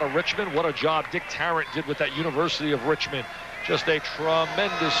Bell from out of Richmond, what a job Dick Tarrant did with that University of Richmond. Just a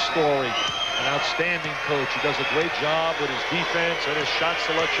tremendous story. An outstanding coach. He does a great job with his defense and his shot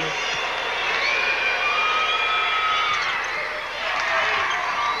selection.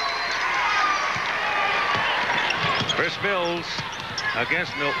 Chris Mills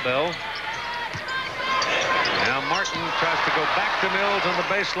against Milt Bell. Now Martin tries to go back to Mills on the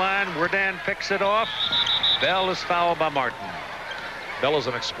baseline. Wardan picks it off. Bell is fouled by Martin. Bell is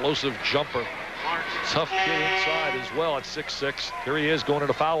an explosive jumper. Tough kid inside as well at 6'6". Here he is going to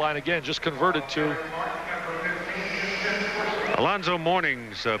the foul line again, just converted to. Alonzo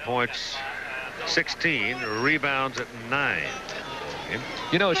Mourning's points 16, rebounds at 9.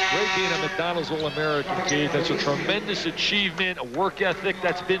 You know, it's great being a McDonald's All-American, Keith. That's a tremendous achievement, a work ethic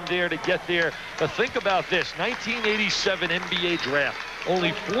that's been there to get there. But think about this, 1987 NBA draft.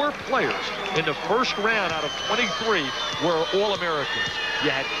 Only 4 players in the first round out of 23 were All-Americans. You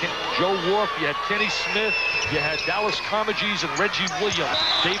had Joe Wolf, you had Kenny Smith, you had Dallas Comegys and Reggie Williams,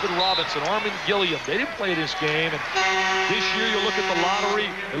 David Robinson, Armin Gilliam. They didn't play this game. And this year, you look at the lottery,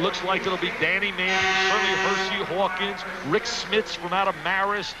 it looks like it'll be Danny Manning, certainly Hersey Hawkins, Rick Smits from out of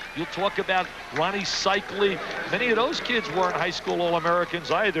Marist. You'll talk about Ronnie Cycli. Many of those kids weren't high school All-Americans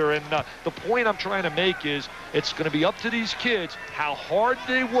either. And the point I'm trying to make is it's going to be up to these kids how hard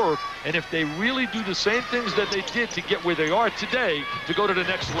they work, and if they really do the same things that they did to get where they are today to go to the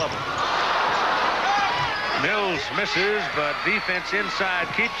next level. Mills misses, but defense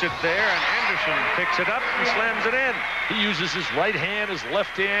inside keeps it there, and Anderson picks it up and slams it in. He uses his right hand, his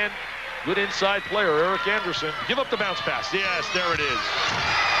left hand. Good inside player, Eric Anderson. Give up the bounce pass. Yes, there it is.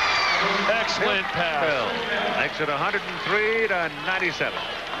 Excellent pass. Makes it 103 to 97.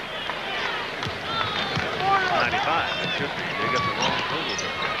 95. It should be. They got the wrong total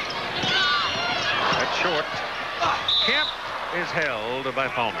there. That's short. Kemp is held by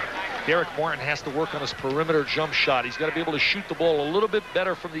Palmer. Derek Martin has to work on his perimeter jump shot. He's got to be able to shoot the ball a little bit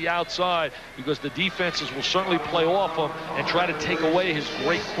better from the outside because the defenses will certainly play off him and try to take away his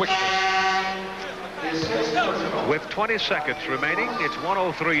great quickness. With 20 seconds remaining, it's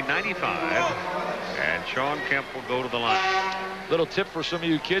 103-95, and Sean Kemp will go to the line. Little tip for some of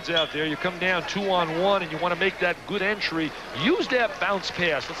you kids out there: you come down 2-on-1 and you want to make that good entry, use that bounce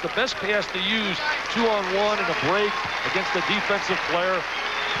pass. That's the best pass to use, 2-on-1 in a break against the defensive player.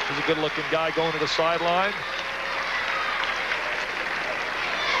 He's a good-looking guy going to the sideline.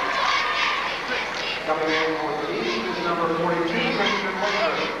 Coming in for the East is number 42, Christian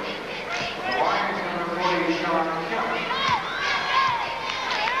Mourning. The line is number 40, Sean Kemp.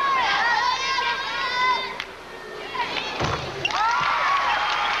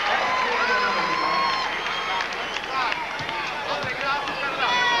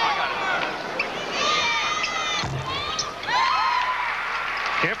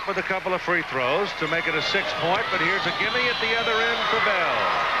 Kemp with a couple of free throws to make it a 6-point, but here's a gimme at the other end for Bell.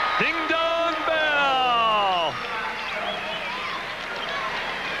 Ding-dong bell!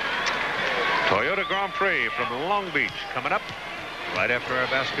 Toyota Grand Prix from Long Beach coming up right after our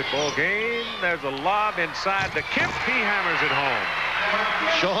basketball game. There's a lob inside to Kemp. He hammers it home.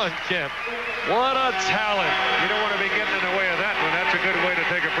 Sean Kemp, what a talent. You don't want to be getting in the way of that one. That's a good way to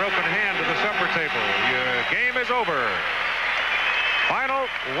take a broken hand to the supper table. Your game is over. Final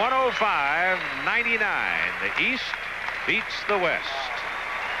 105-99. The East beats the West.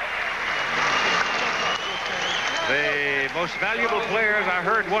 The most valuable players, I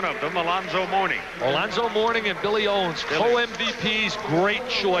heard one of them, Alonzo Mourning. Alonzo Mourning and Billy Owens, co-MVPs, great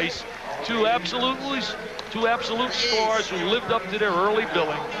choice. Two absolute stars who lived up to their early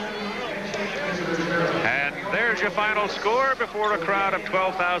billing. And there's your final score before a crowd of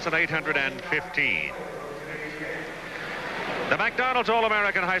 12,815. The McDonald's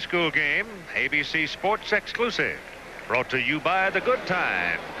All-American High School game, ABC Sports exclusive, brought to you by the Good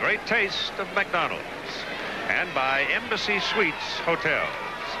Time, great taste of McDonald's, and by Embassy Suites Hotels.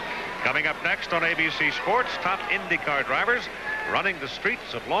 Coming up next on ABC Sports, top IndyCar drivers running the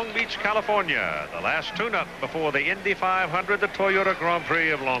streets of Long Beach, California. The last tune-up before the Indy 500, the Toyota Grand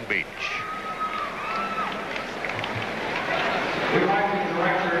Prix of Long Beach. We'd like to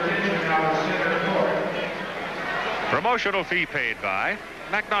direct your attention now to center court. Promotional fee paid by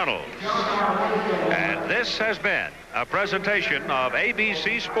McDonald's. And this has been a presentation of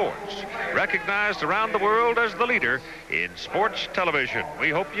ABC Sports, recognized around the world as the leader in sports television.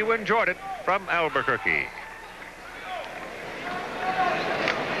 We hope you enjoyed it from Albuquerque.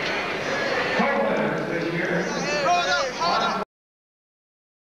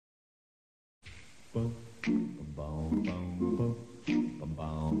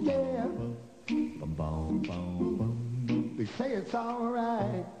 They say it's all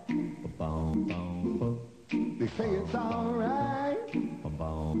right. They say it's all right.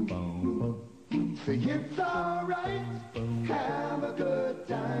 Say it's all right. Have a good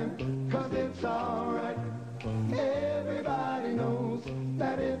time.